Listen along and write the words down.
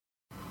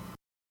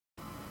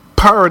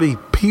Party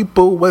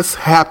people, what's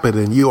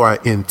happening? You are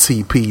in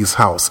TP's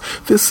house.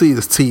 This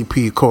is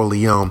TP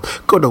Corleone.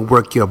 Gonna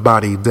work your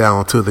body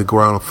down to the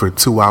ground for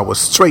 2 hours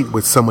straight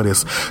with some of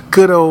this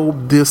good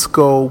old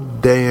disco,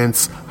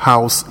 dance,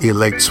 house,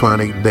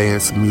 electronic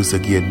dance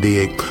music you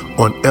dig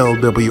on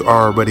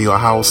LWR Radio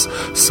House.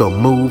 So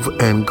move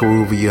and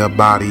groove your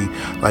body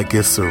like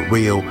it's a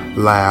real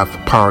live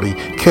party.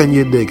 Can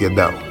you dig it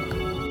though?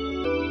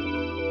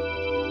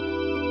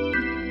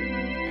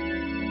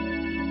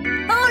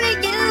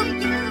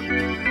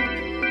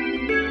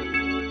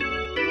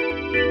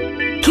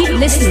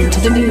 Listening to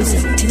the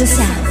music, to the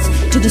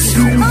sounds, to the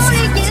smooth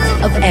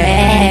sounds of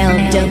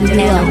LWR.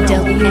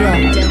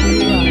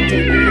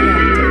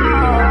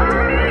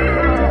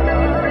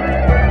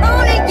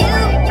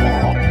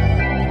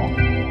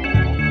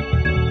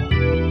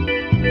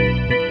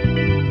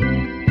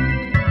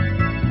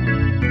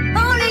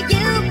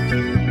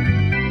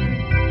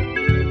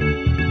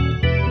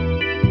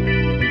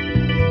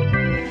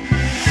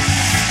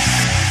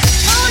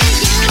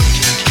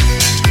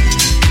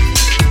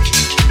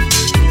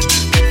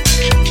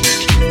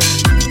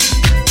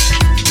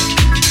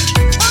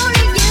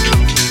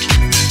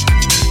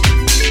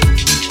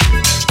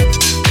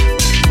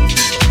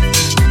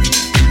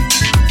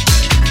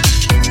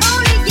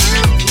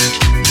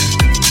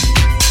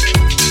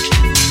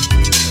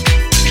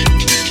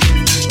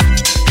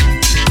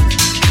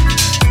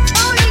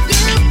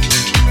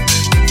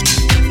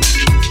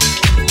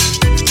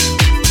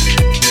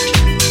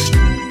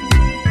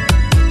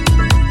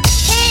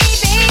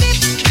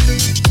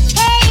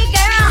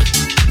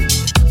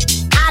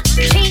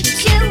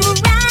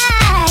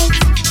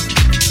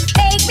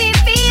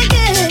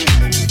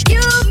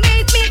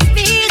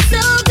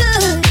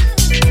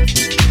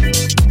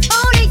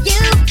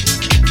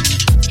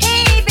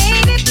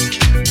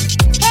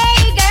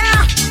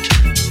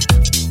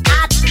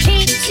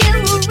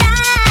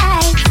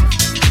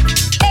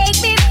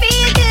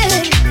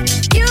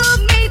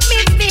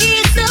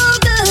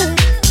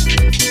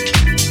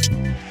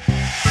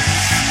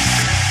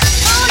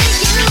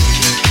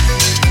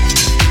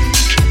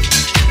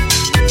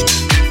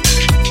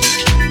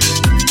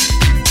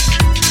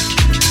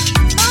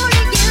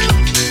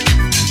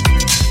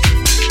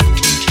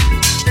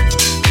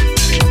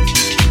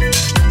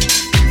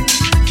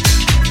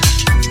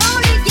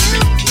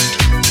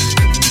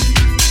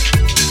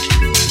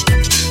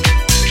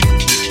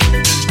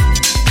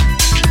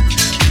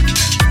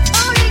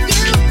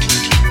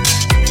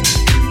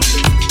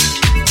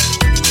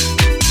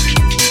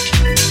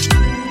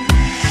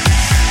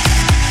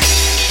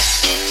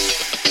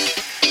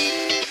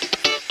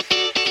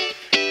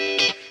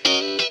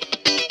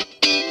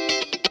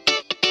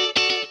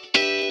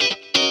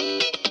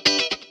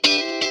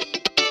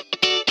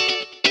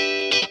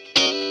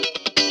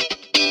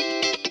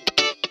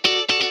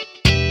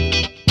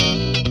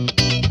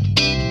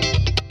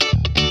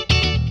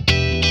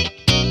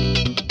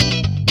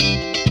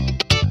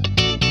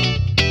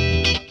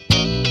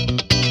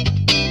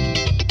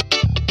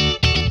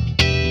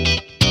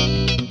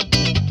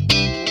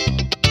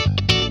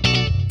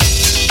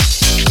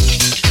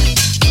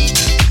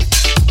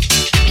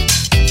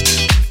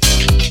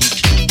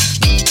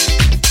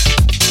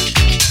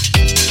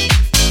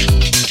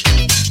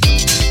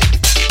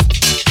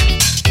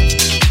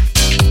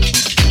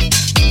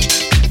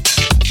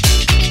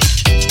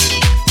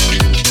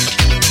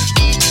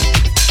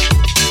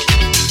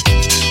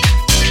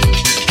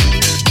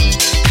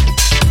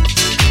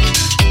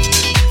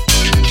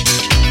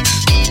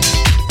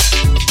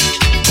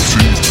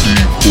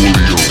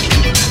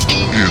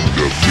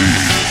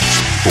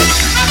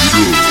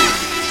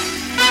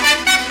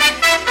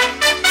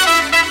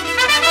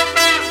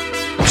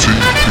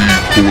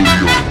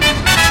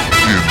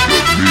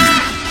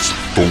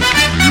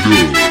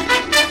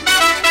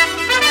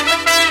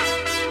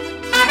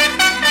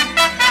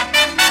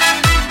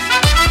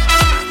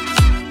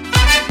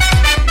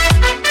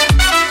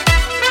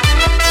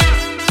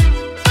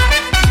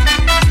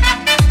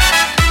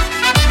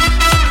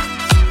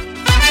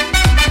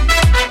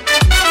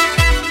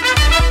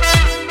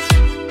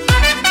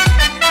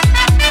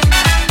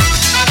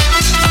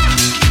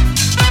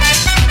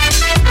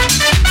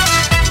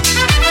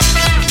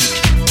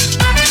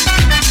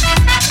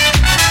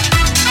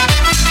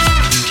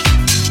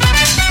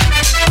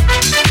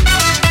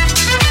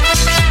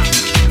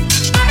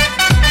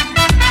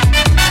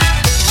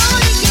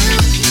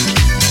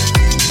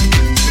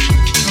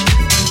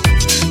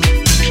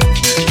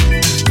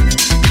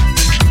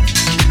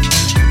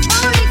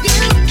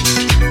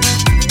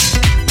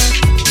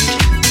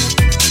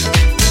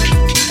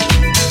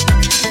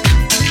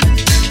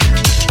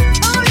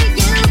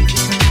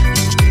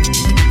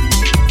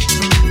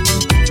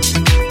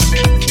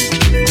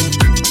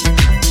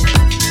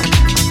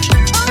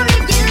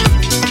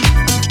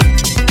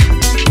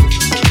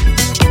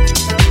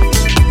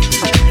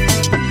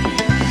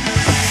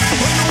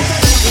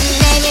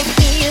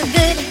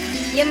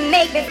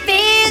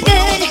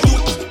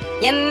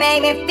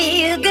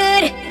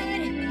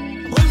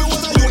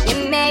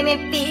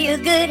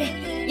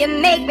 You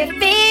make me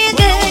feel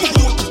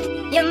good.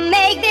 You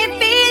make me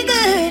feel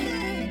good.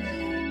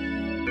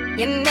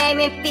 You make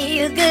me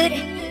feel good.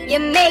 You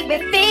make me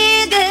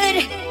feel good.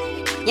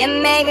 You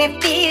make me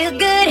feel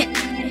good.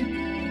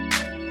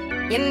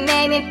 You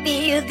make me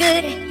feel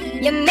good.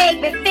 You make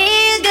me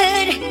feel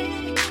good.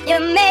 You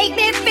make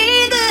me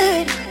feel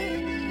good.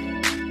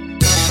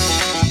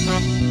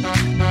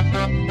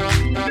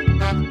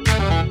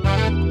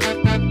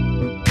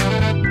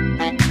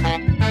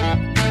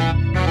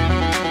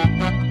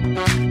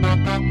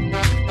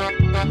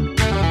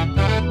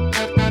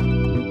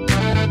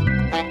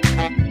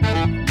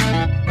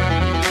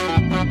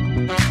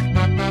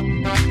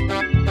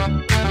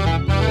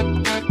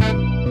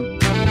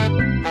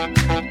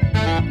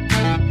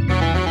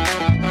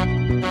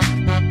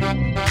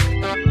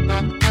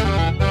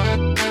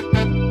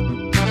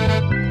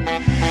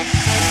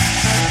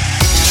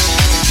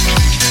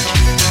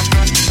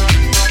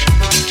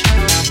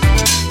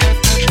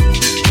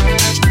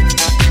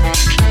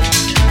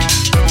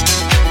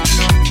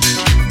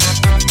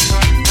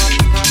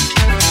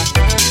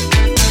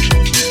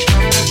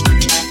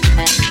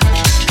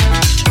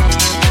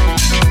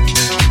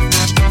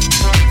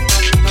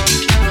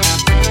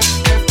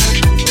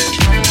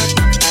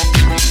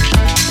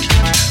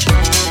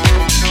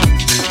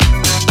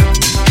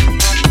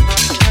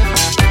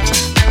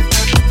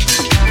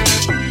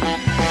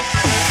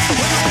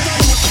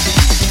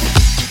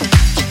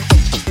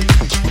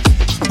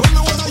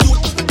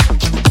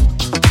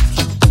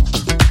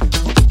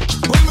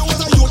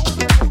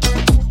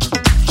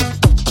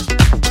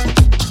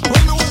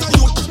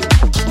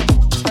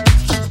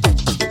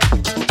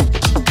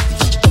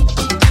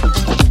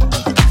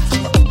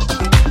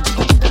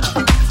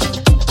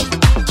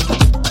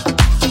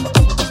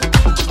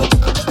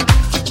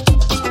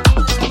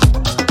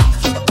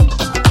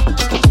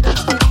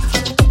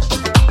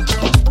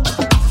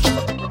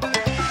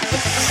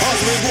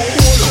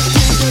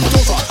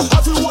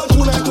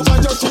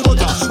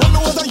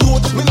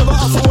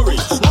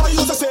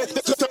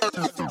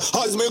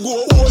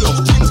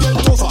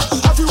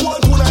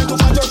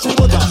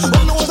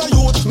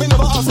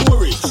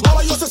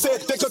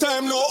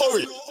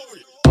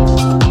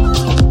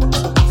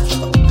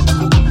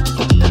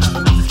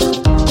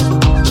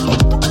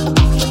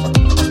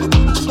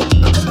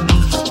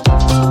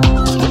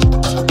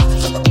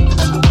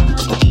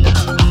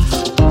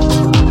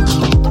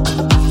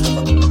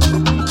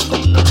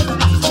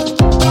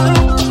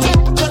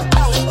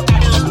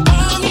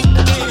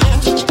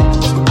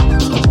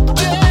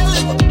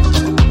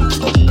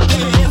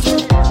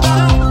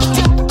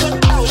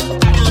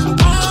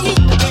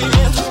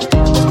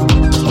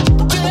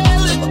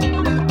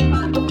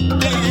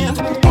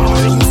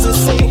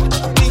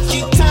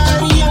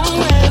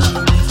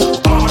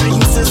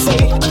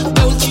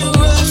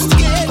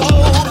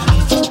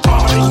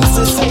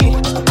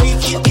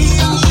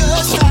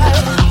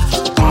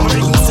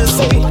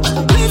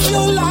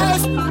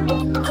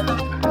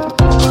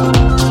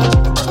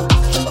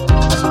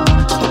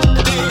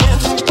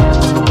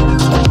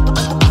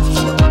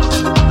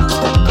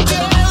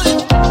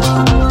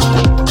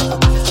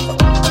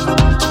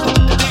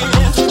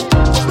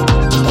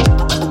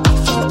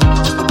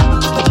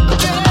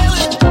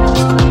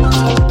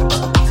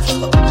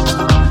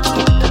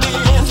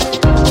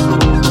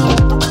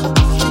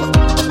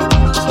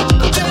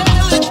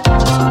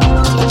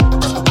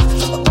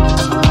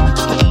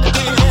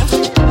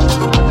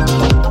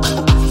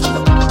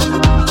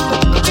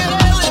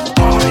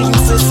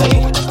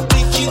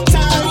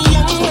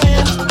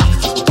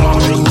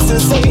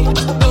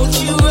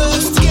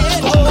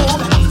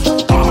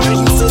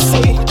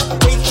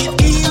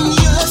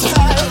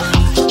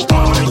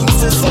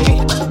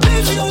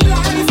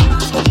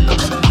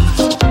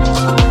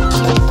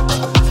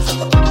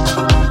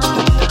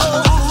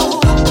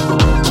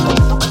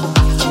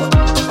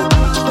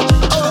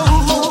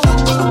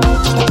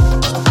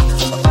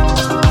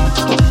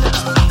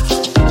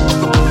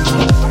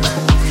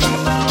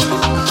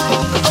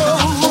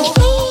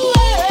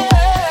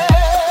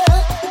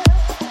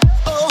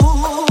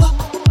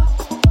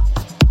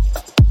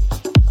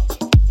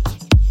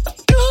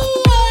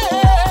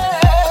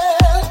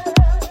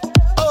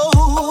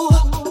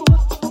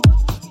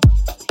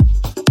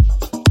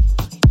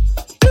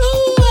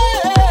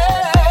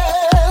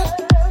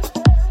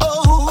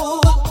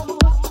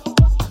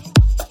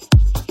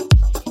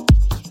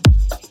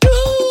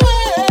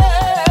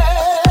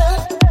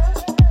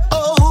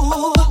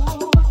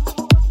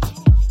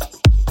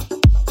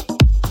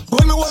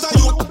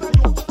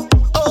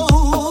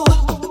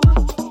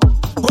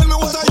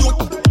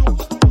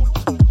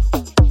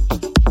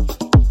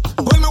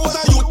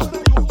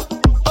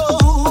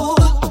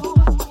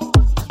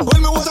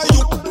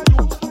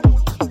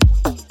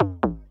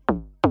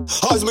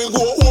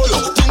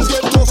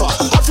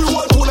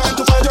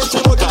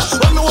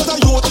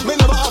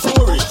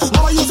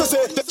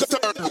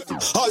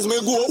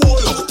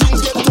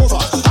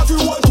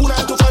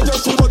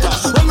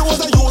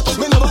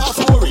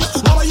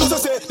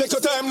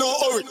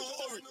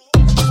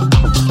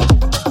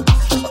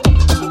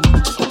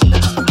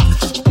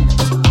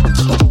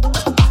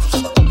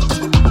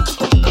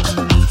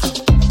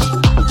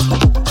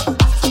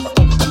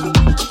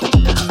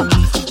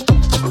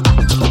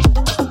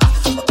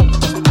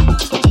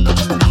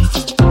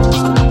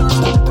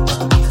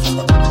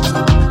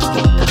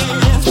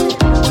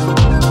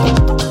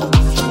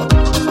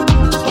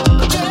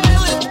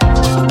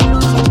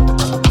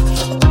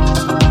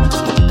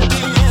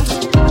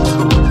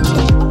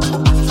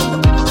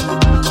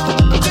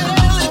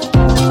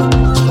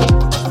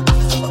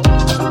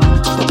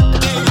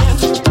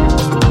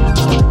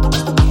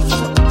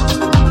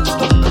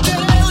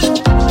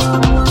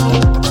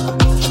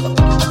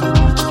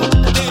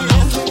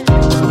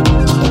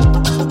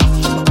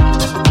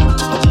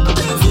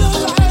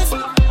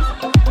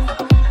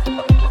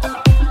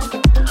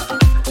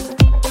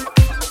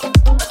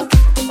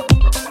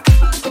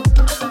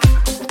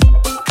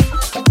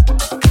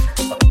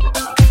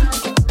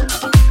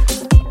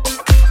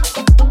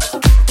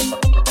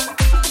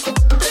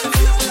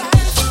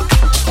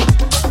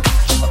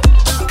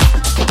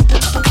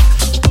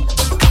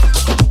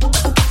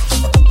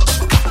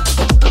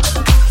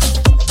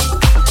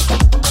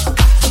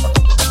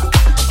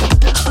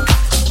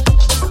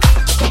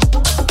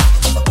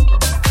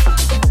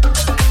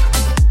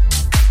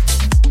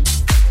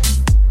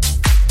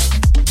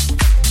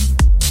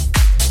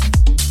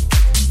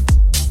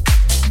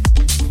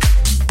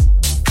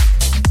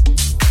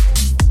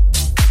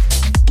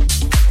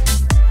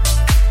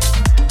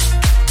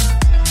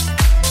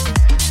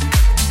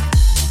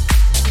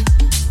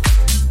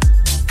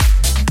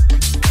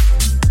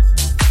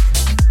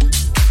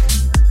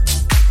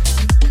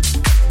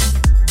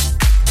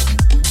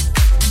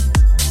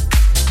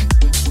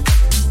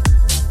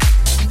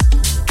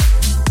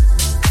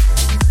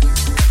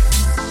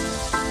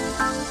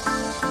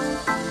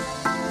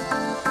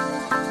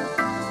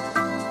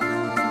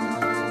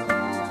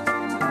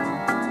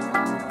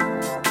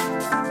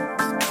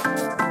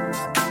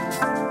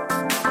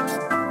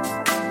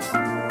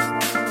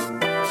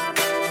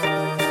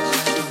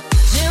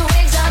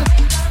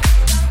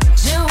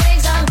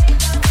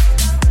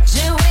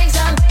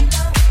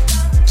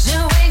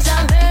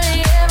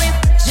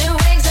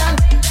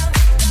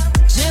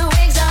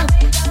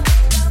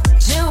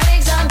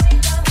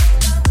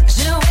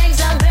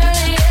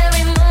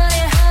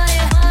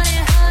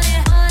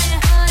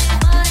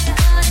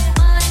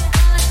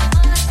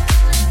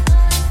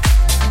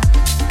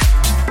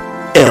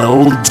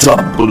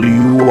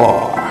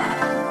 WR.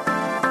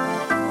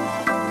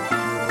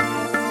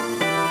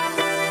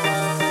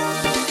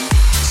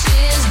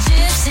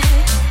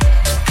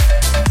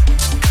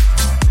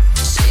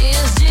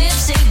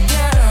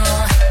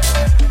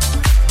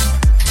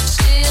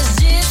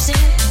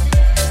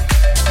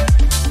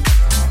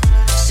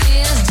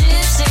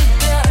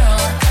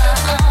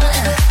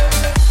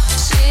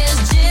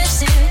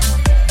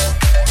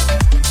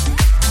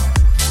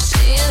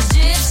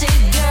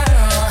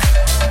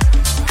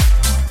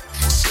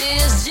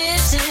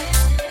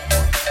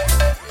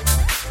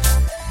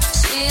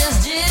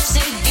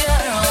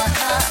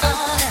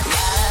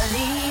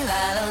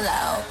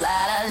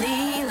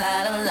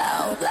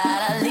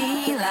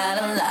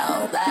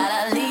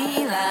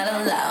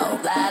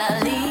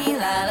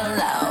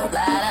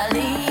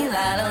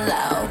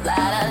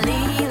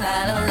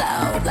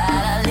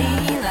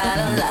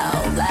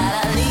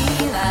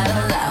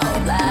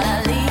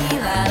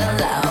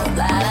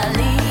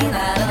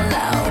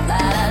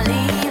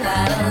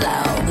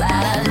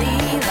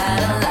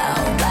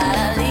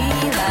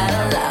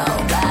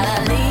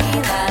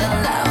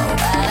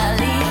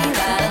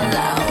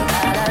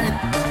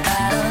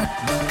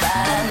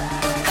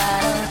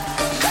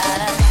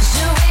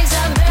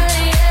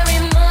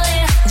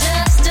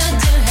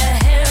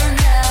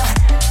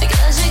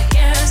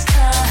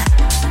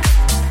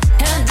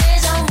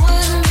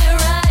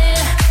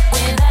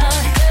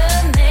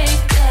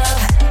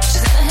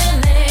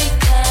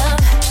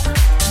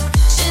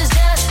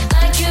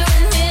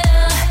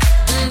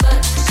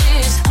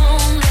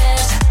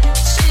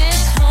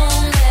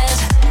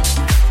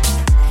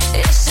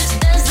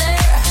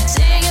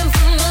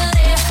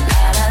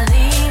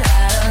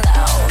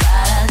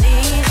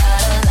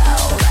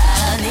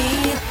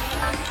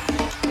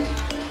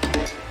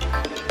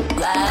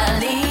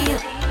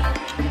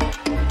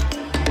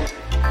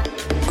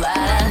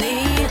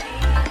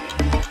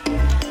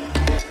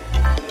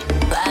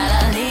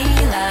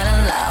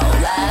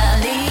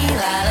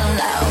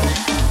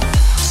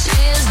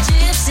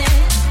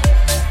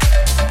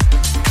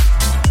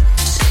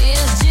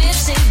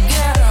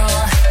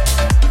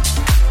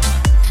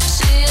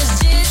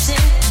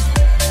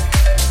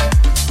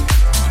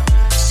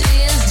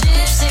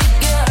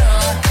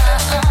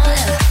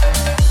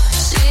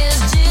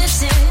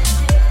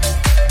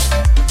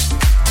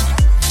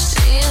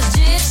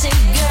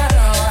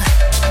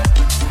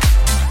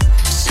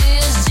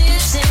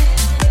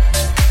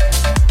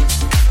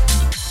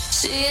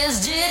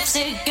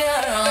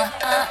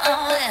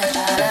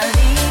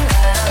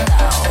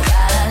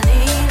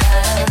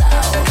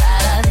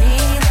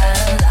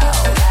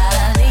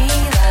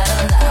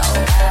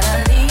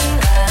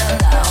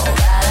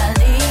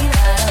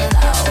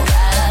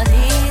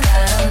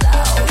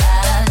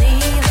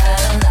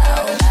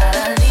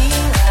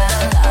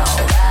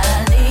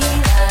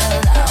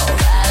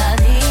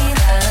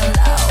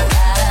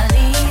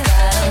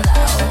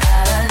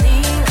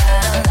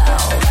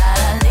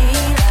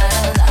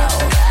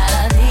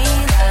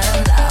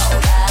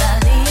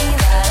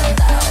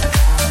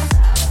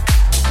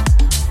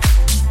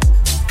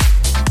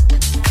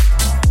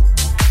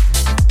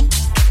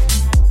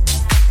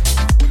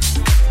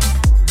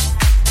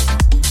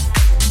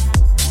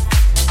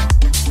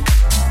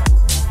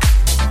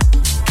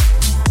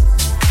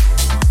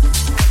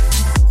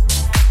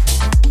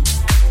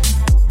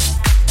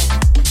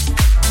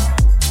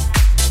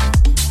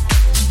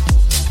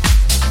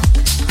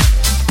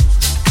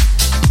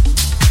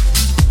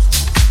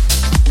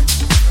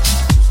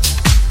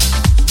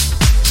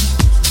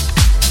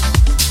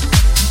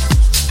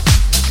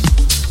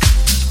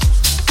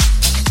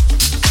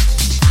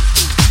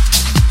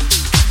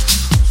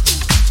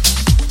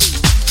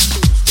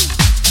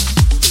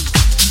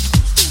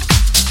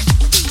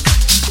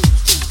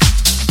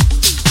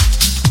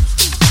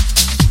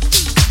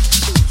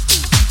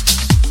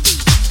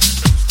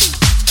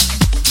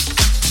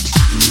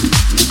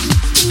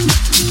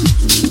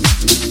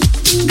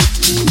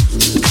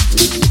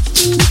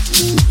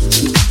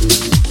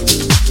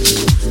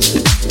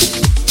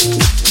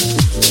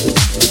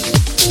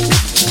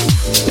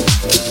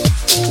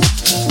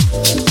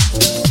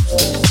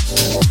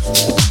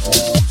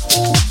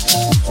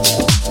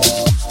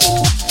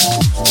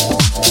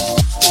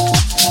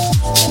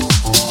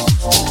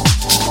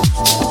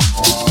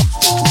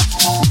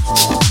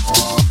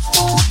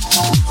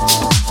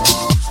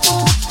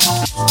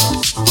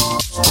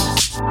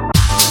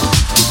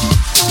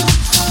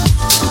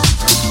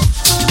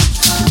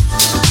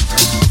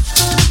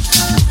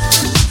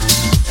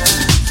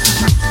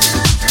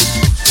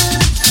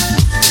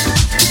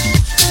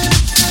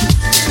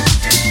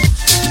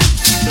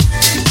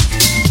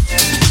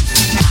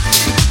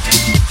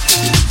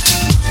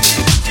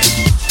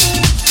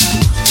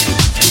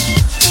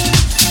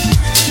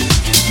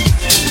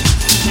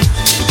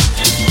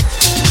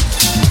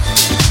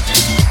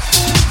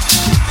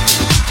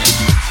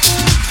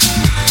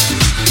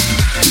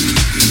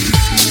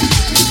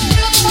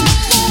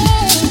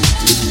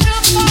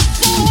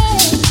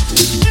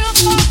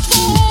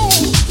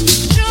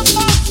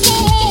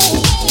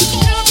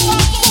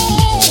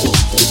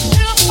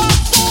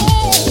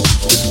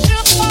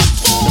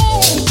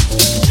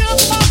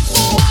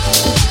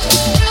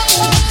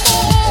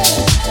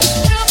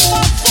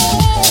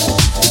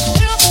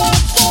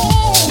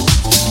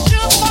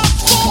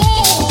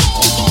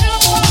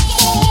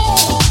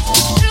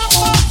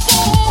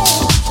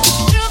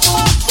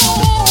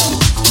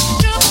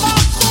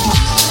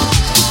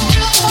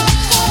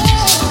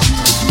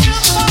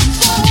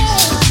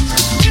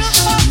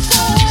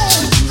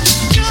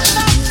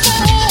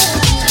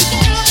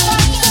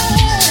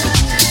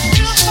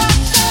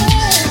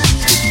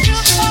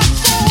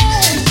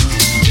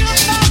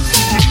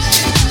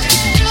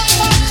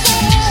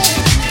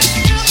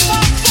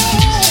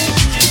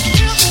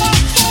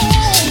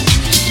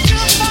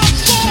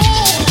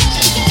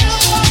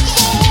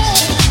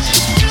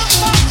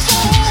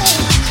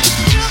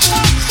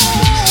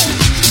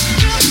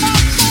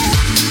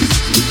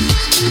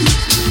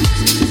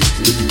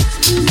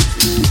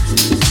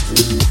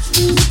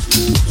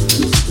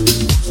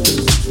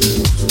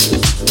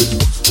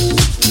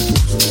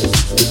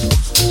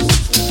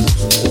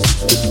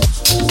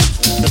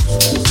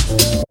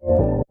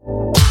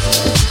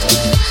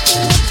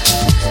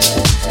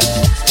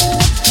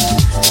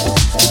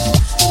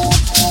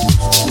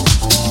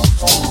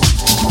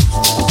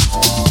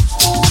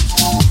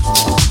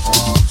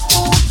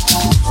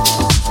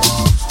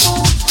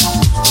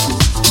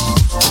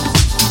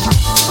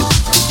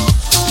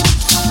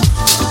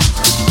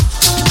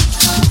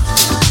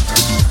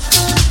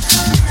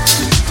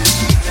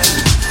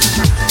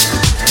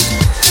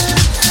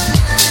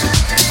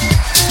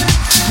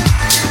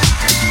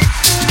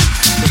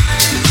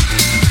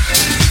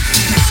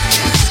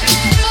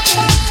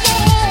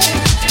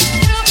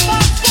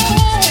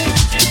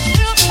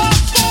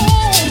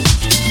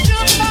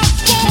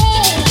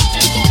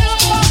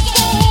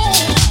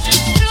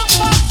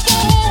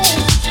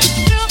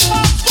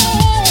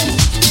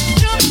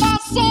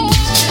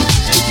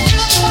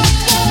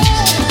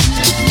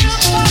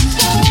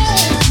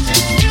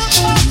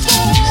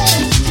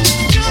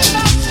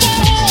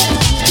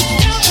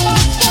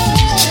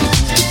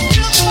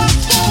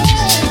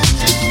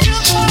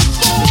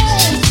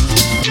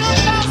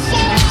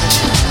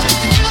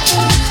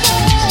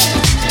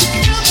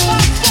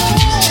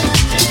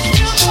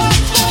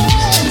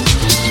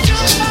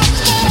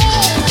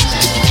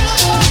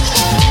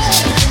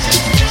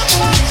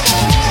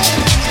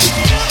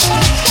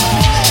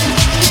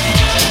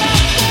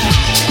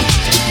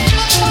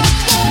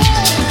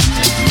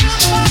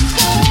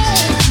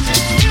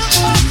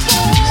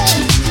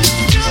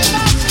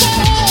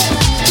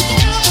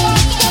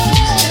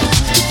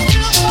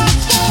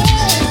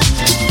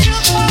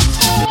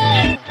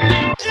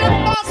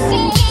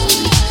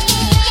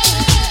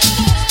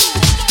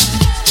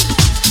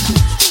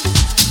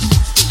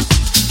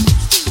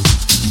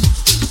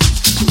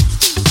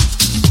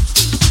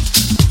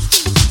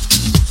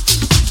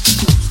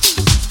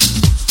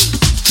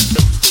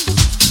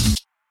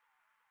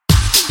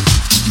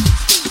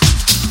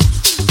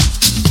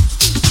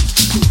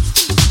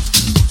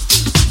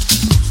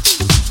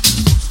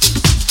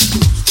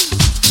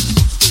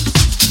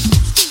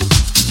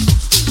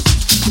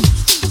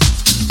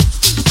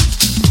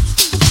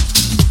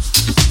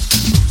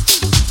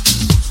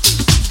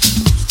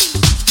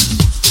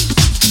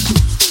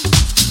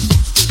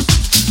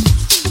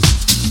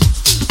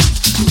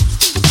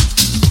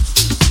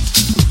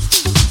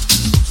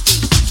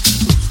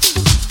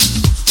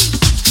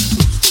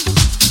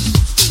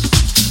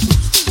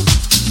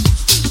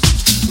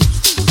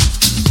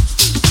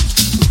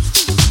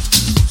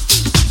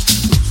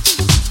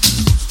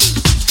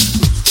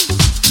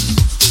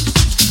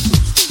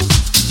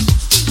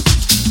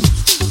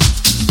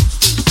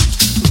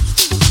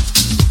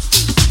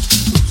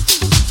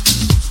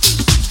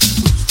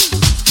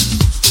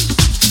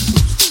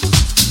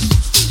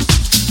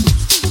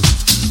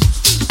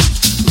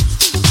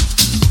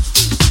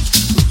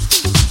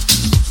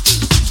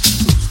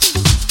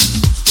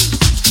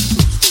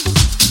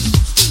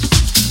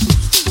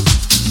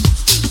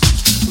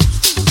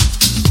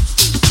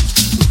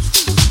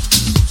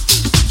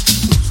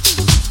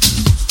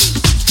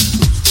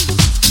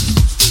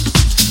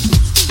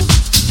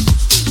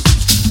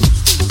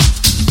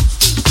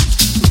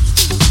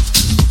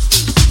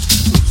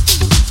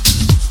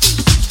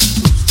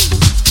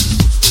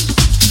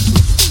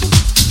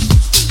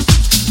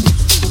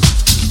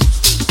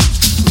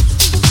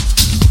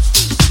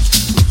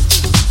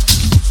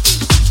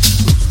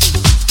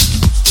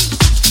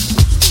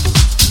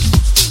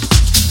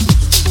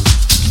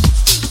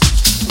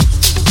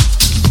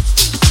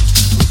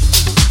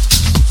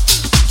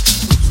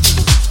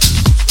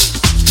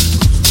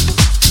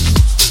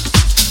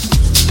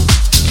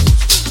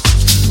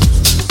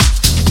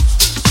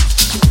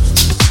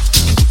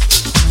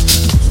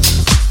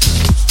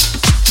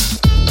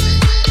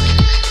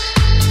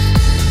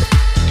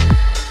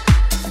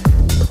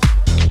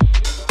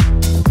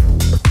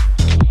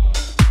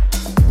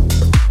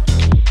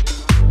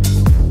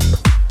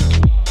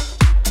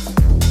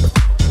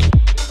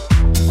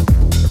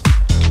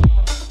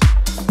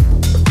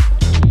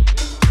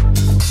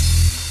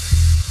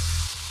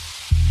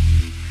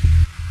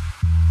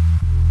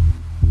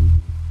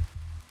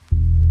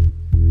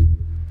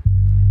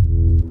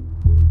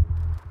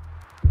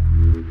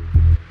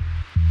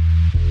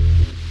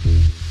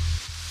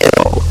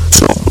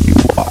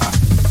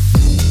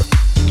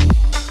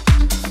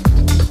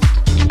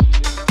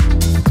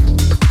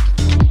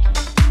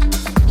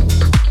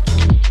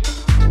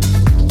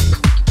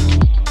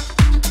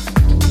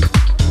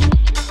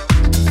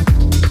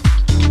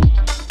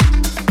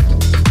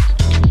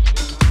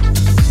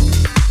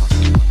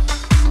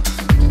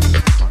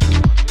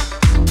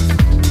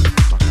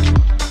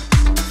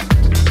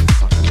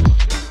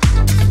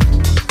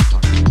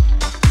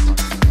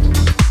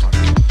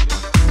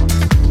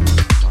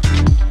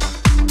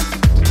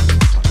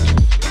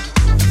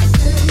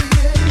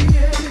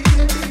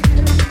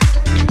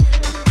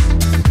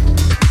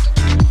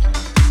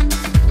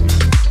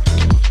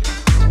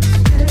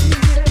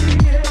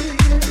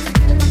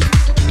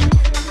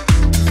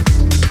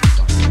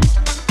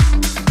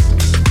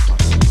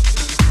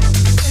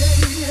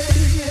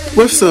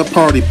 What's up,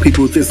 party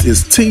people? This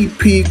is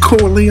TP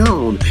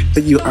Corleone,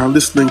 and you are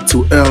listening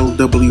to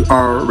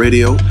LWR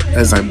Radio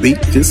as I beat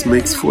this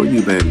mix for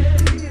you, baby.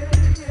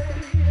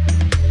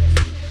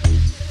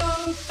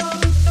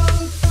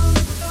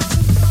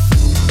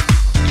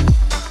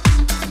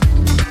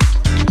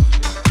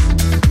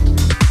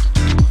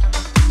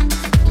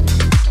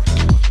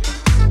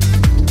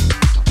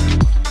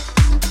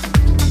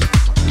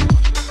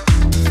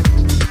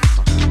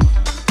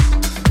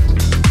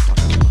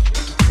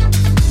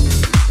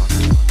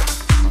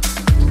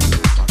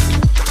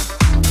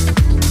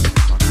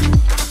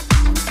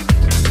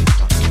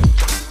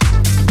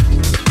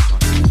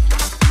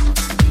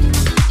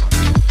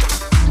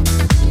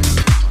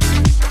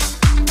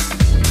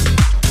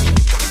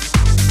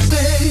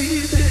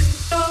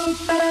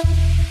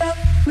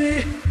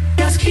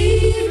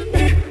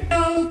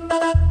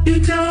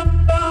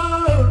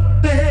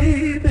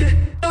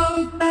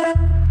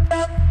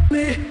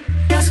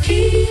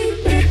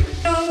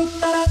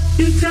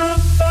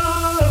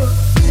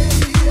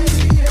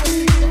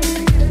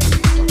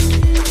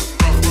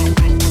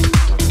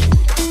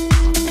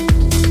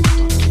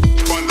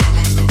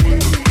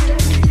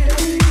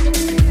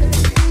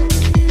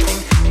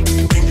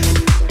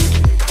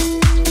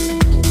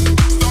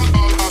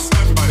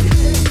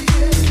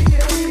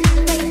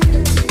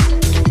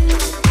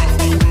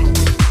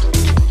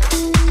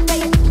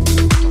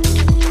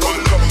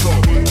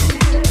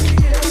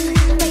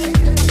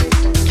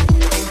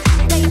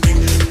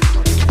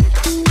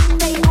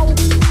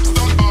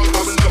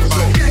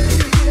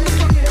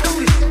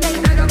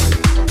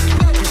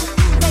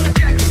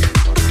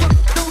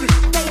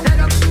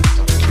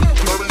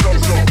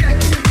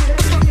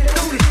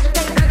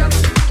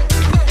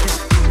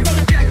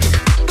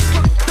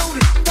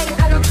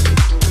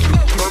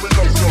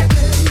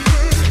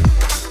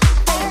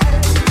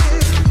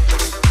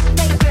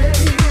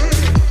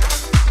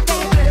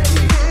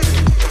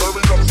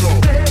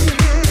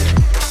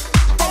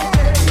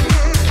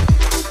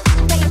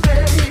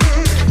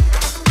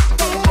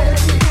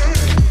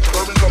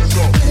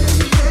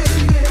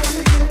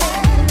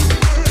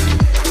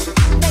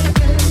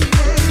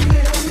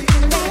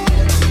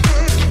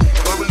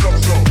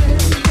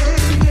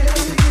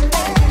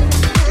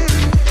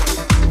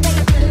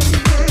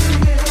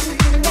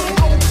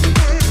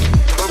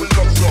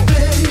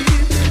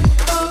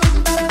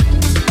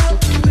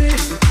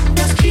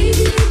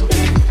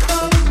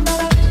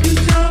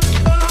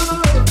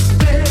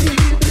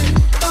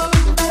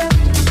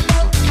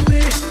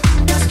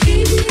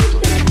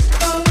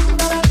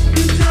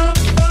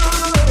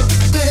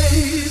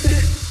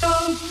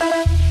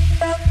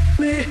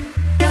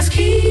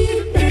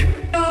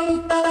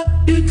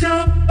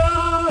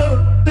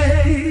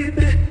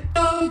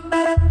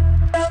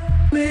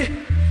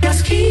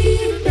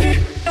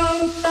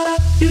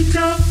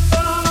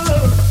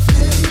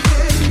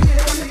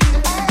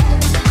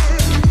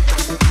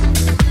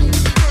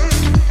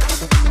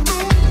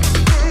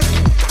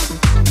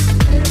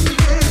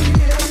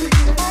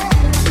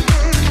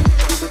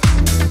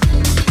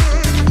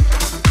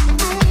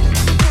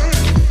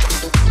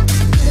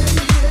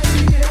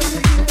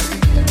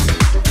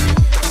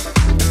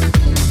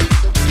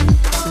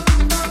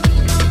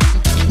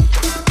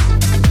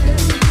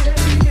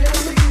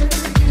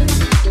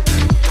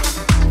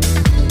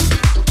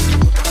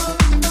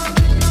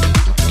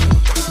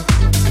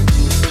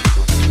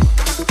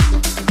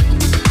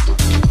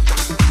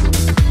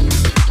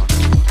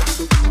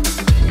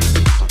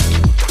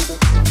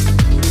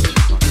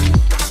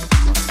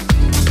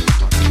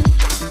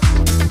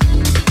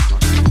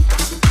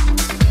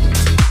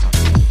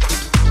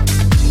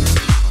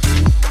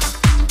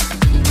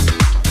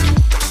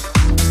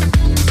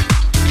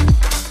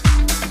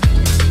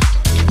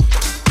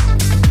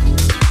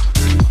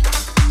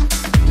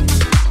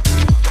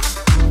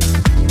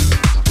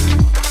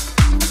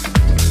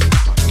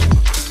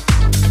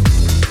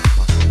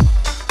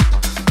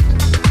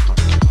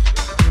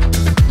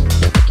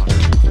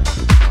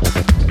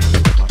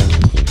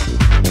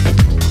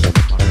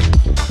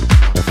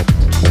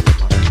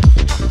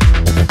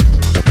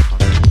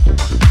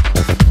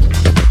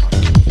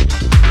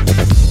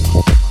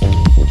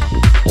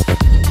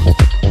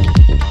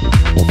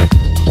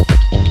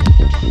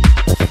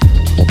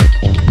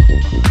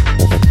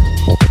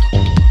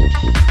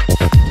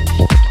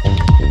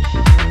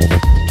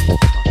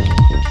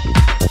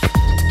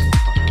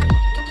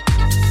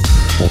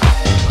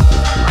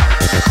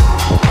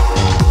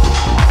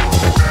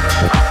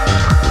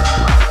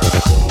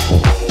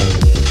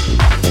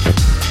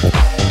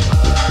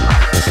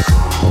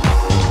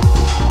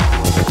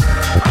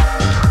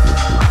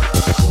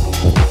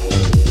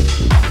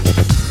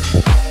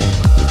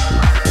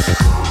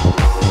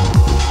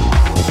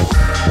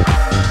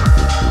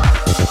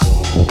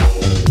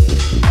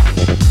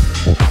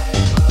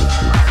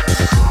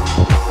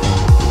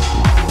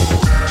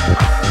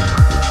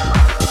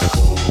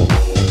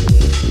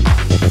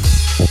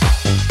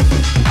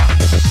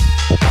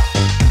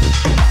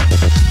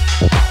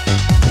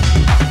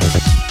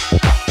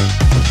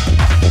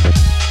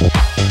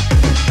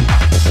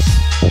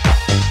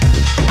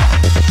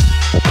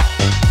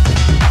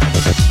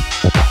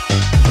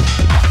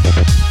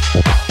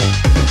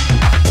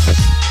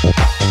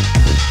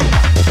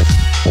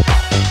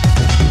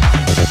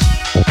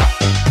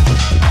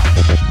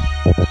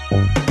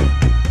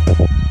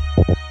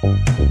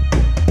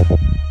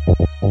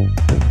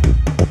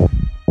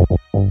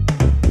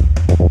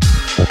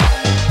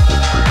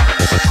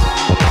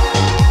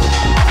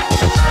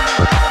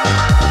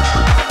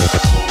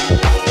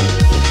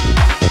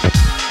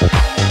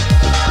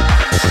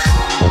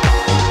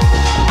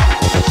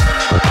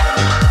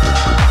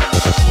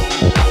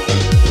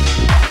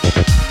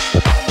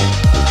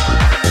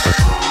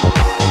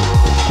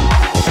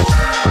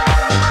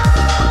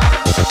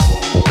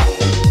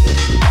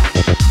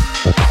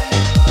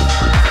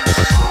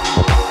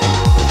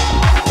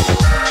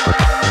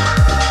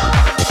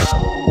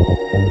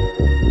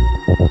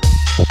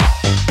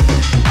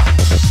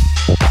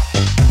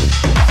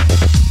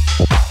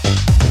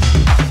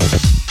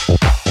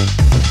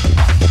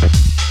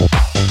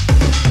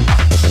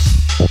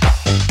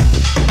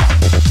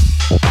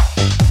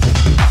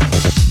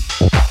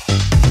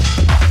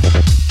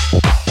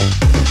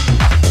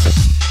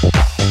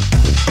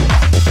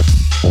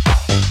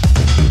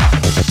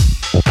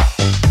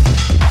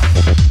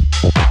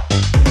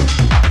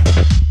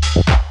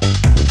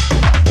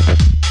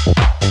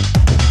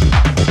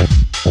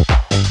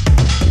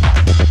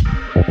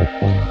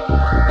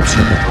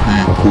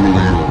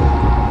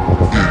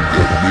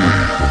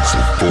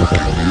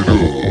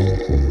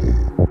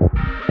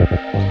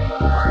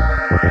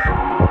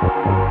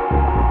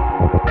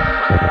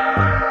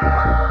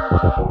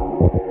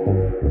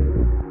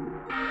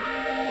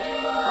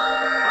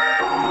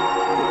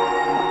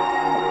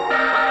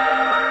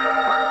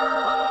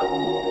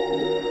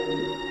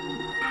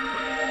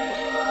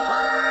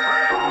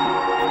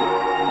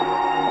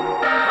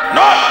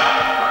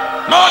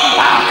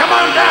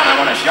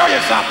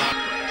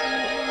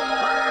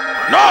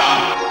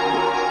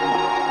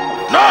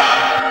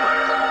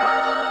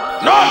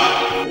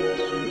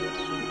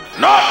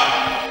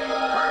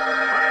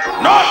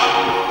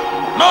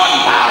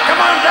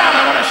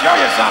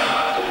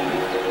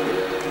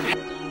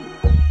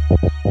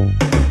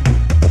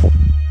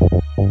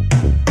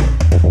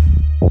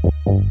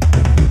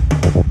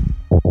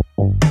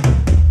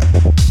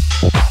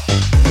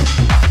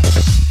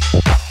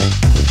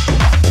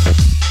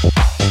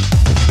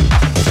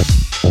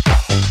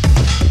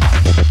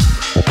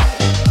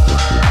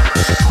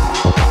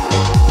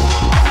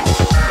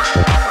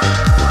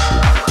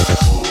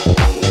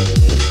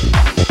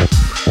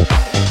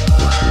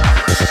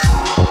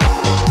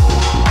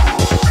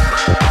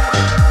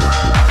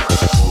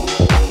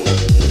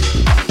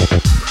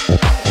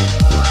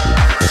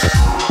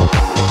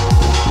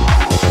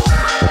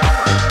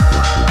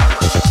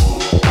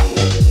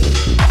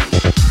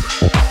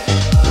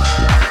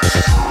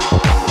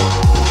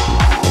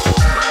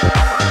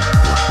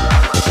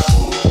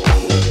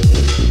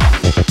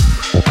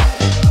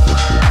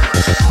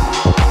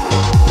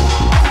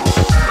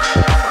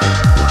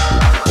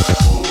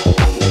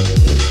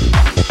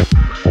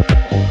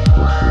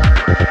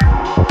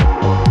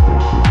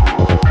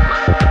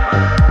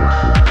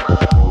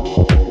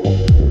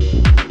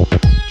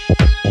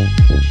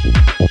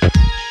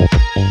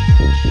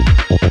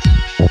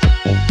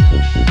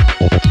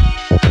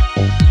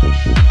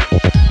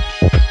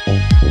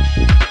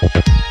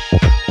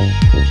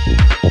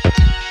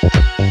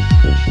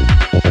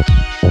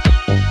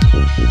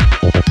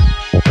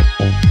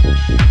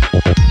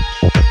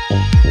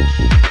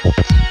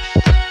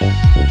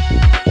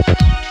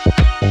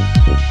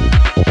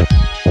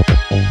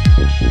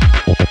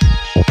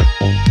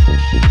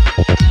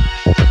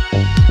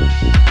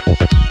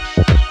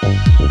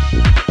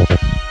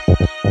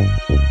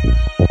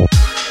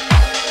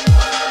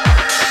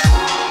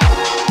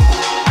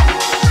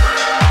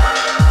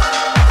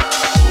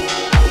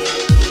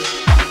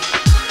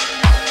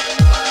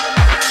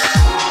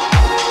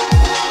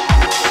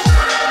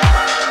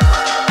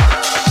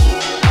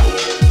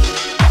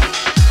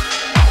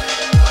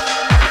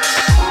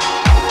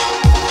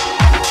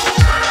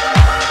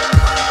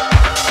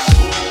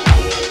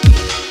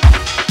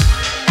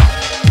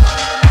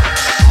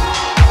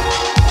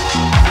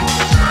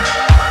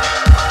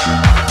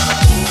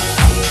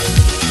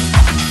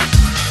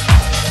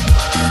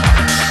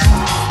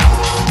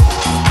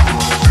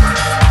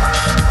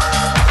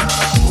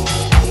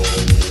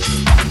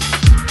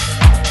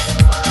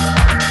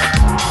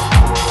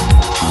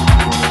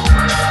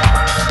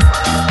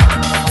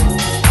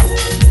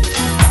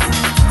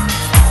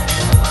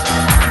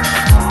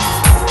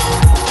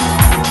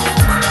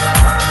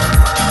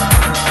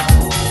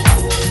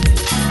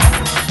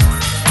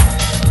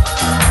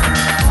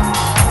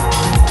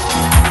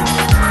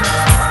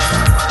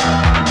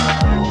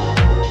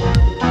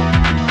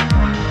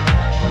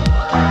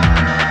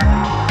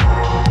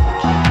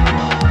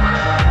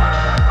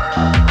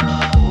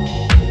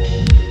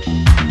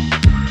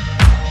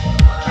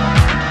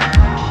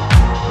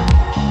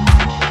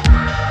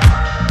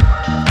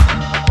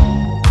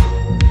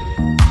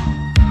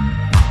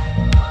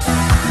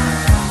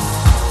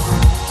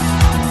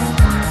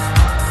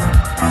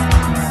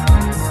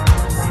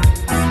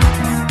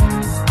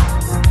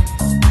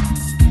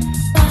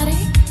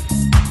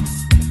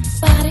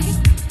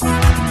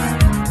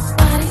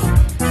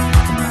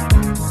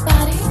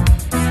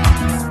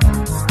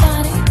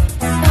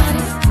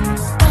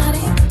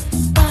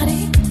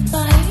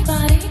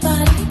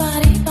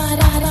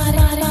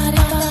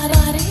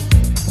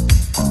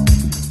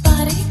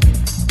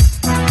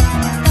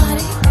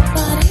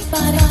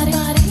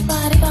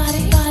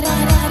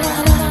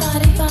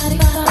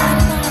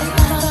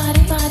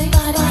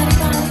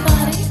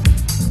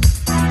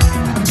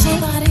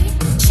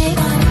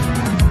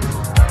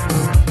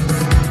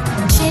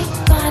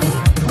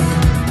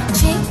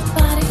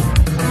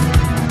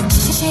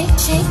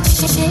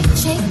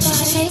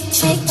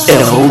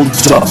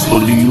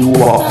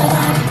 LWR.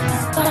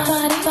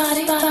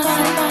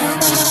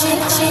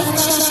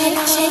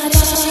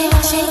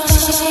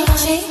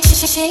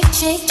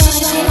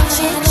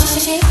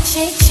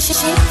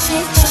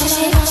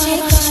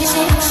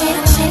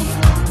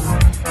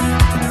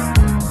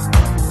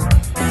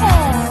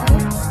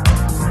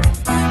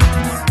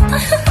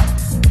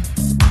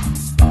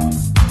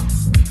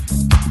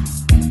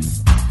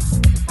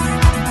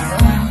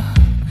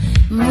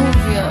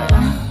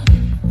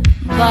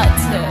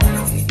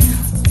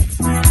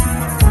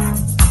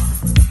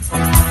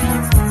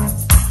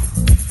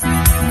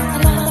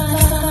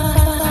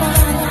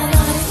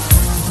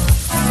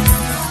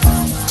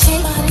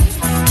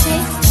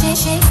 Shake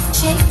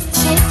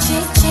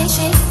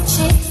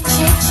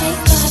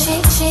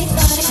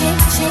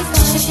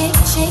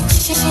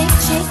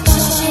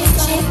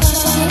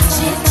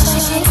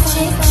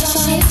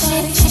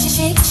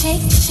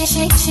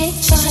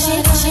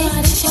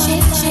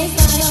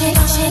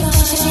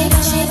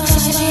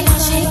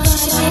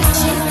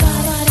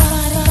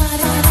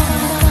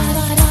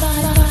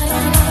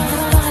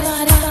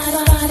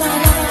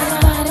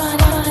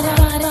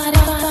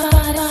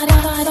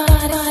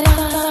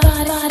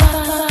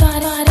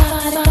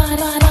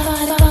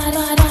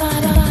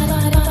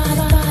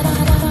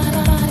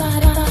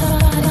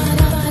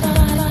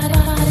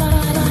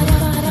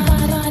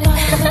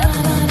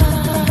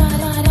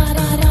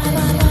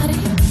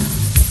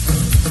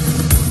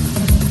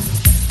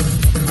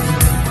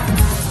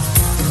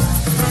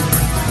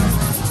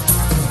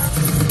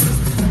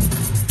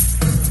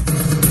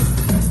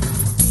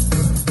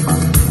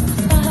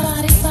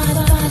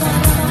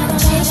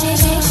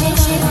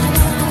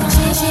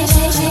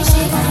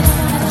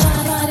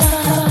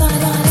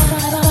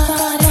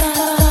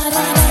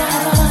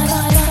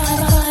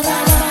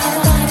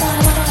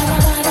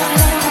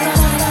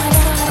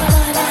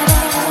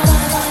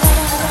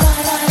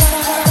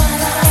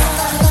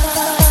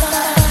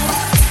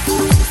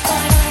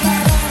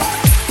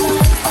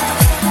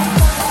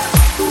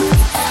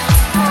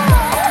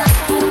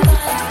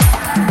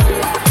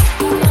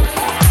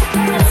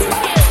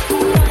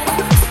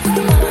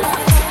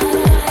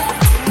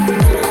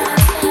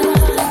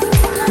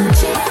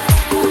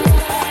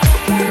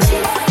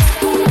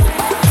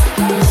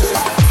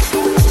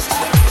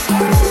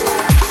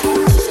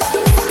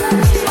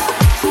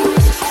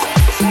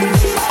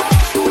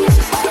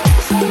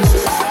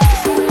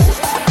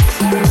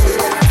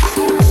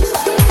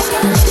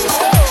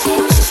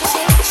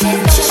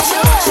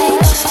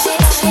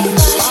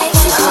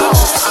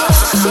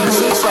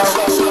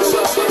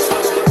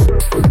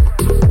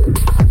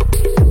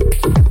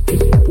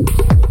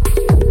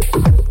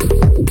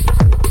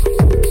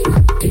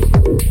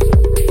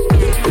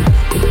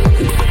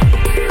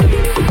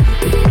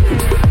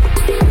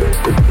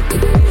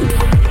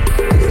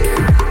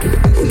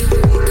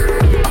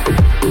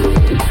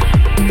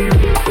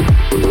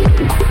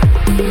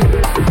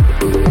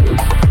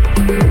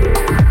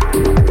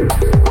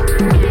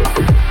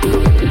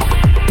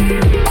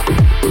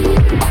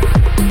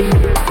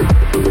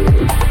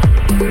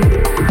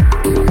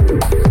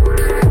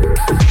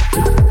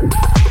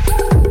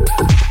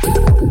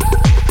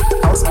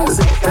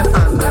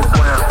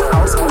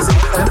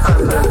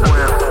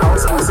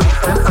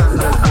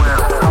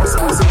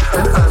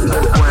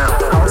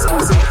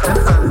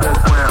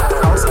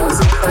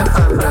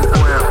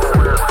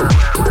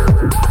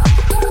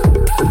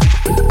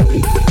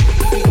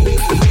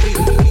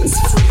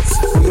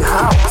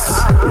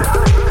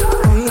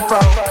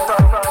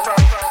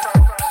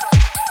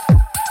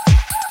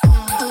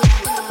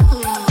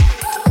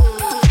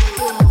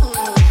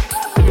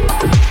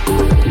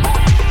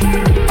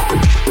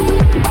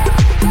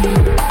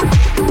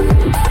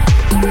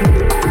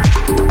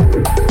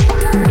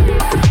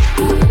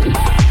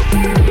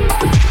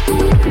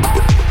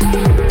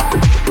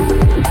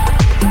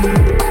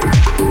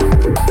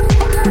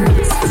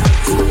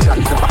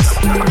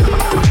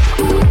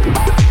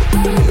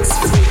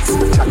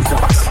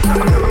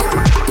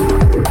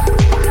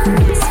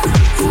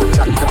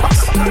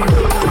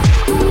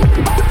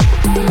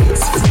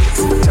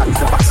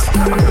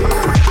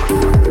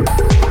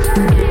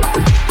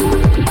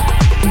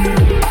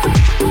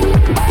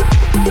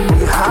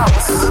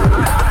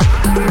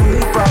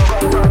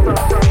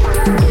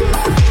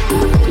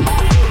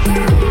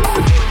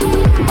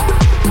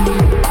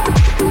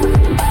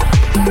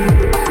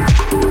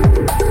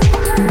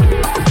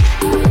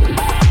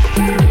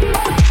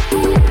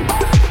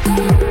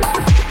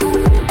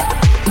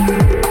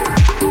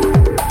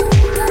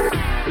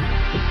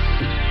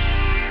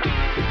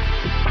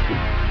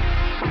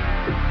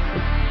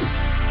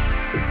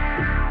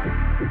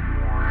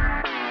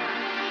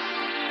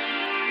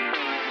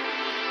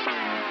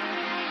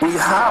We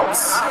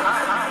house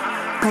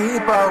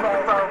people.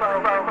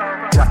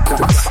 Jack the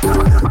bus.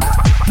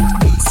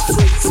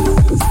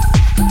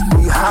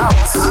 We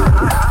house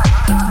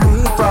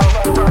people.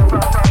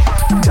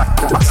 Jack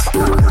the bus.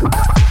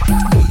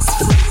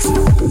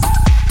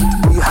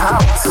 We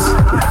house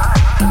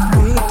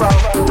people.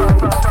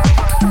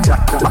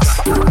 Jack the bus.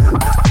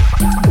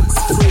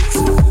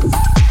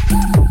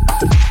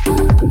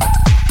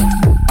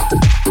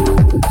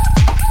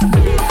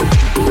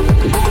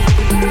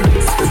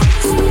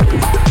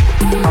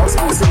 House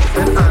music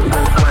and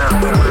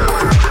underground.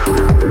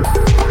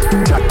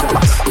 Jack the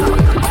bus.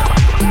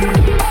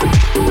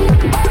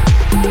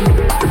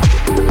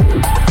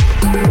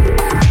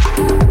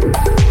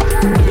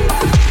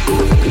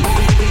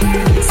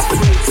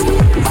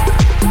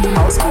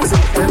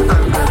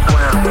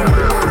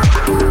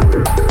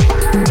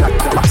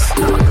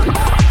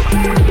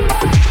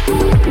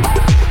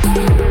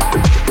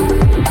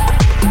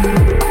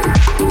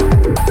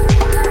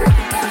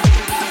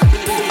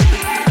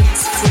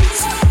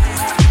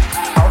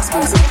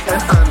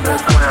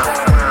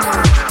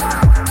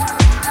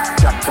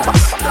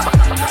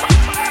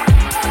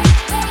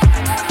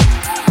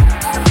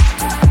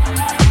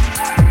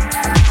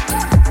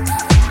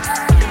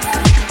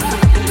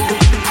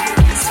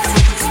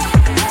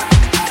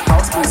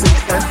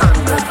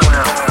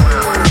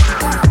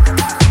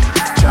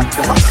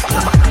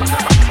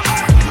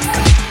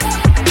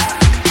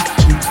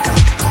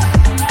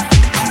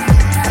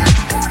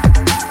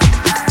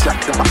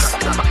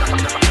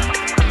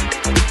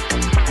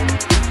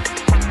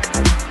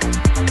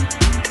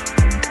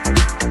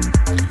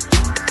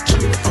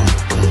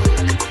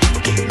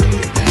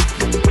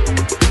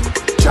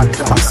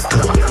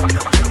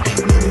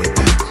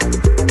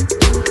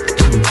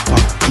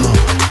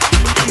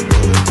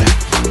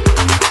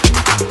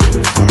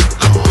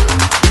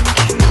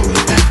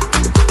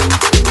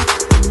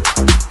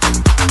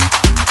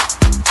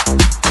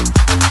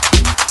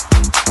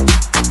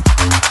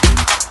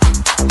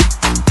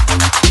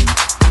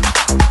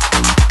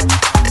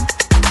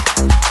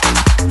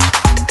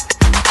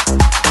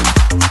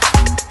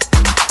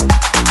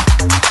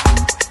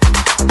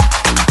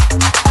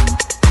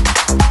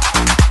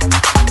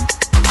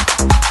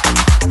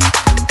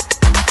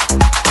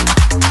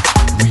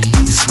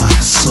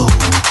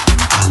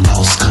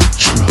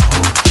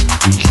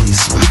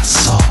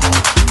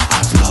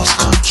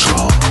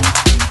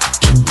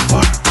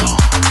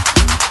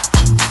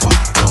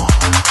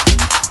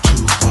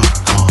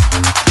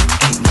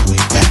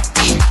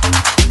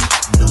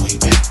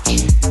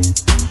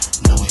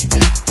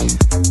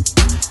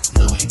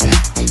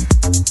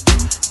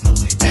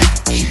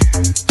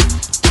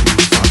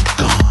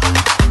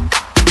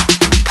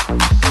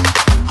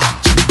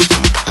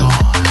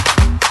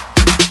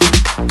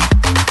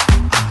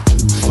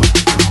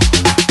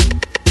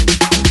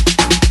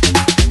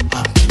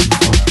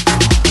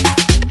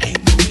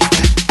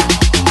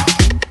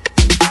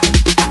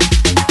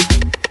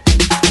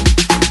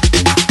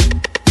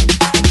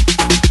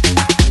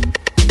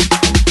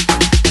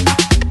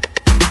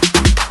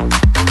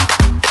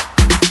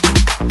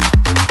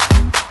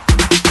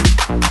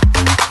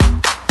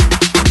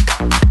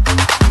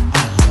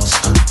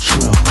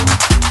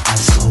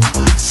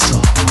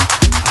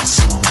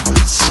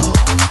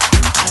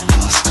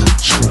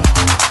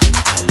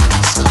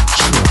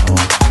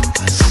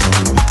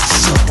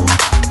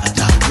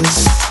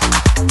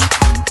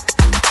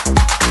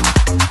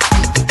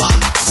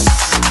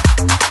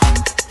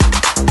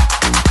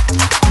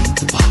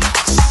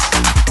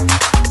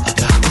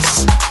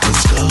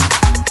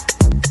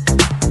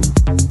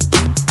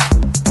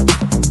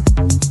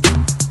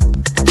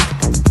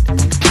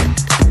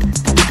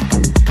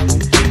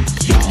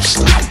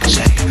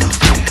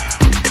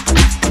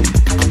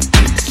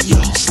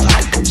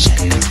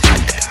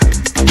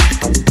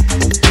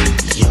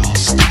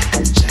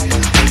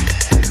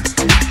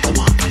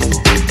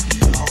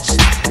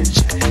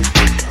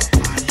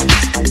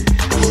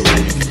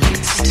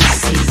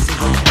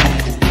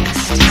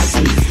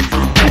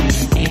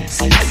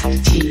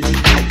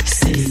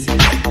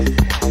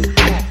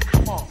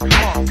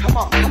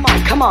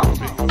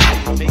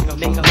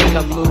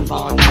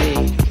 on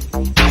me.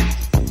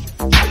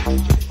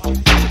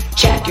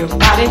 Jack your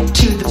body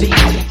to the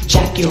beat.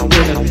 Jack your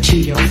rhythm to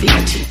your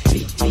feet.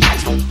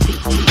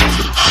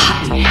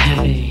 Hot and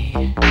heavy.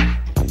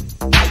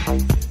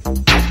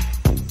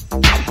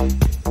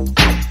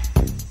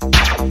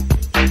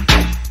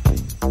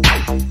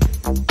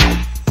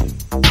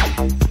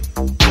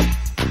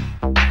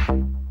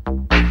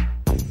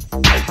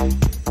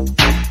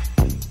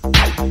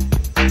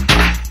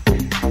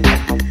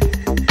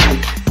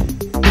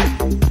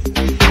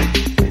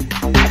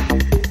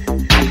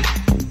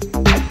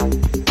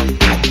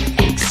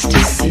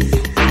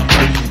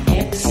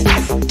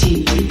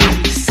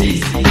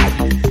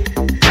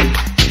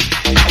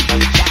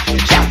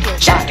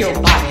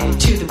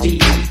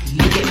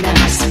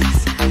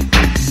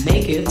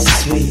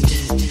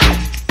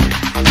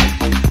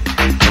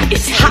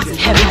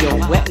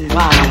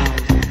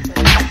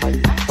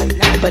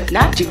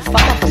 Not too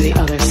far from the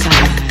other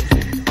side.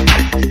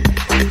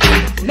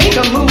 Make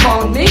a move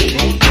on me.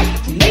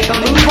 Make a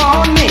move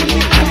on me.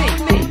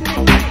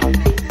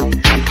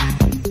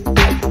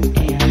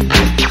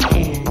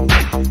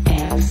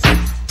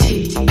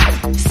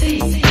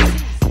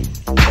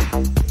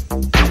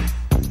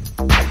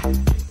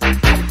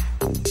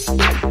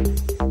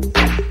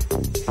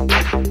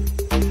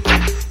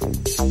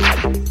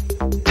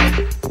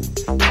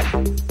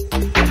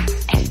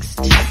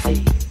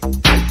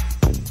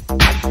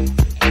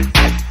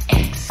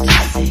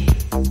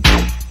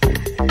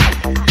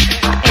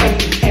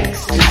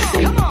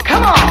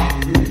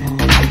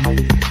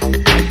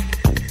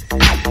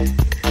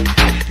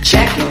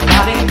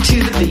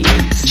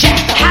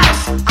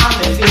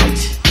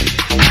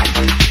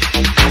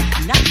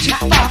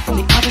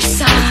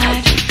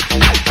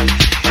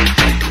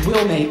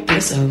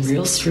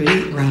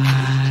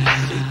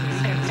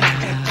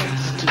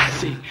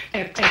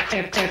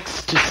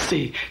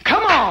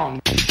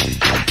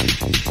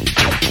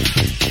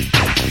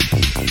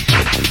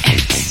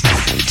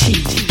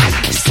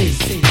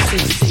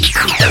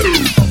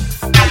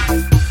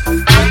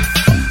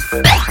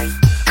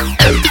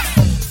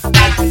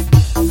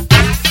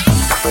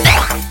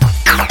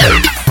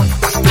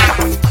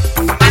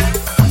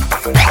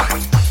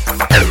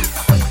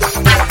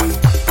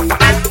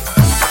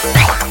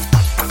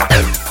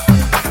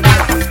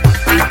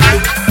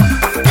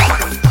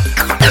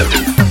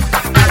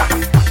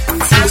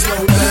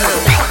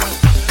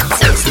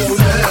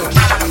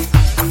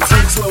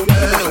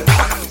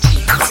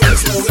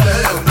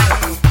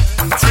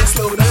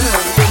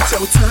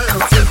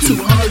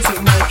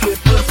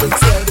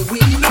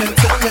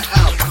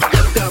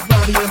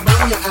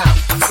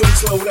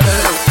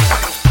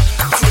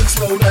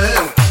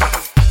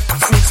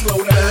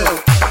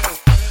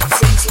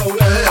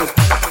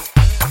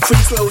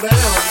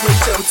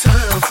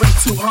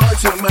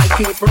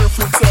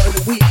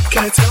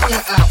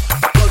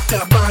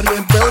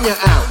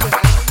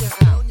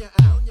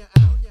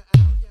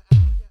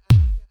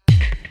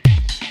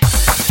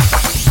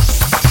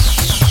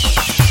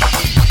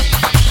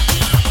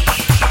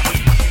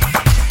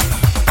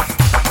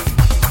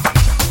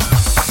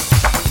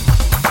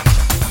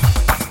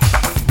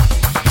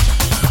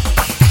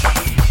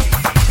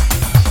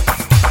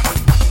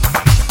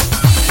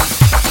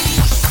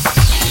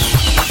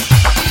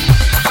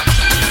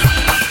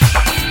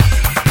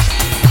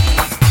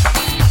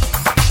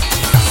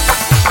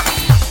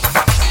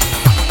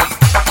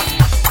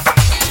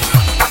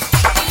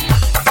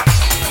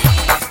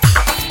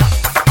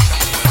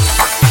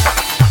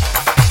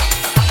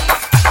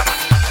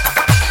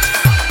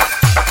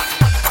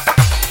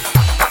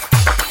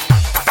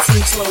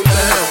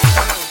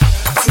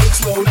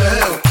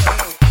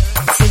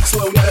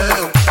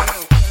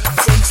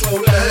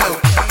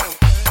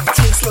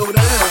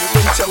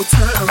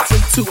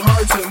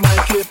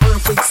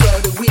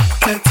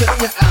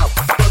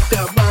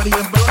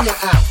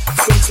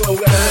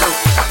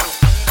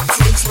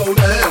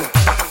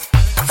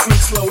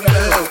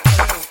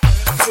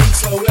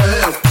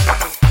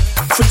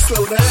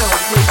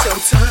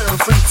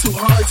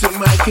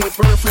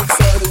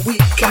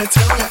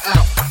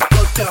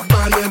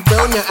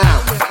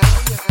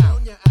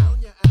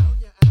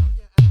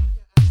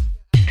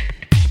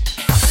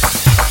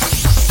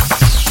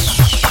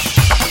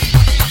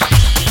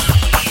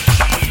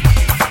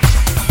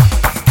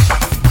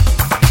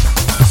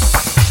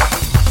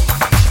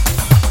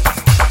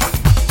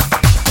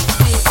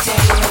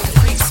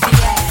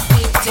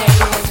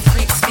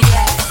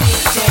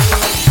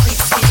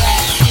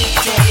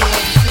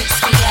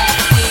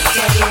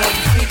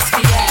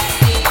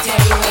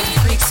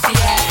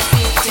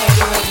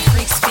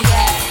 Freaks be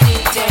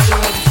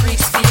at,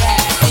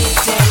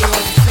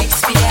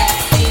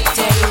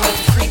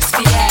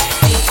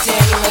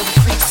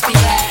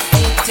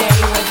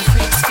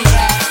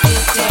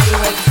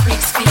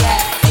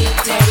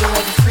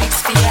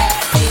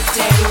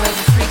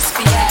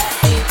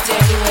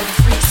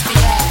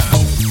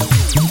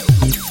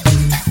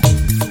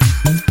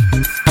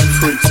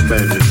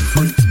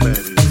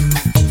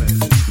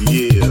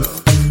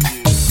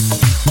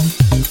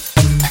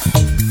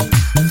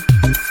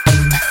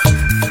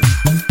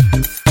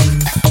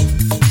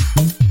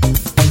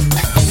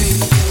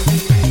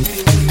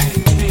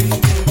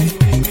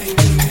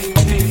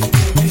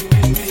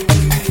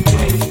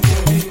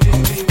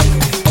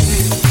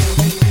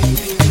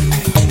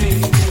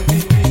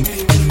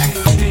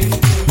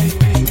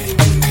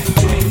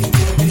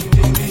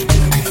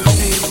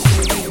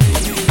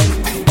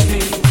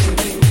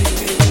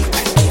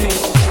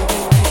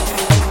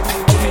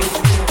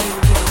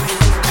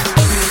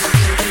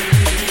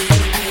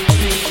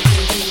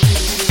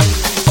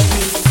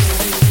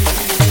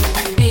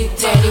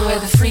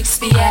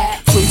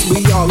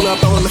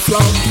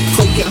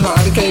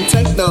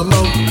 no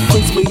more.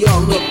 Freaks me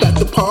all up at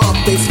the park.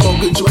 They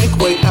smoke and drink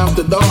way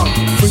after dark.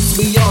 Freaks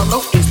me all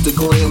on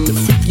Instagram. To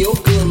freak your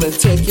girl and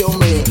take your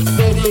man.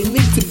 Where they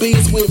need to be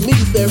is with me.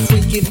 That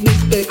freaky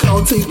nick they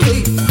call TP.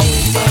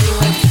 Tell you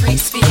where the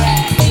freaks be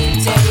at.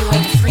 Tell you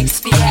where the freaks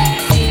be at.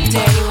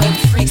 Tell you where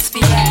the freaks be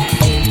at.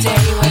 Tell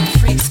you where the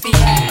freaks be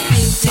at.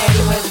 Tell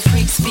you where the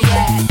freaks be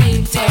at.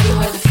 Tell you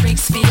where the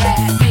freaks be at.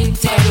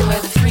 Tell you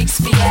where the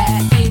freaks be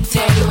at.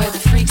 Tell you where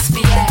the freaks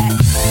be at.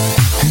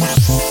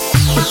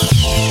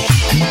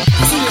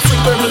 See a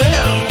freak over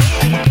there.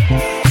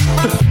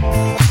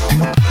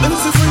 Let me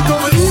see a freak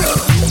over here.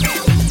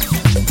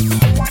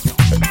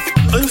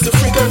 Let me see a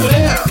freak over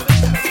there.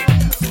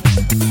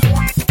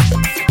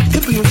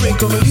 It be a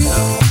freak over here.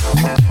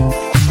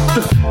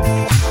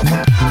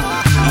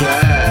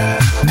 Yeah.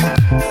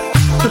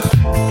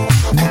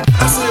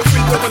 I see a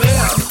freak over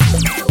there.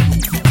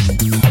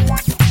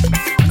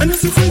 And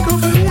it's a freak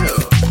over here.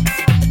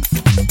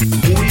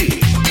 Hey.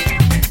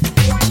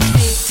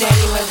 Tell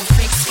you where the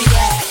freaks be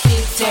at.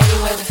 Tell you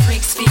where the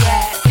freaks be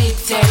at.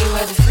 Tell you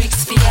where the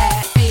freaks be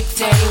at.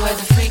 Tell you where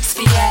the freaks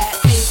be at.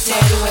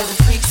 Tell you where the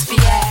freaks be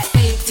at.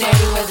 Tell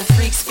you where the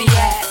freaks be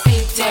at.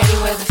 Tell you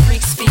where the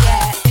freaks be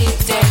at.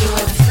 Tell you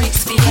where the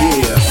freaks be at.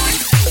 Yeah.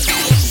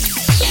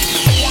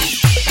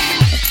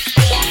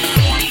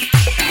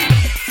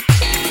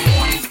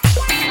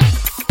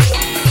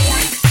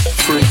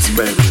 Freaks,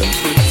 baby.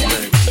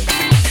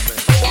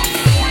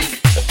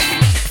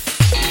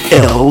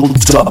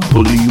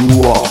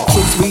 LWR.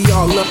 Freaks we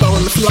all up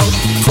on the floor.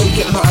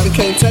 Freaking hard, they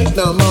can't take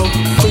no more.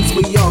 Freaks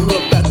we all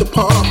up at the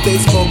park. They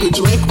smoke and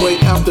drink way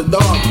after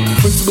dark.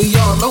 Freaks we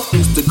all on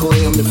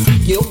Instagram. To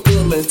freak your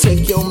girl and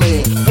take your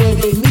man. Where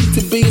they need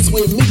to be is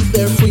with me.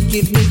 That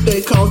freaky nick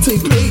they call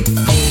TP.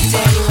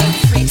 Tell you where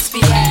the freaks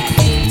be at.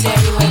 Tell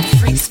you where the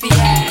freaks be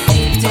at.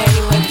 Tell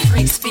you where the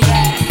freaks be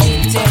at.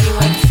 Tell you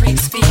where the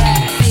freaks be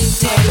at.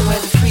 Tell you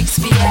where the freaks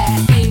be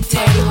at.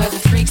 Tell you where the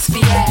freaks be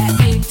at.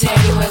 Tell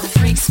you where the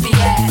freaks be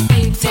at.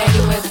 Tell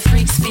you where the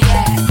freaks be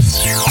at.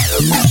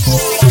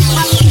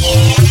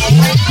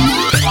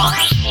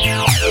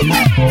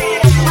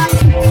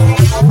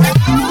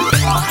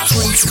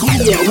 Freaks we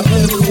out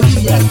wherever we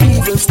at.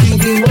 Even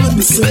Stevie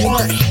Wonder say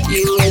what?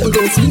 Yeah, we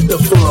gon' freak the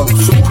funk.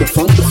 Freak the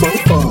funk, the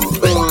funk,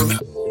 funk.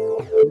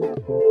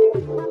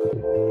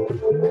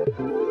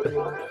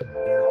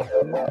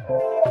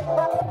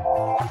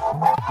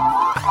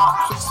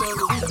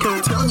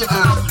 Can't turn you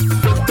out.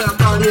 Put that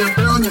body and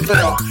burn you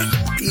out.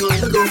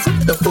 Yeah, we gon'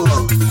 freak the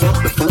funk. Funk,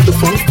 the funk, the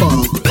funk,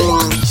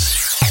 funk.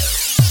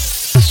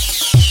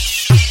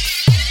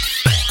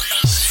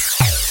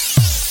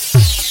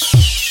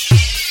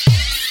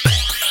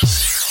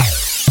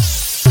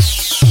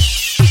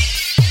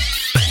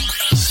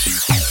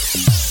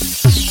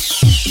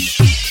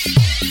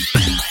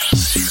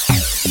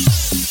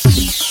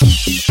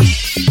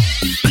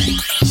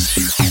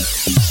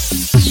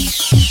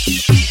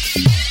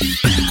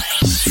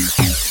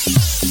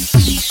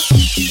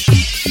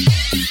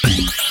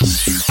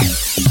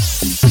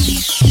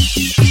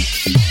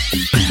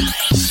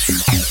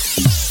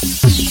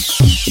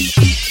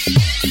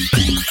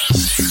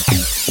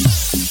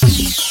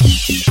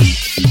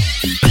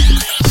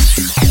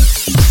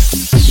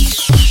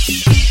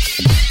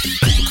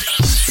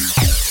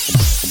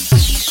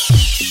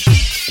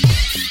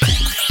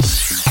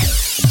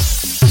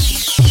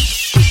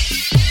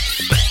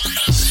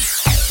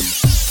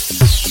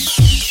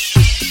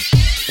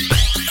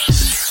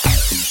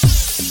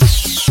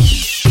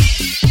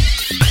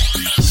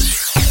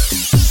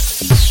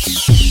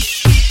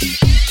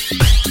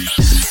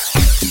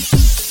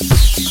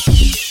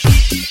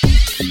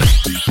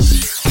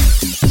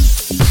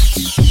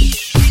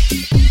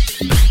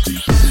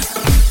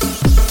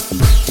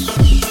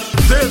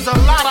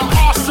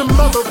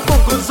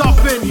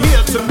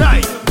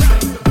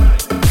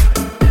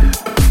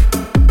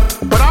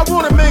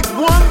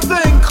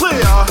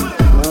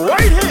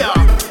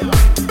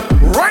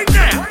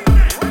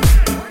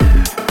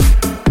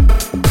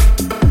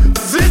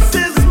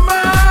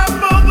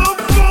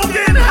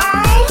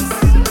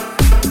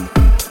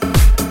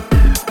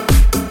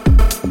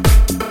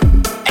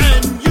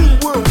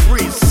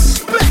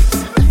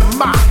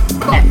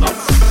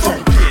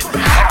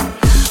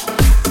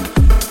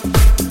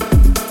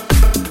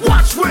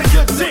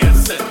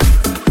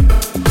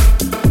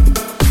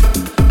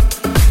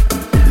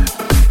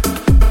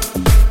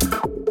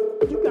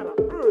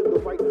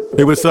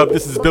 Hey, what's up?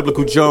 This is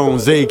Biblical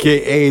Jones,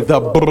 aka the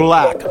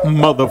Black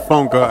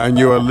Motherfunker, and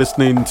you're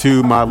listening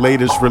to my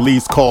latest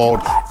release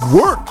called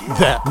Work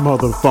That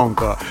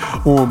Motherfunker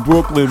on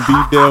Brooklyn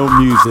B-Dell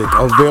Music,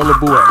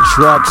 available at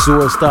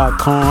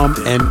tracksource.com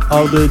and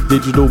other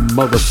digital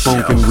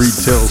motherfunkin'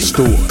 retail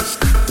stores.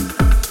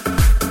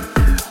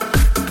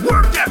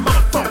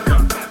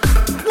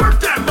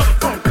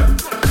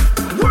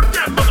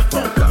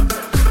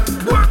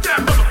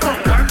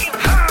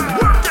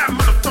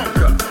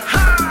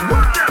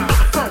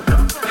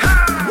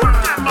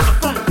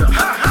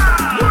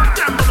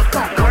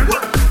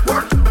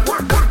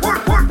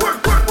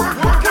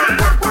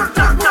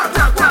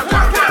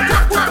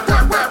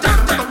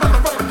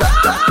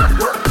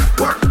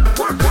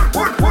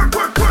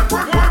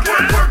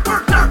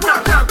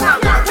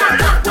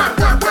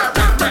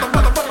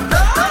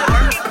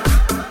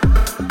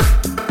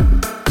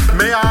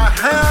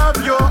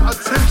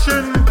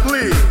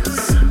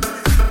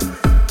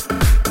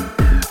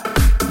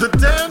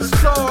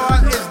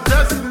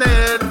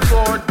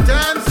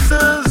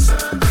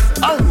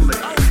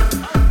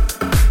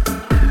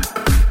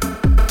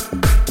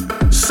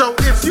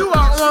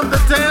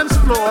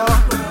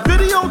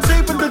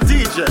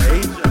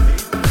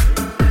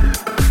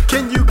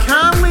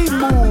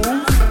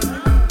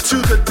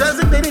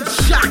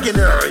 jocking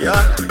area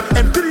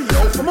and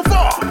video from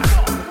afar.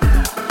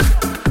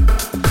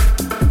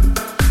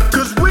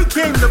 'Cause we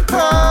came to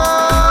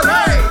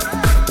party.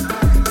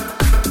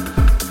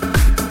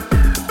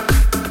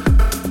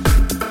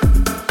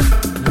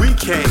 We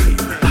came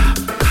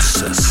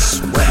to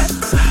sweat.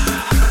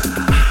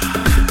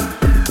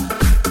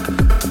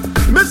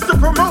 Mr.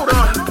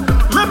 Promoter,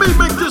 let me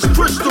make this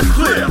crystal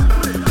clear.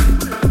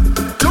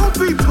 Don't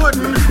be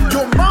putting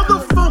your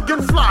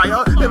motherfucking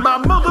flyer in my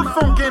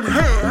motherfucking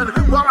hand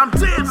while I'm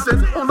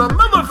dancing on the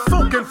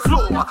motherfucking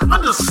floor.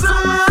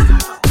 Understand?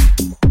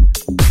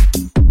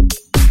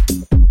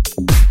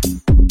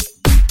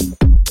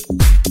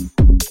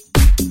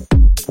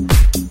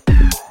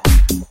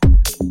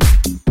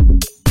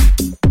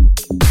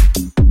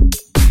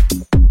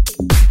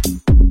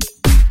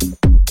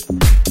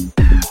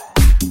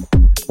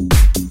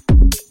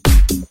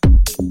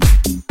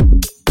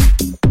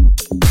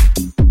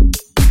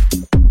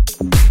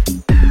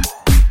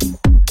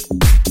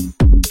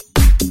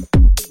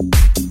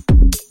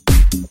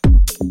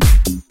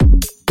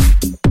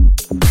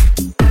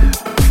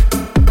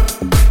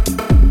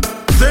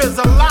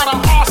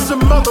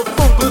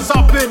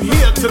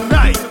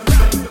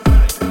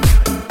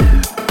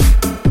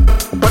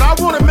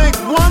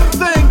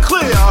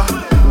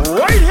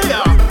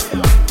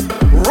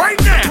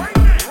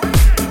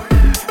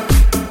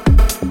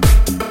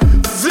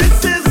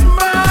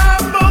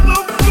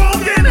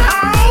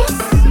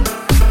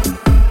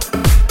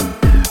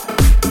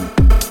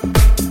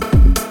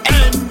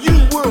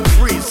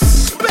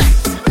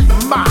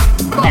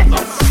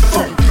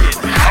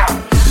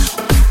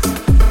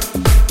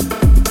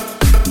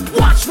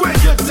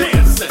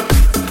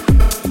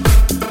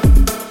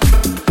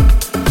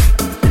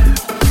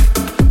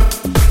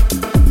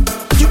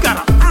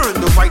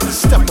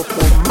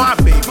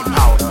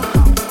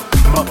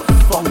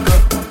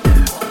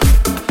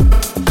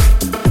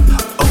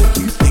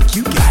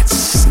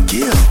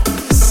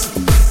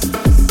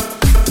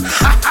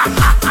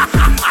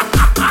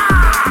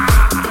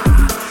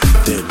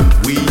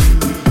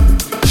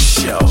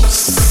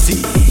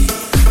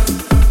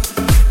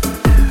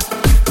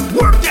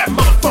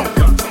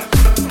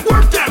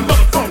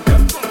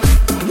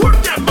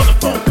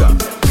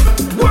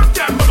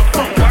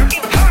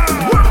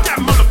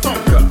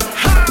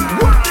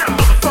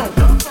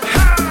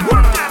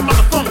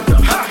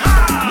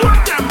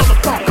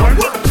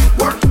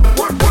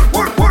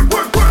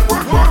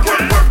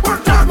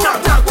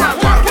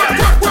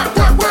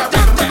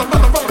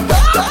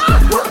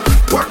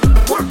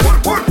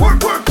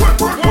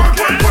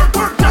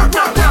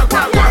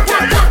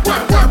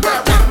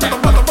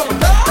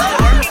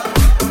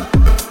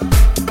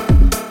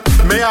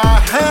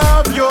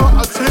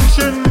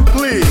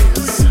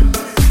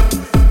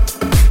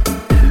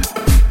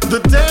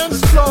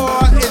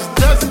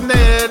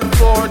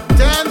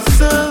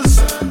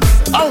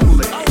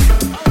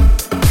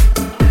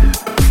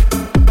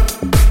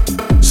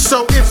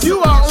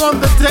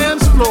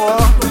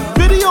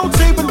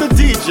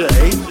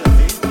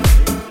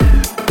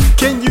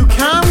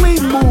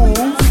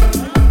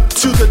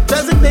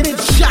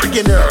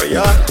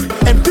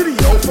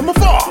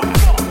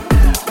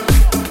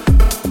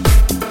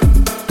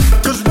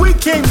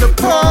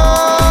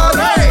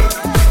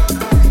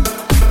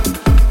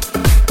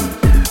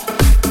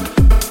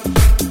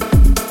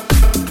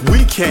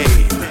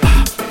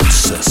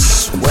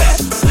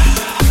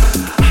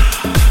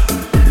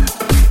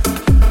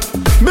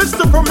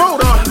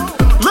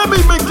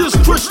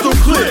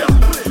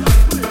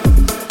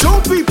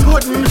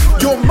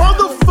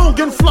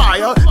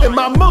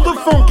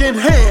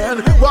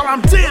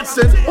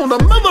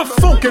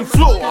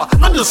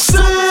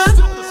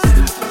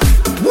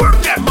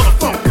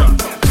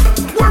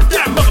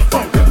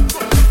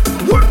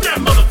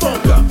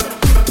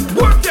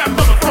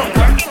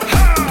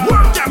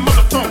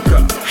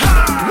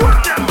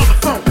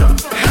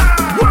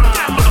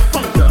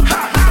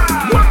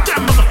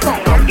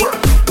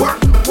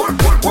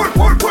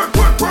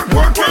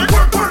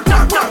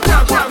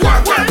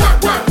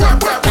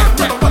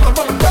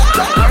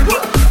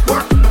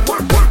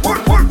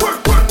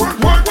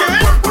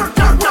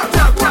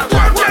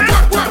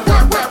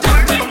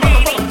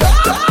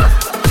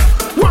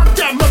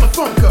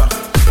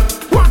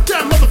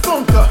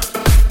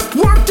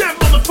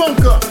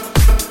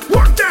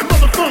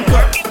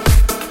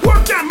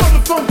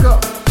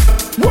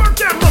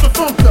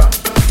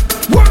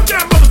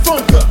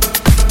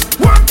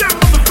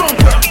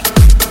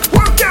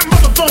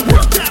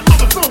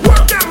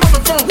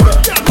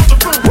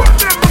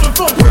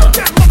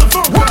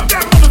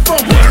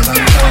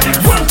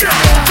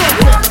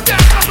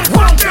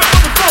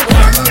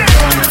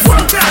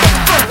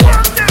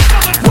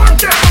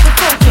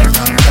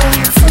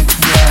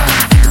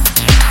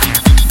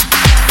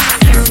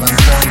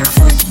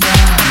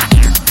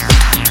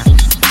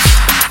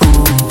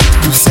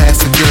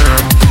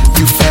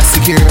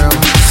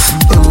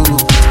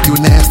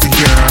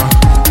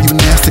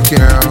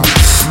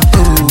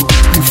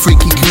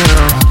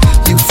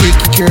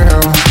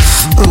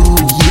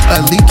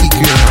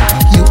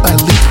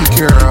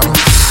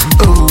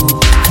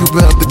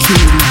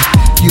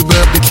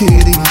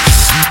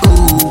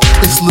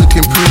 It's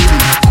looking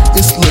pretty,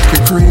 it's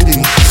looking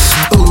pretty.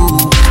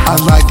 Ooh, I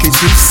like it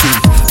juicy,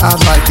 I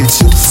like it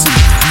juicy.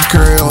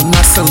 Girl,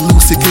 not so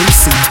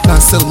loosey-goosey,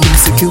 not so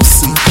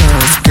loosey-goosey.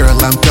 Girl,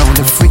 I'm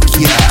gonna freak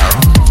you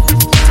out.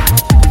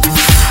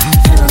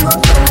 Girl,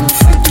 I'm gonna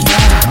freak you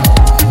out.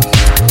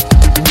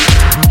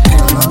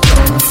 Girl, I'm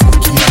gonna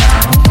freak you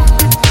out.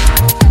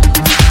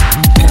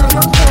 Girl,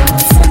 I'm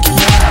gonna freak you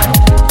out.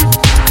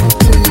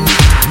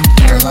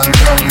 Girl, I'm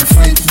gonna freak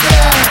you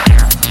out.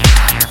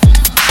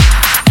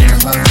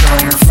 Girl, I'm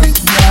gonna freak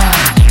you out.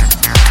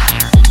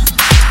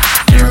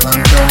 Girl,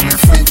 I'm gonna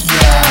freak you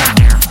out.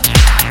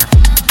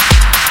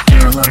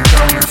 Girl, I'm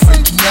gonna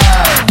freak you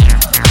out.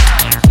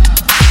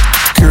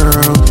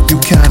 Girl, you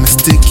kinda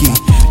sticky,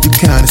 you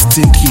kinda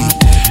sticky.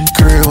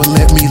 Girl,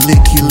 let me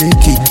licky,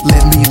 licky,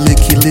 let me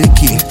licky,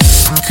 licky.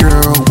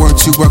 Girl,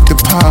 won't you work the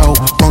pole,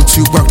 won't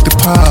you work the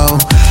pole?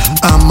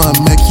 I'ma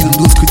make you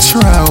lose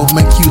control,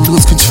 make you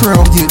lose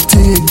control, you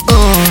dig?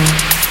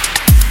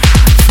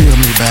 Feel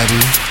me,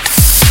 baby.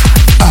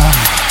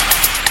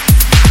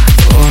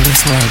 Oh,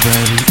 that's right,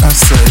 baby. I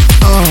say,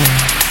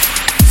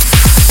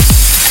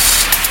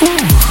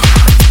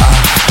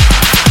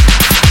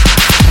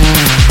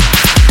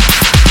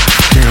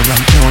 Girl,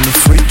 I'm gonna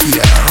freak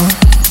you out.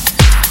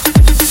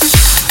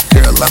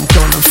 Girl, I'm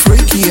gonna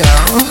freak you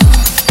out.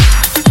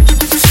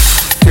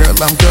 Girl,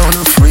 I'm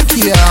gonna freak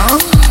you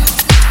out.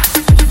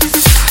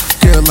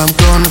 Girl, I'm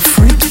gonna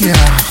freak you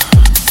out.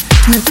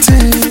 You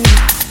dig?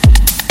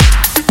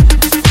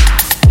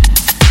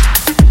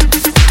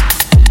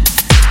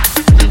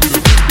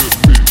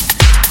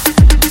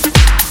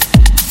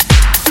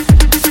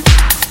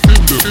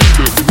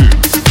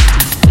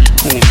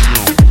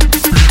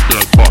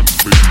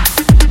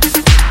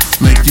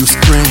 Make you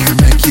scream,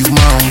 make you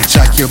moan,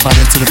 jack your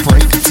body to the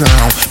break of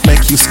dawn.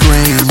 Make you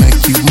scream,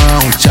 make you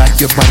moan, jack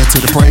your body to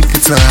the break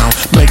of dawn.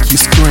 Make you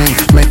scream,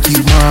 make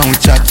you moan,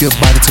 jack your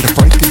body to the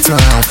break of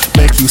dawn.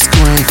 Make you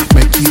scream,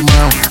 make you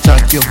moan,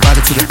 jack your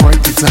body to the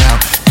break of dawn.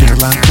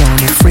 Girl, I'm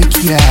gonna freak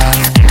you out.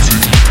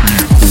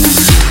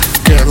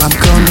 Girl, I'm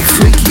gonna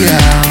freak you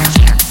out.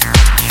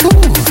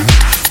 Ooh.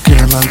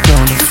 Girl, I'm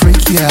gonna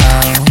freak you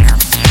out.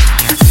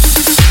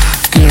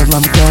 Girl,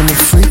 I'm gonna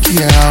freak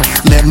you out.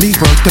 Let me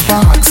work the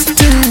box.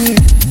 Dig.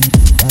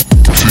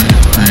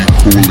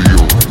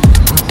 Corleone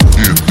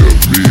in the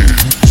mix.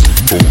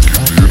 Funkin'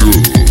 it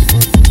up.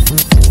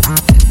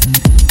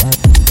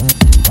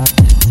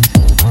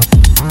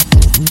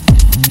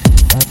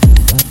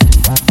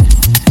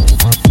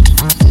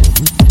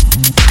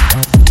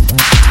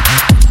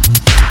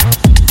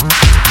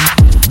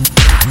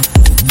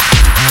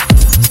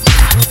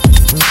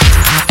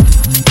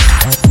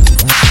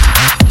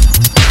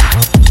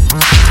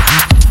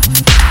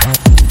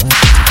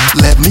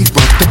 Let me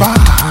work the box.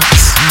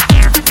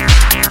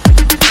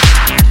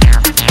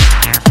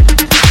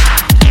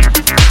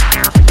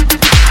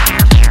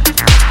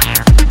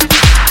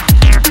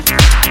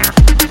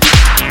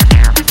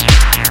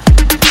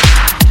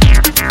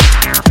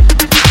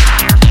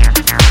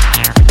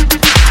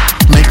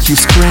 Make you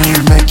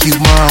scream, make you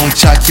moan,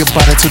 jack your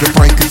body to the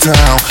break of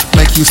dawn.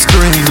 Make you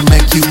scream,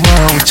 make you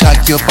moan,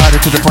 jack your body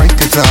to the break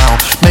of dawn.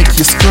 Make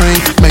you scream,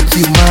 make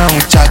you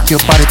moan, jack your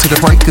body to the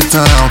break of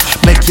dawn.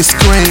 Make you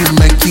scream,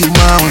 make you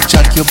moan,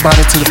 jack your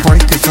body to the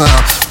break of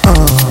dawn.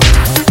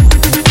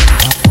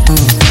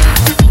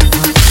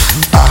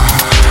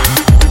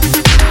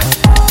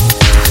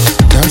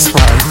 That's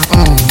right.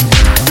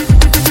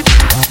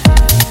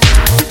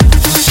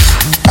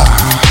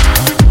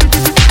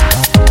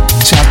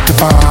 Jack the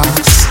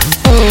box.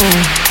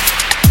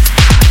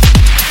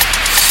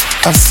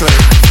 I say,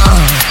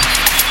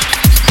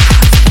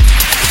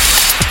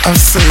 I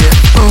say it,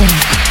 ooh,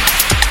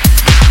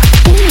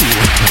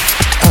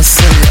 I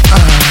say it,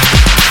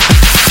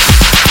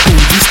 ooh,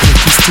 you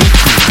sticky.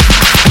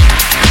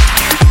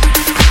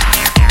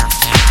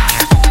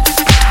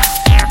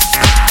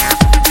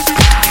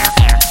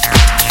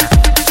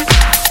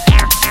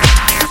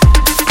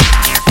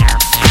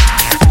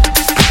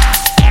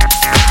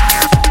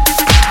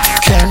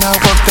 Can I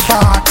work the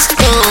box?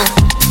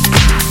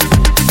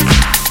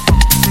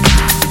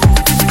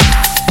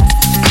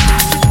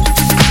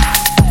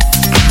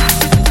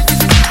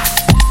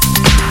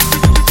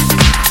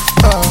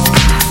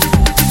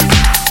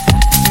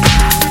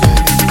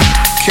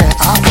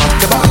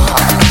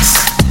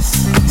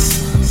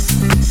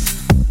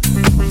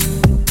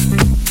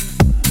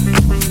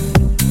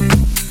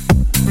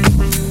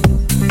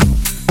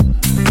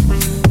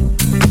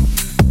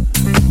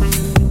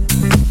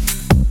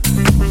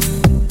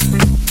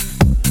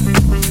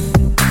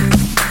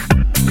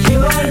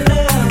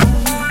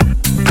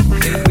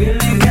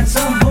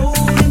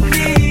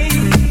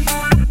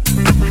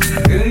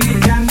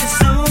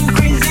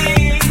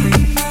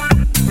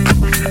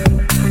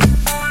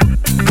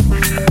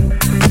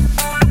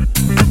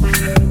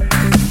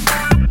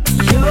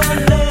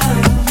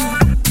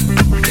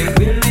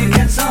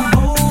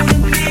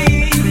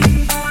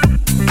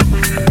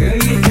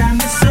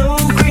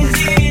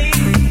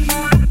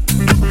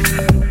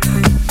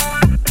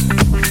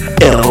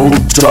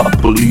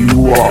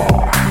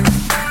 LWR.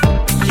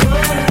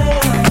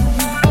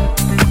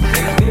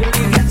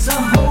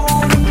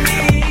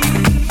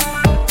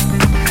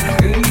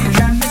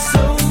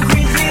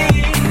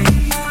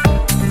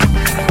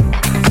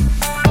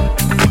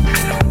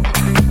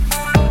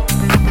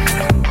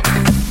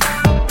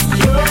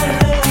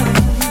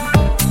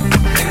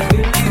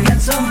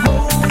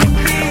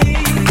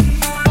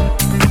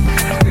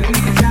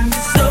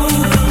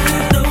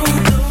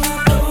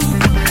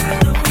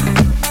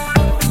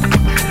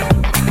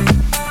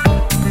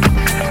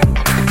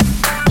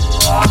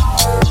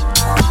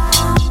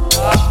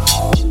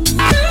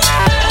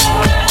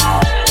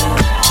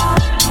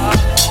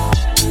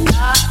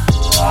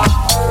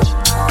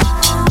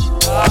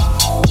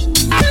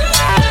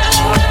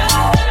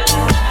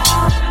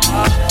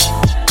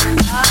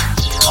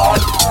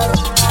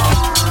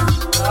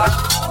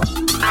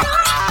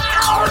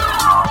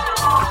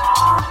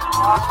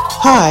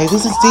 Hi,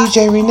 this is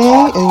DJ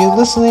Renay, and you're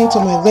listening to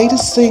my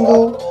latest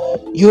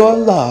single, Your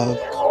Love,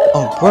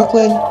 on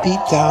Brooklyn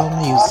Beatdown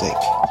Music.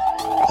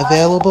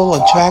 Available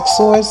on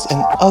TrackSource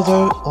and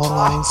other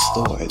online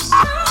stores.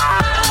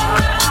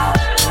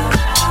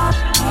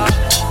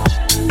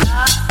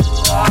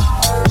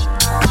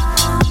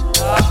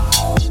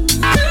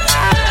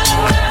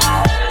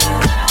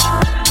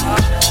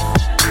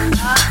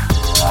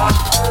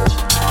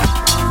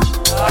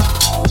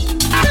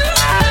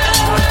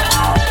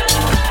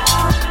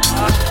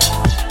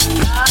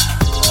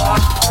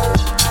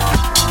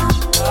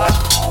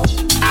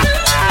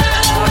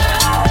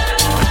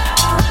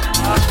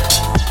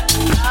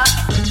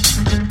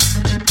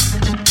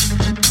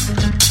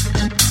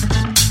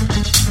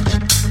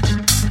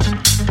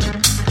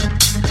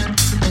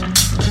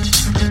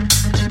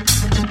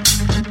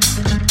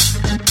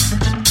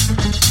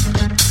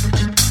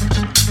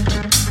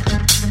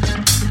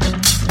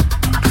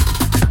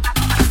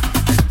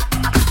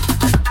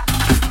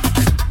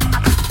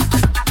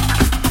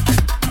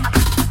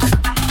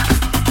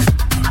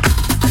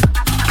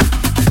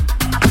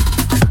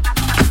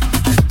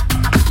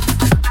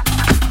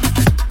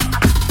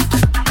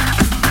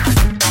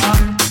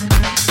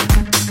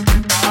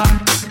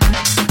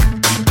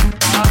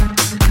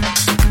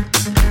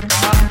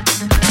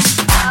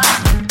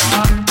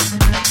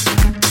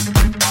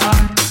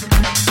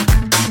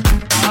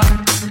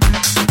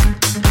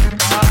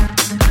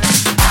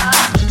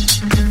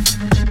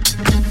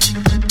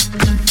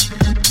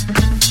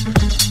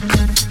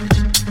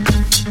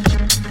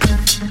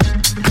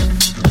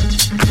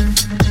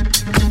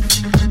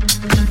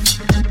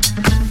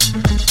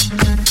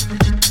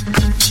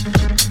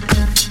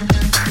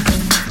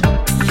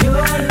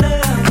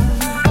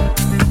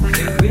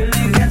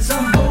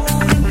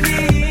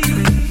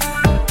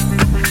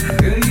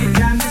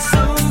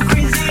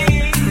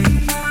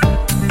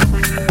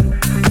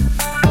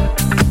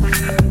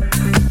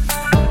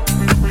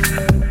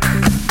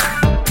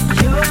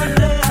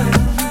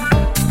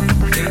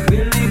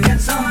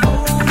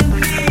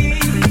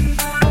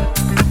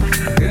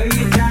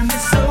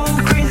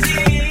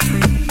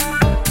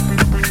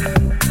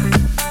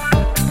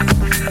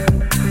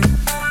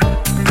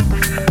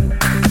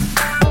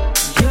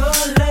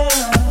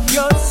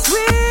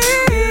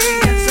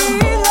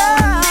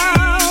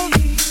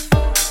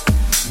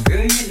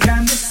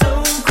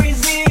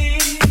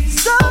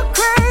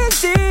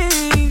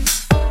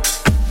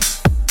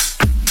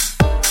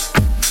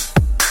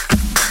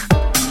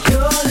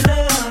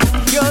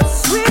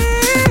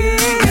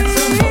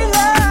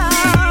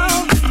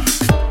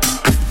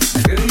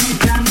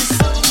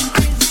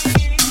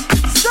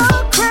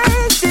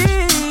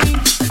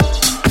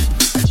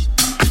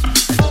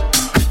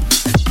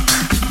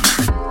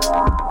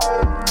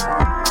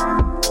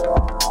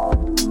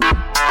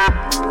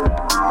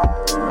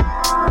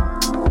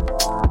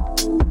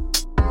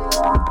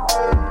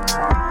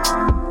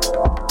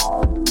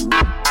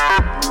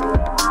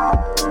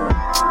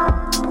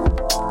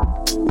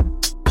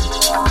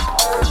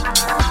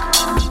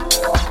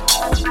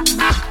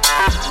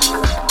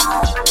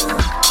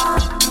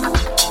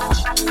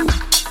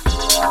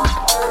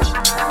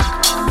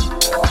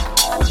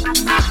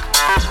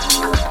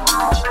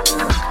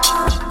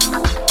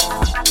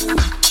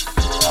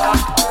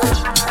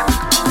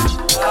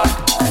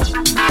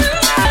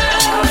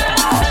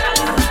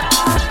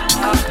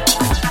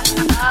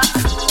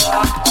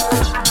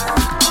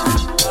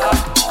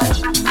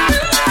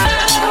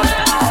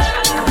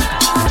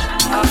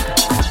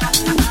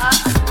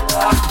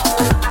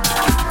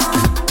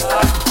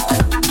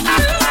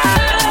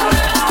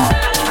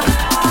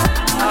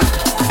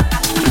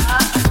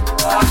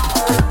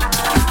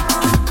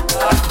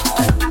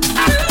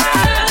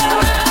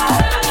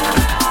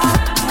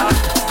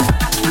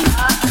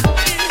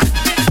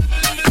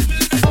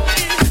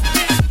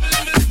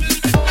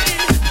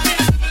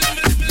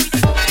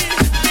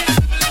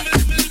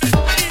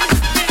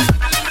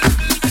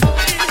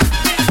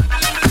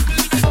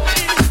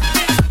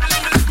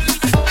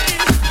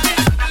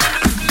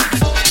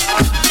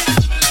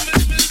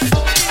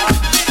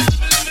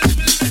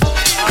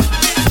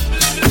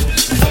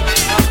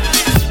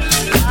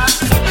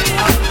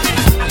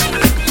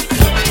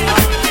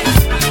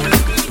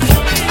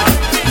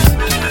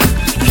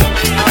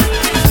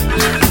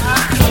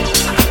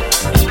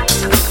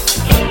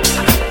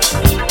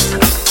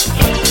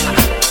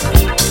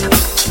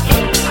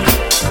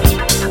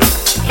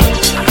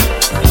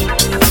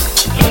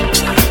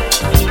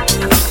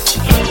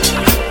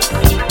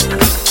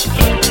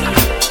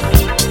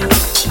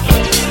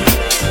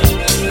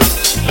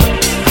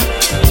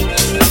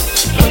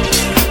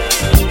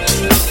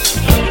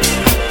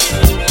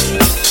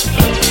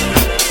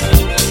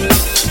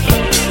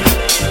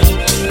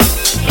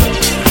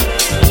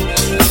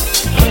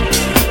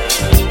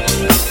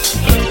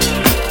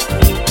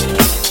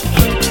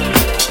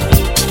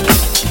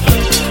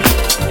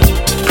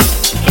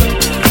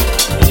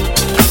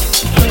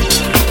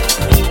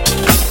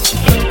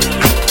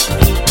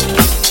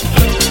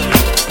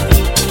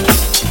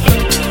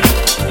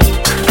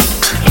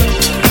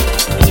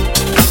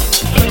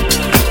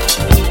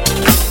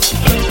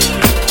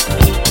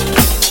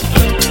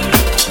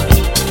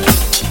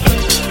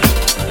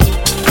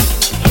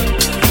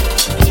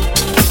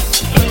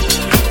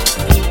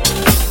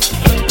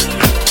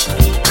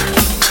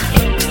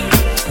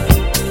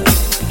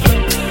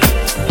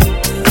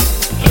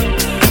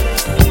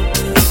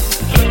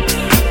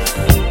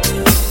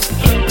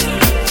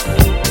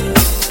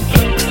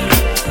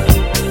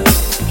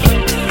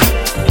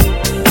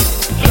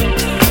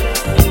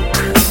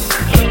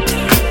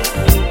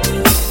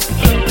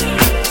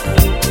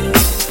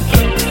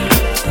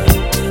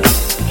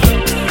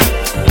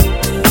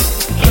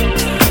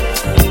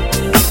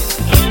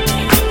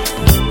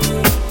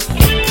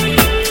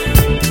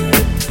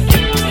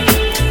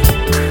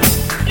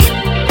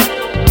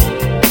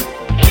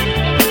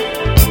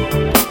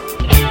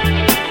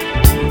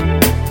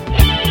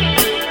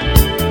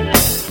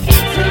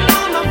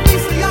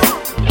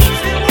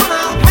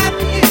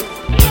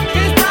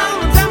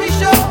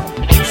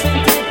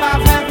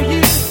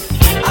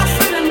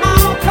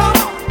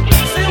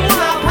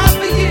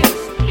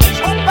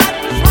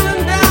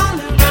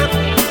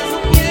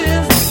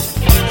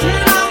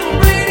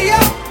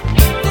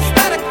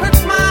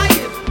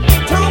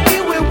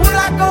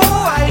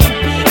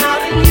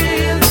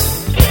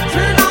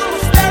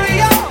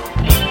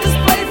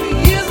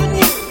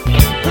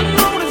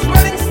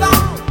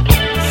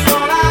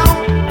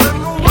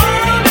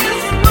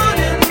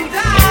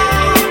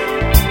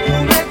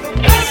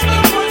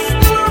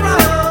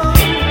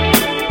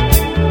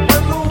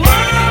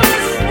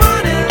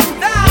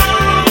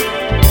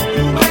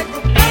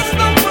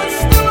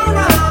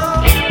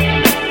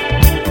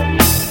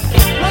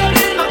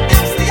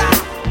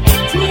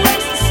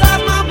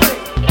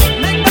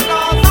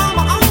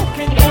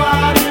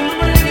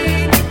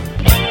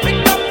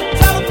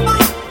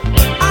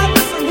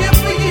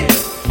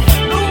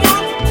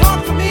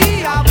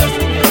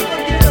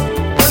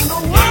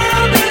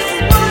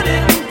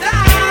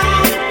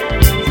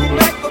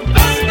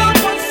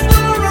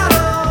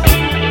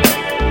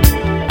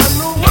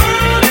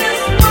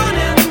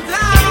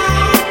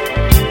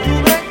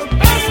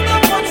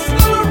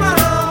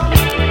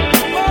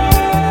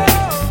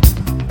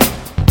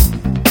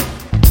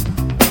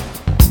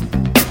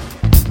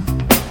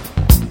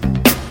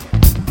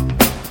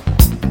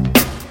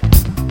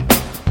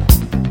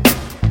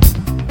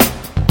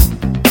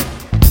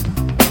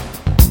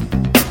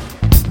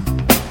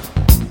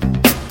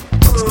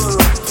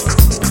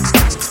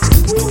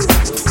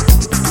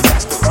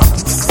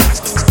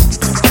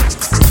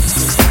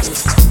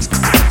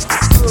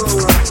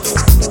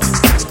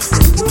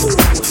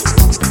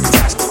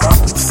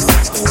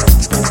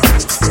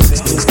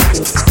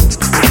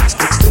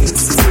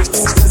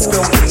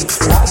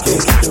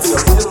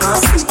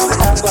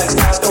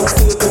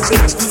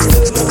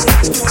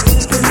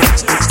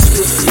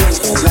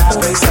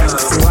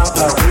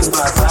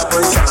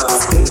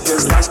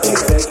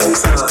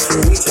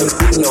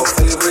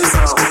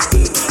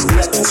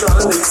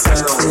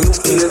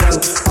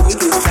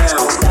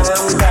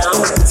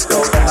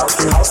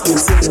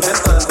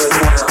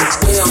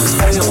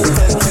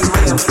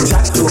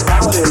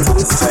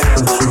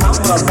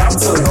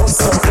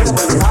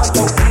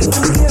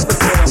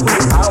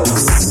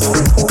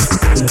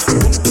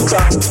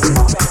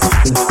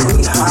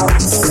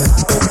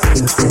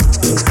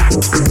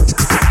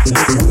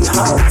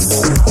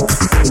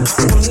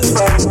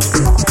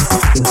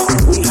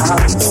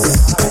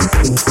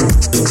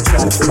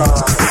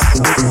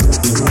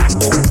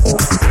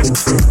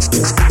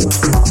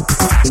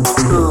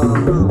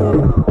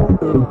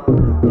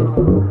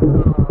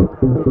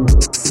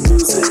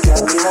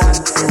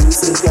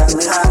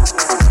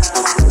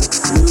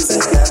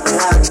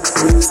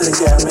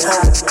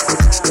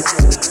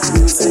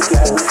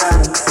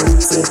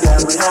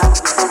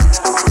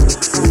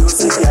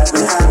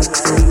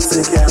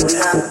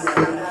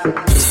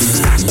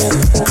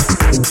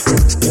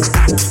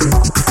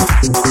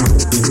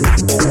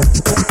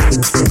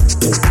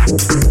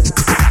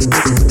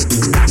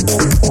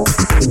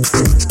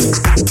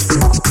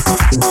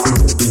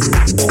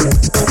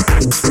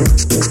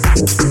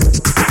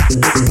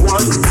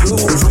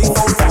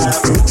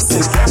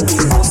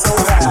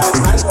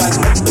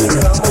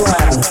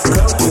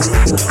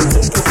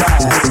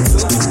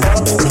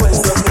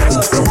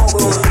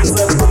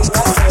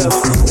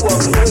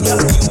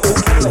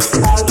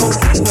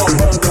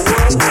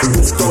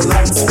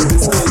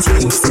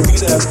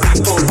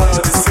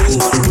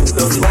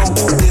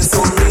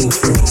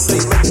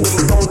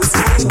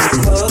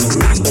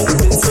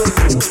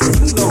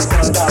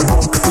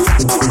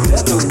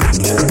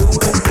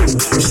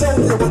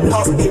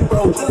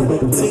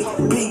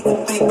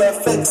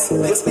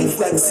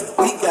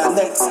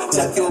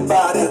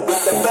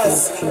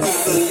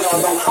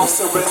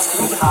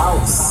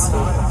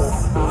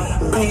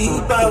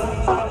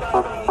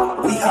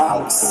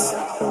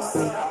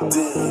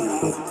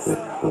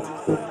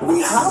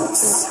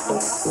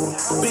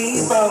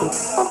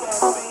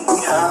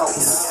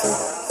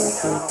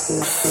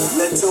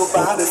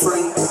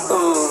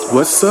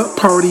 What's up,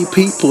 party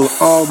people,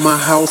 all my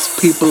house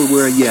people,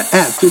 where you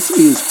at? This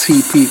is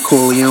TP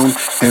Corleone,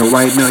 and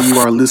right now you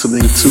are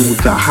listening to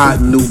the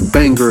hot new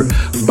banger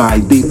by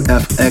Deep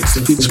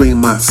FX featuring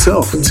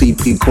myself,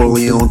 TP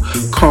Corleone,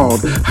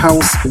 called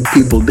House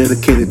People,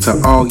 dedicated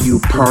to all you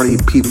party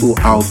people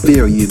out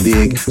there, you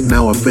dig?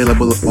 Now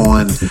available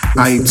on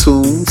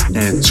iTunes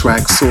and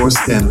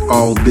TrackSource and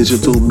all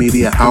digital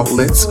media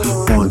outlets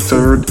on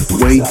Third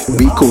Way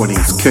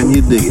Recordings. Can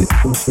you dig it?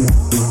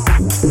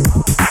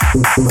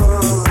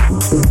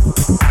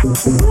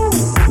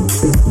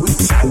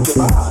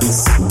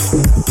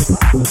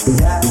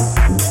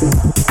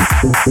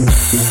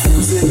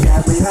 Music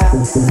got me hot,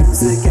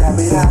 music got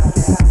me hot,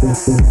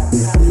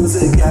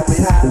 music got me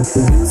hot,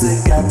 music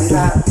got me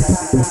hot,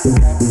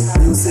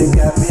 music got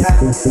me hot,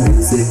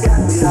 music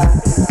got me hot,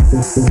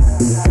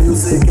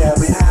 music got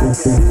me hot,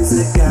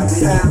 music got me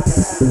hot.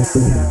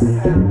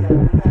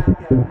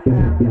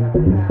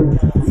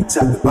 We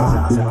check the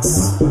box.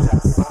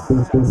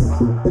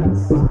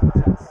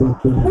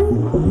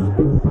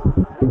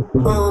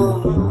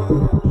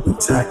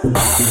 Check the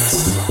box.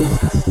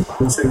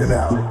 Check it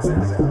out.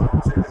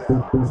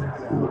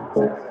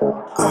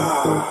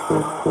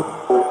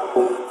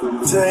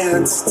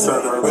 Dance to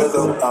the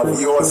rhythm of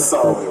your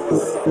soul.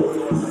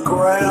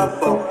 Grab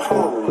a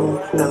pole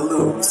and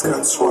lose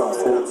control.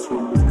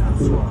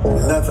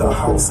 Let the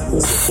house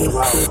music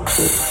flow.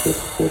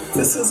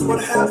 This is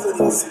what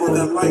happens when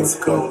the lights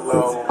go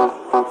low.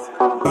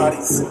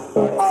 Bodies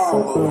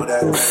all over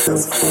that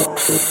dance floor.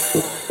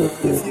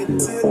 If you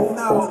didn't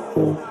know,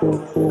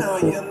 now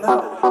you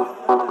know.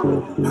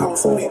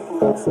 House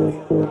people,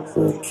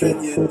 can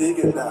you dig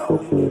it now?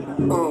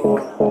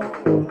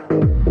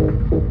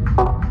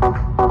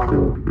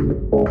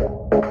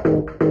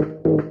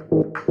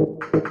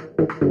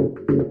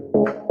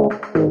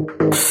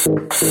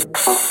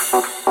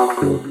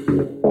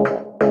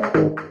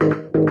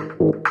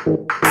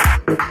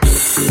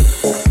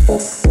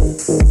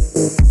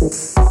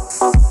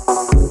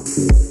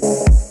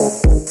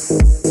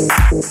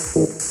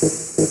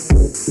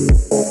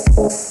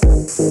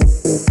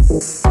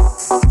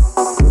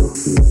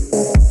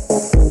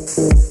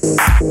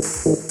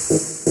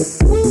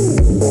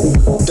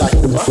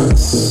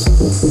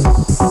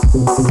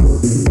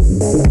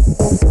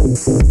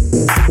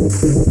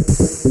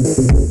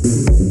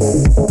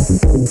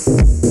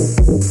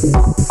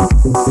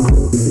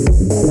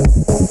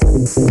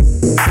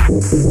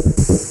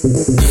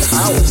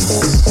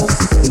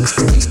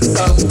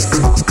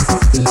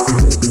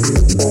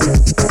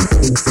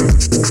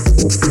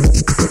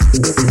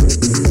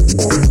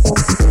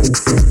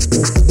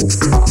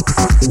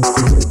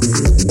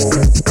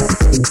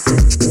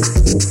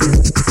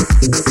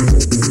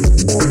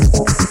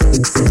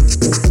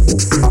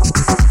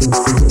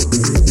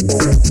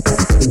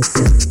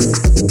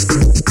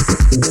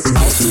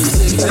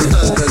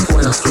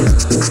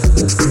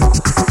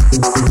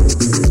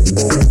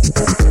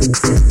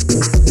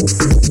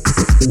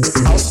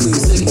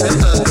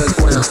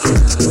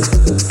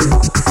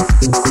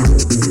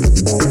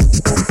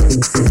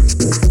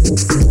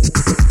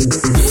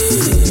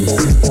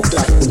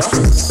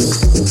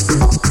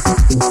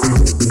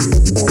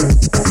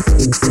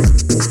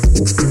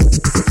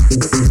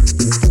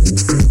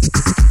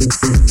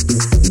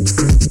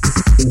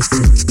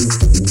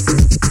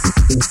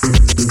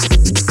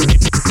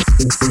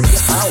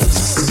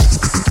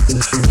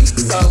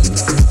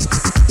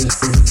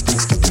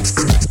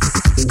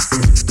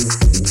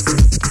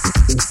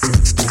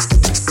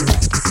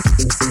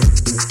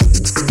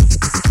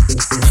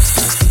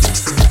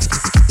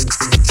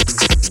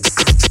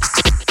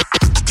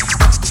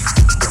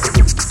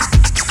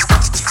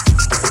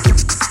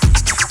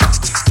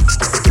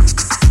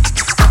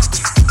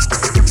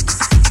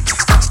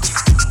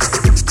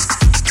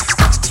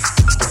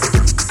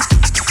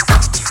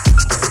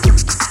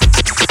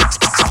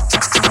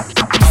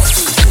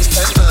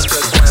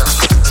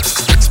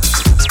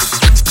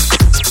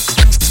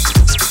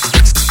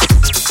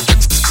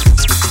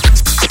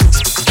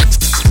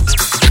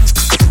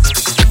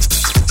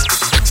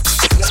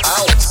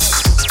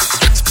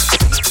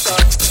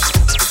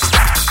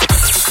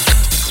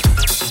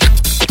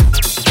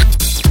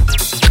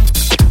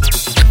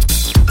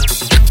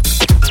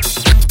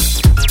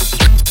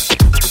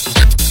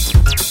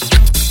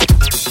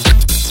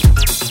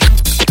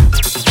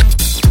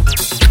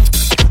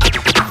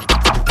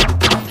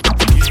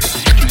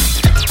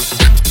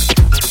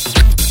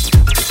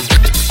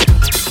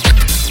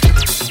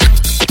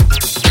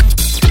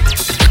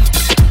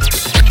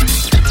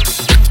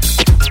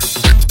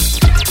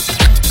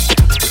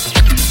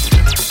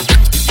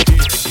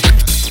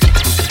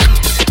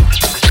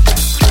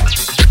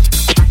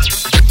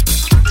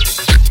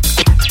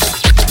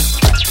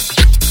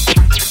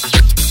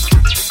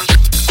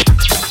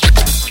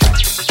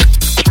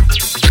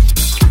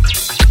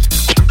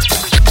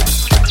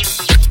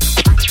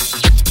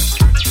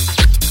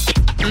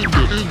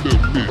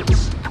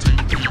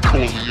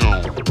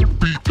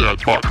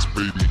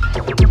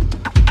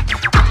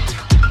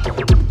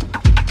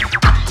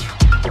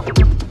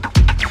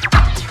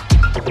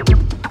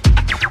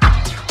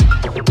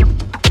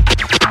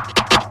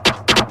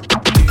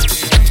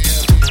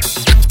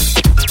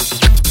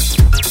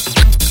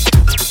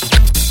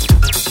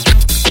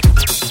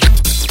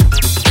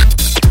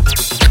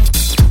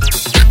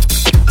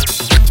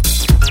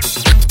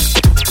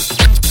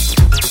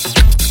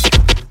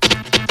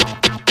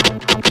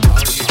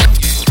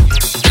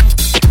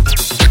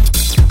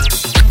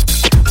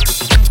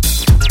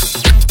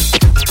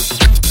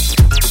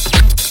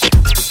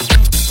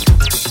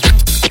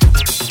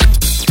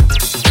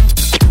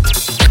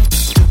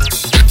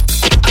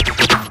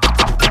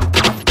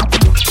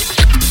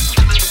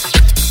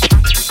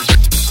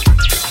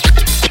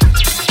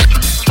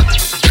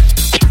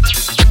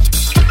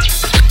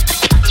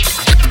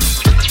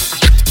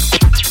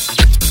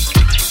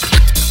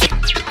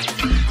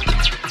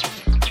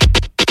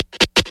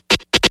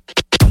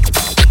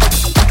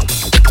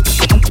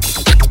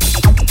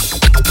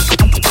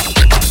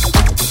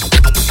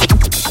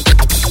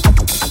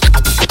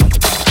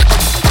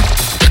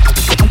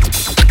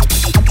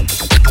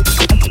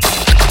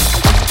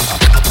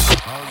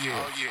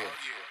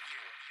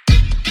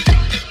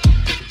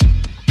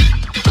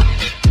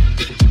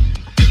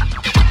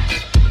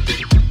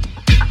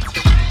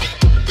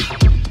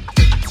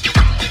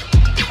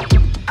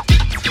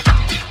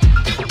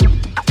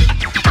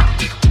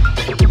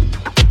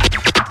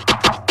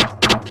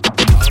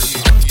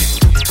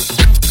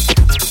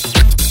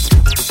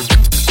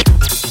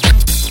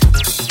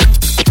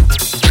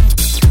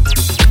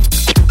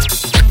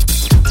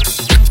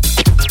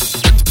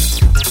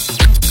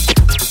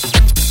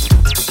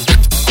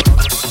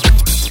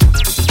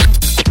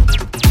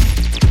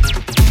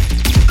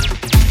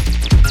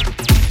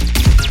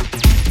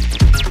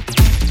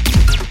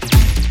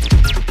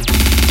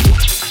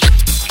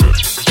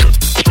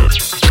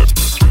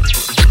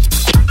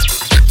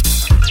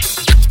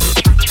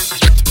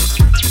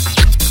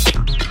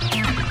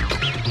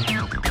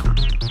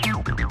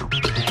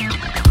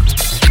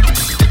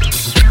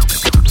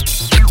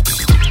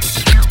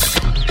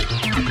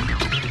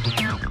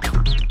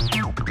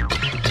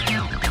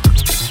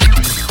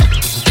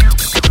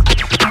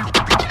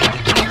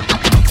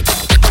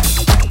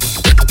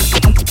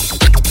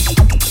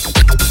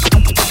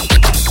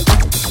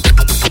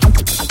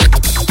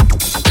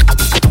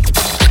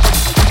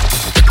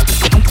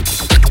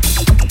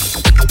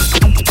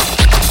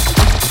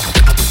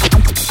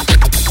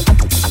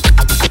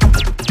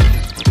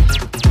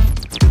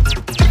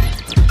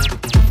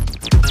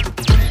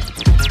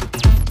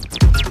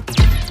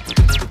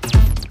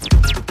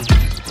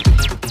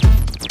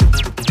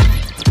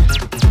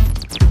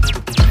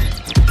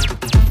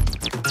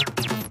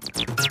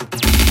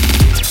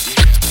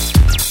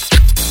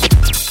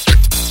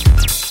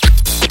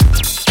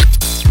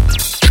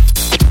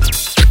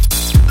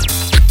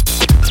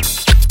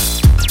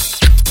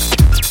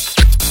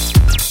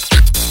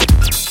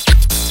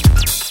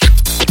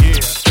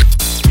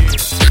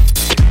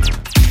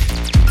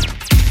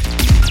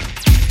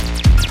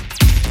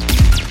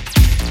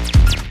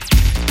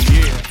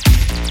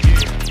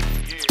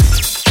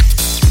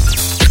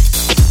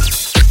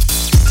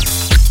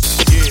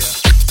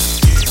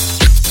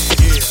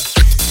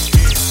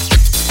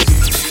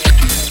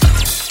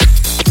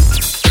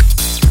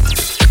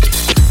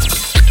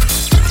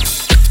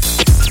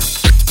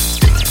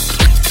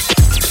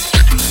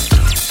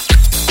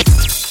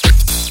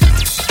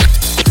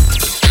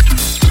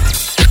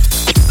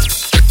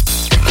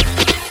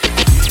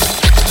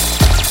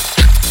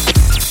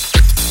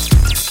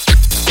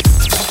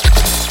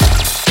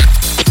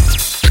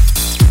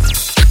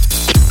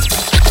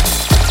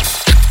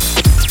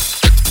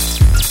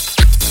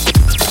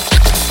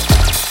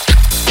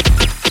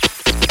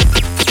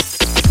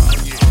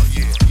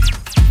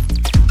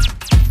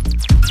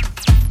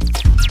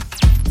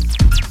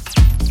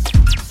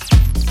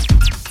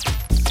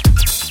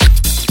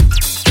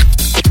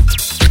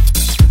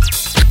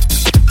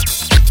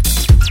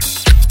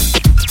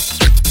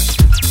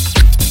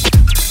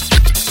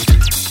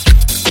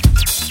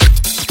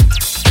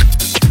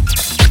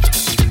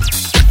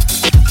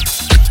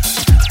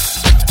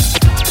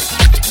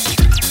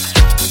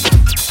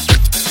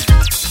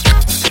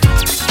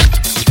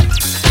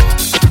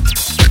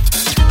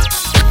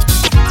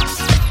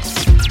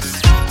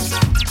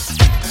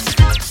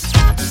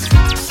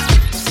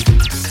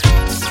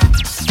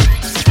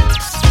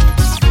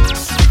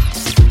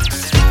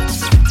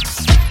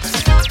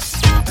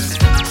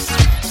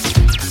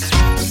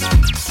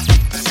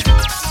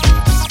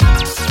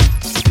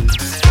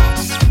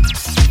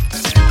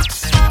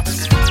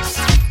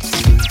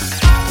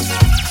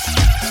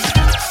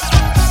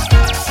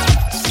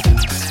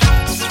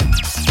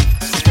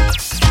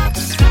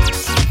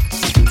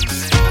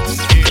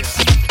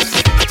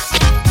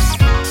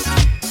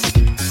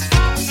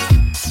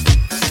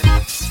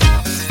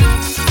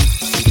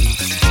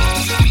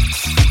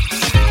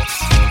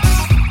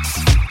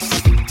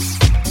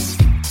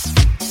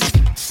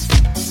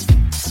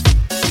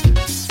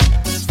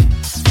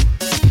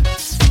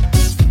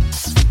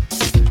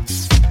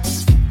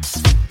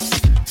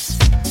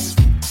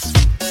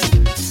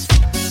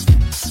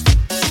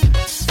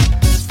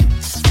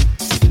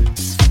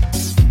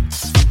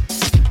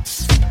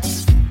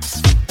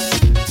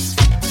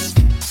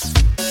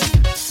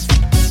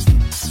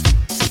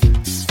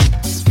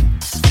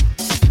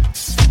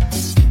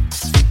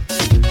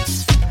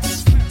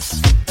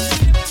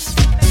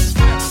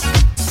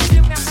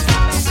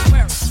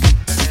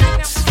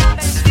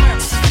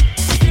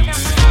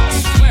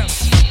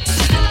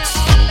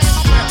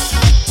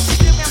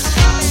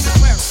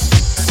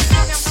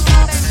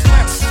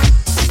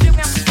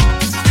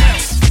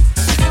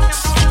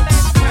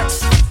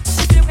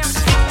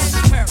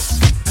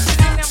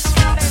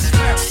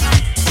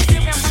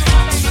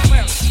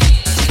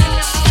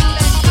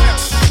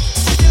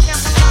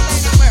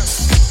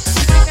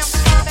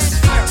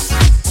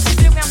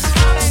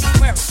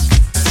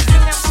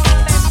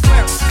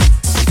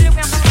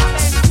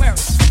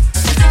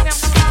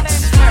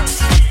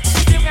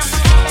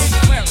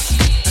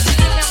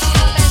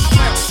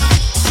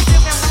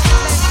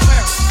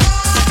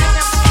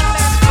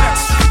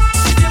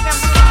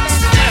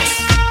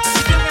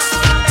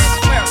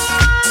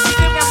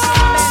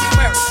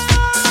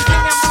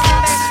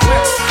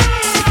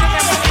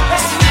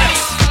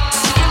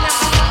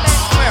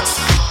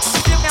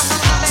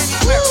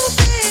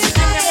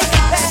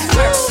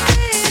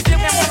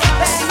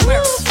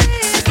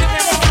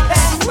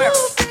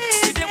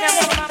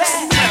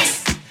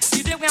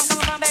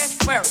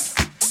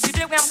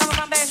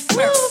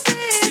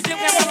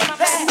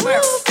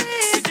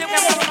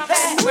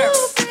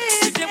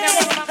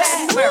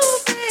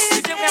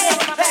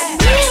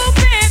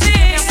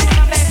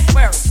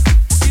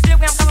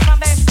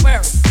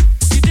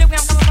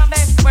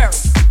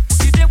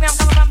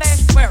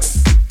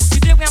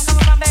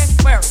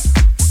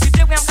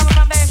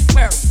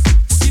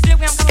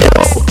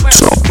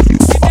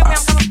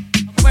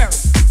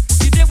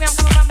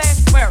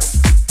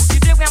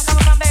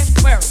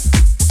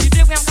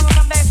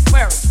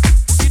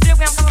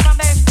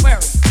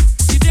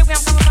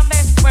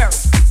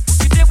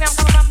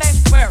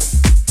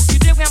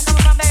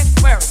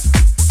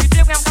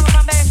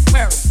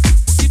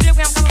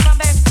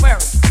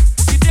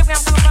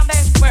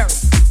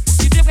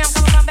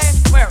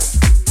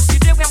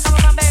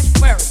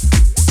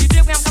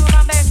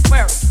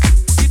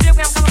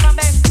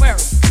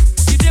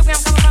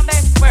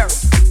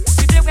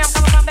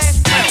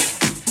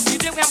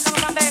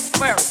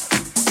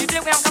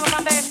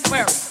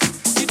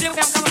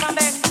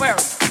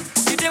 Where?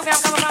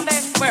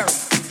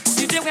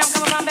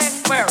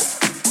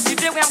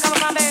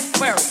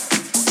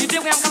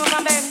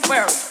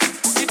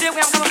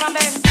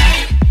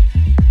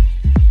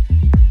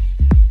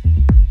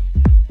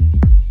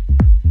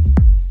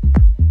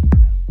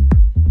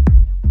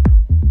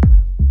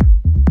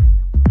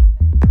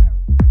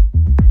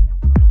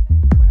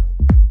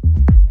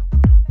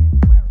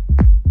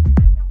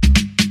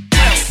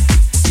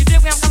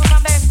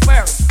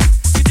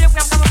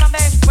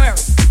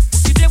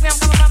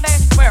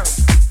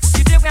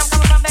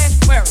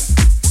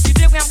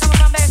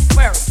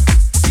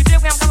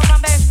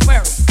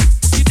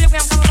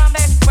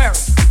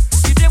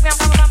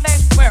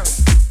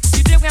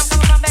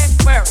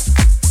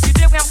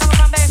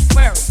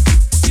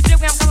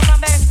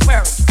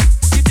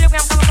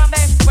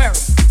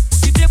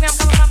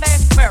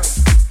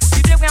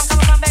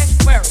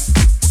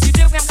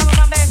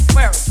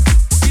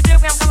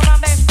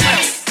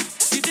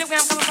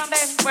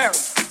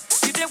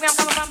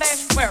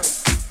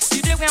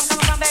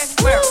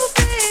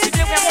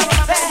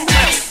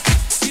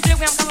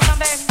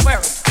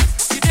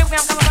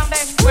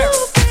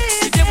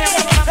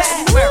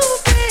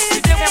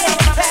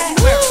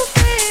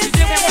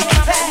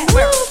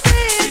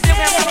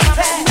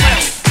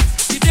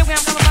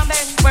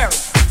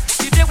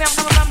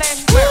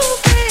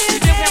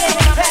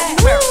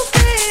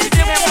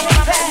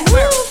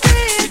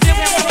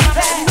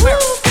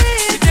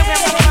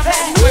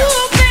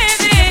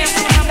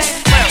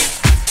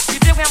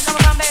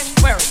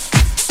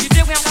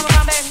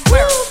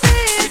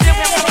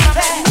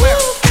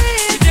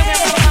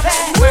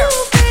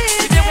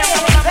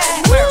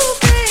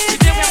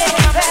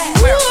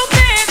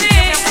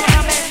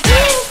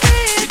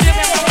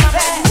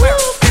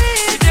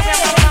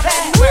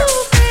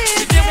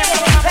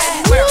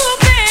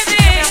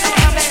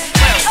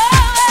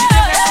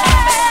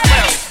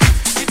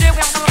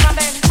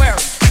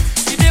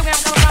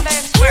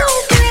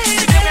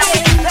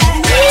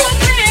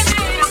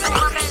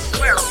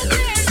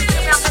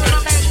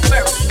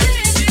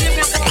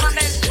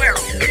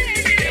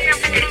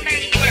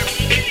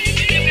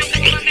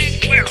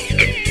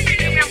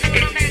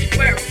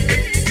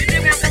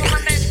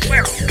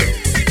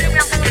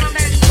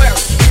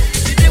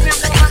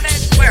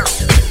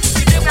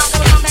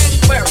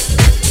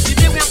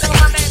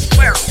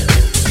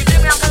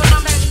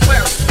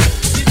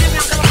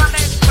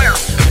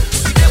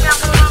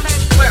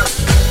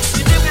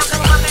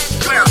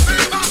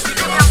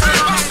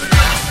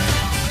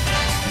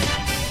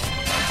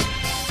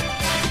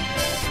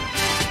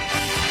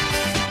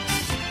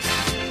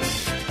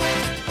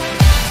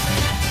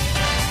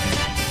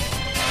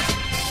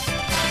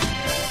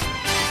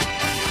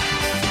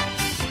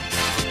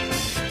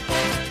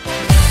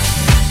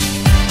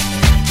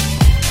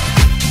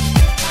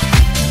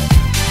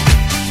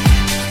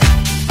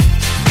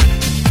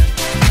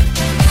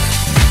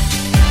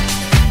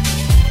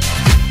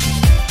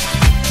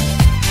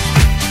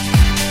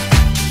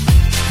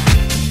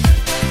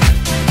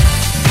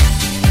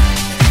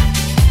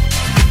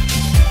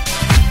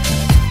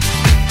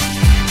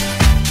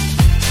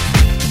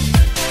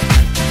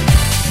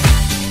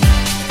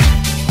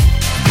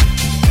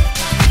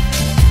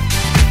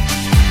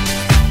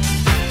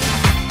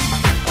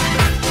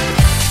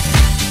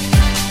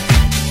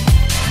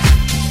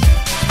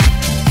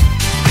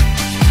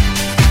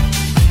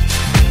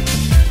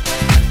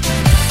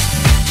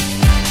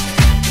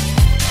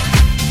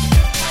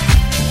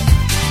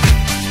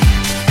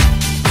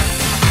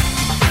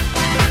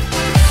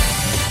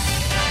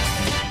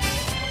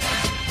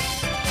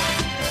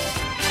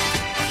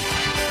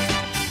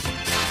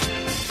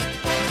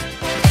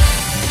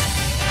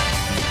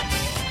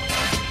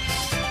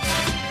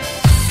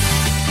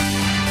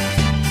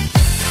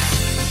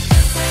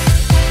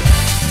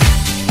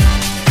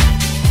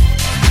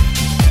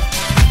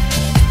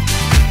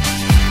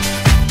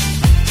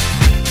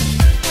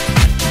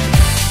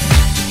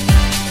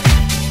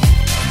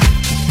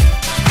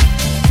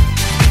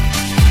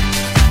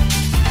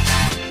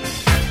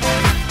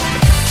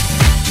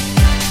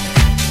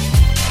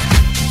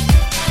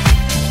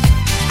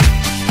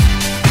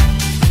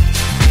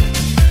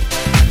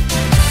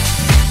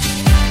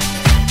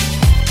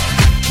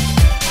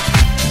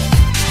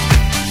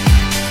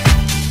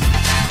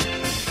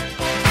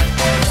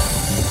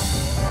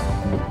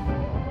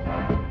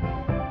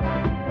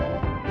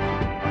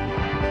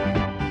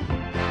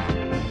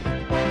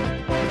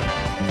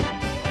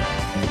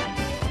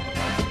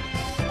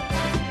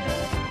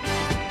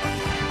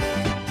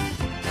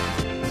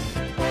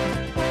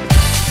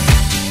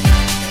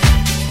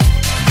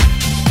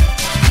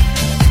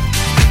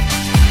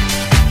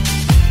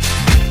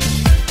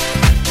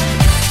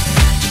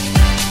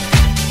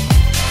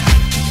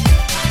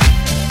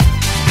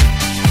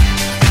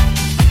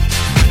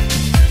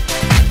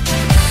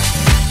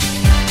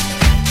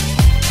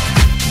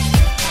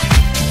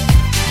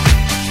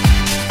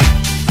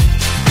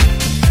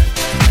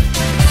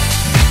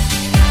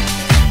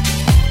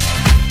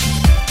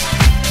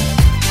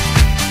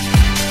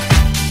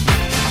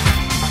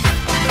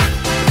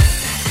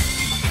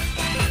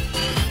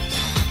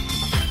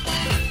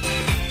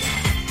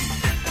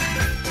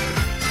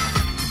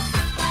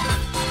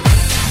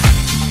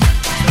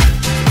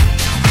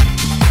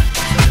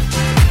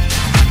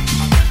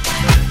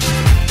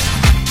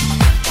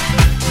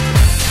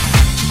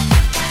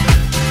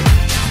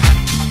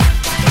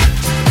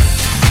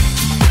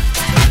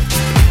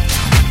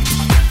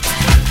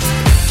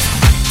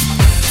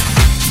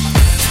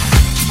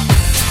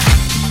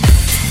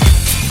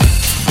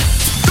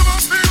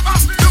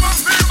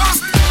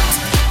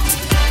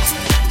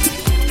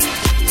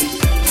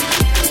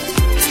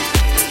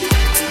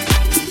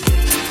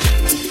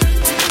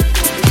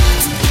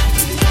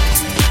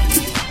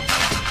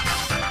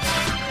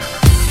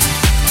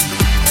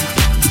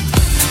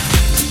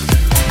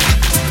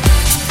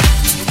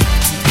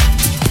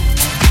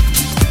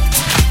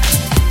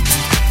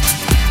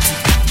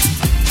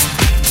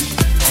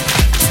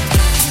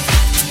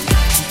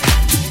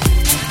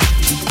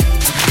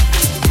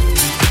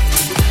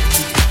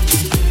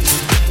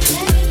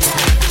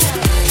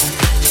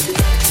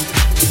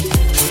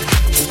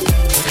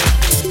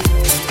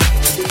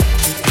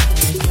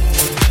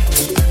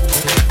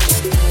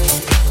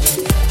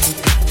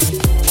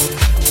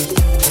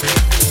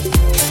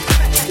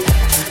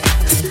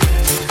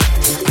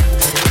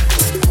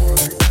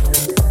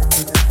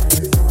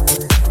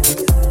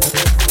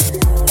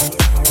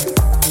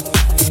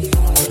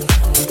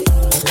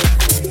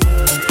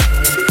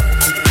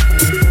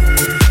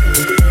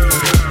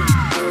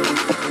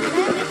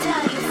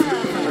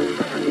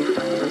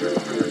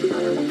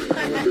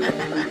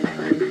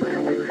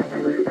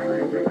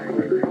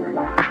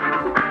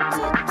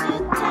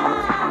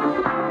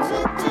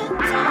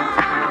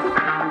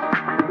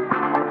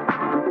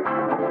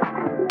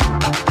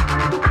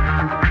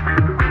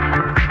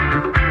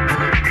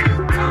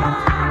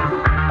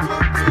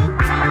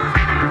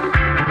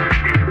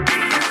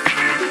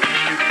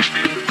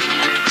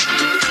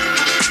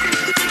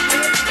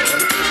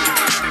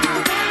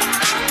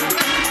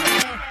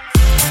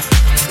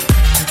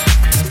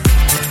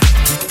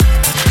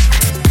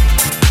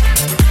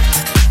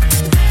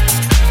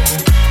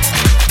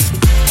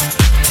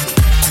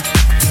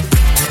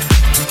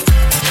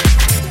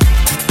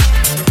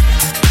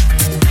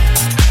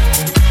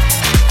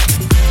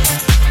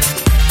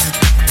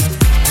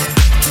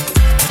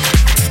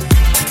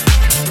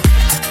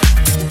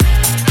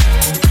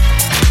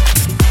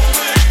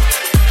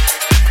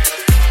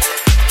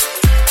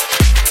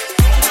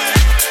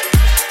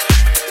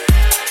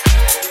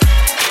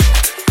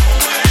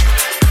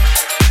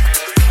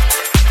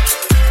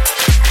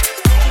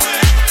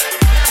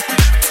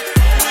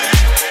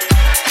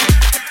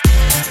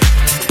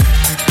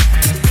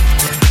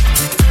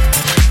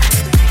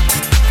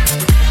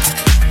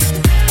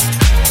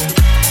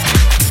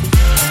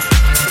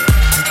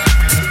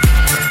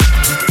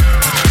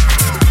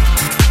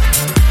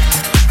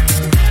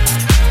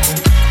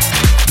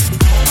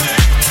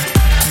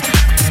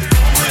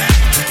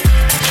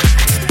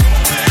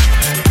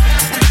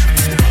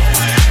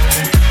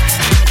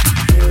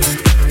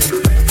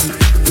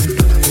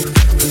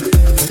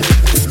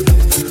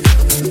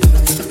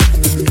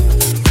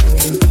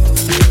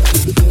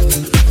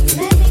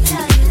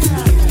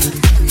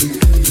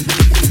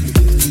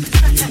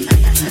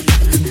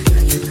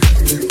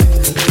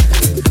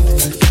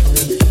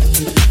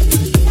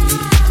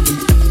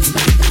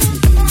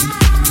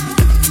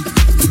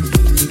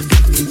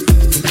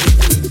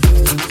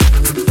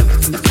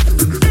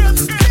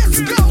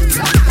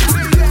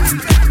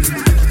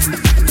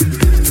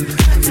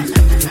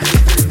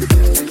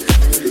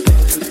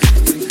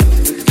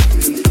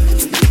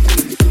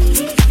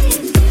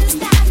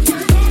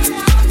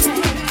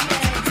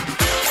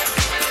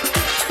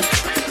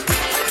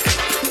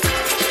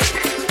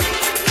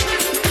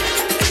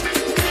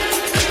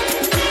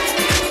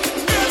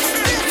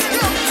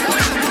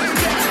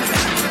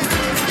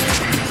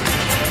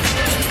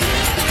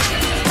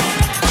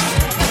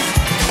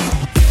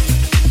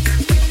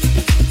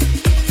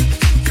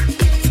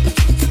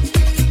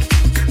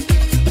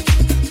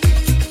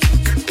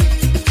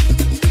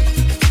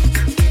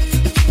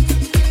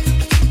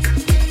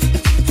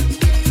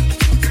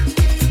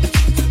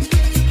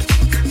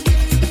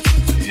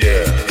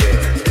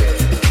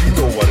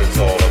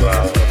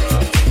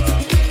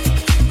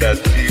 That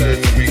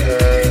feeling we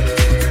had,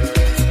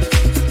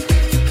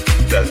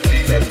 that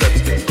feeling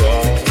that's been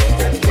gone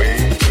for way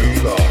too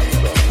long.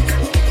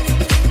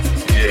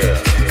 Yeah,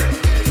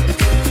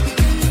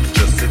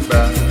 just sit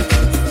back,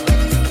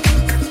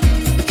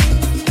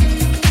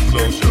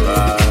 close your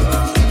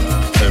eyes,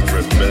 and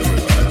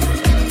remember,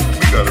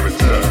 we gotta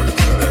return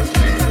to that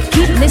feeling.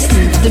 Keep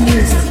listening to the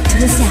music, to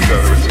the sound,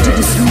 to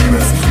the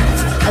smooth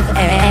sounds of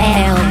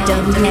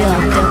LWW.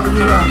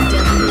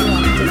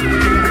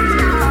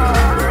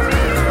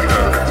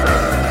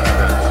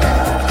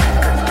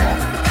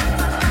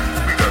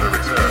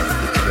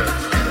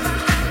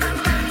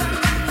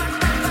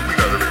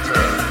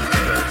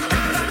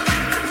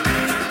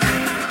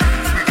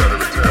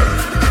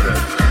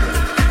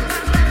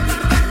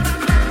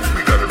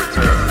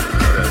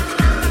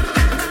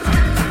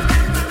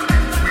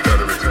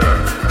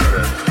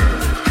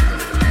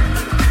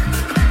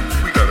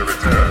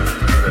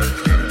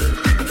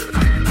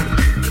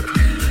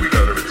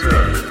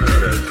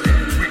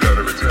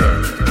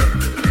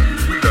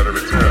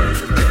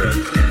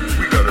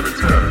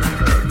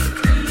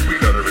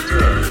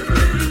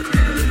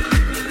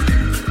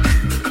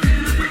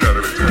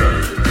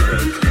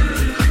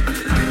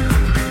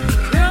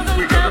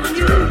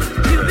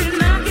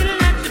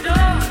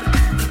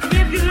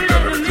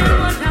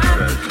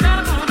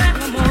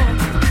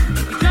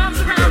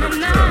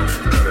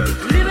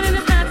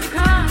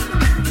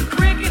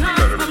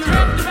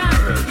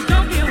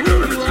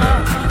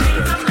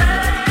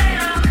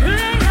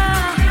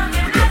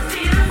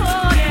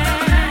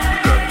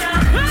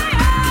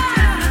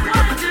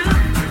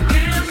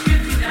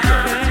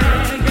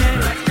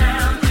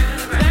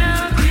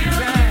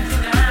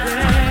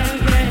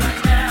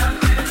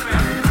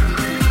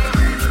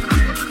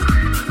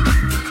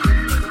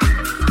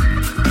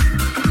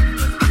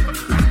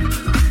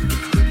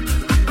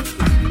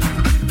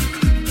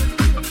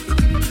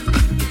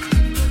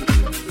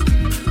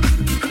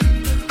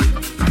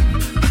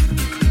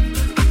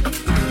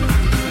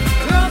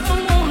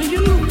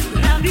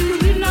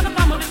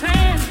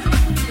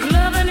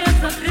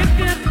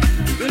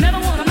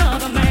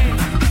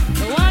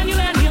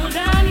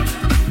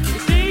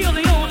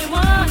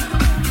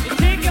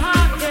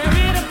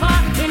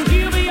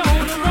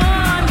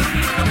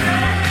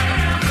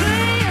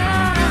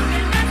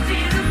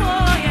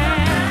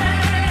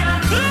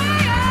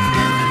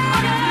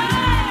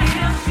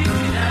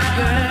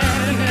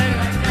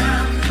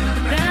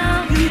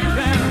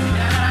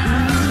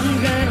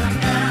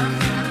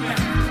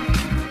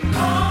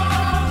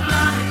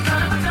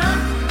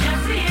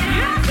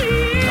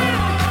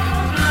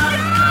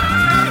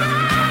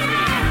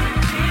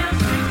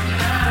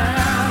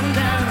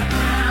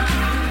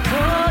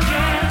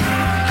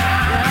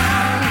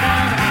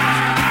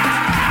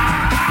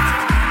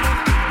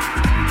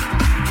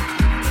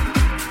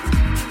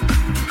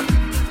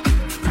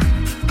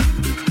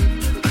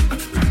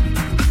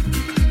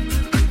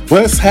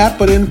 What's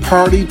happening,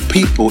 party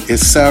people?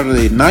 It's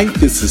Saturday night.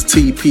 This is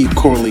TP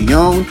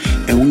Corleone,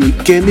 and we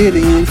getting it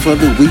in for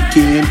the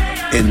weekend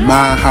in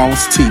my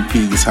house,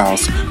 TP's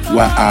house,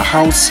 where I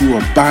house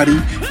your body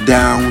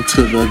down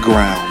to the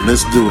ground.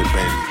 Let's do it,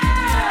 baby.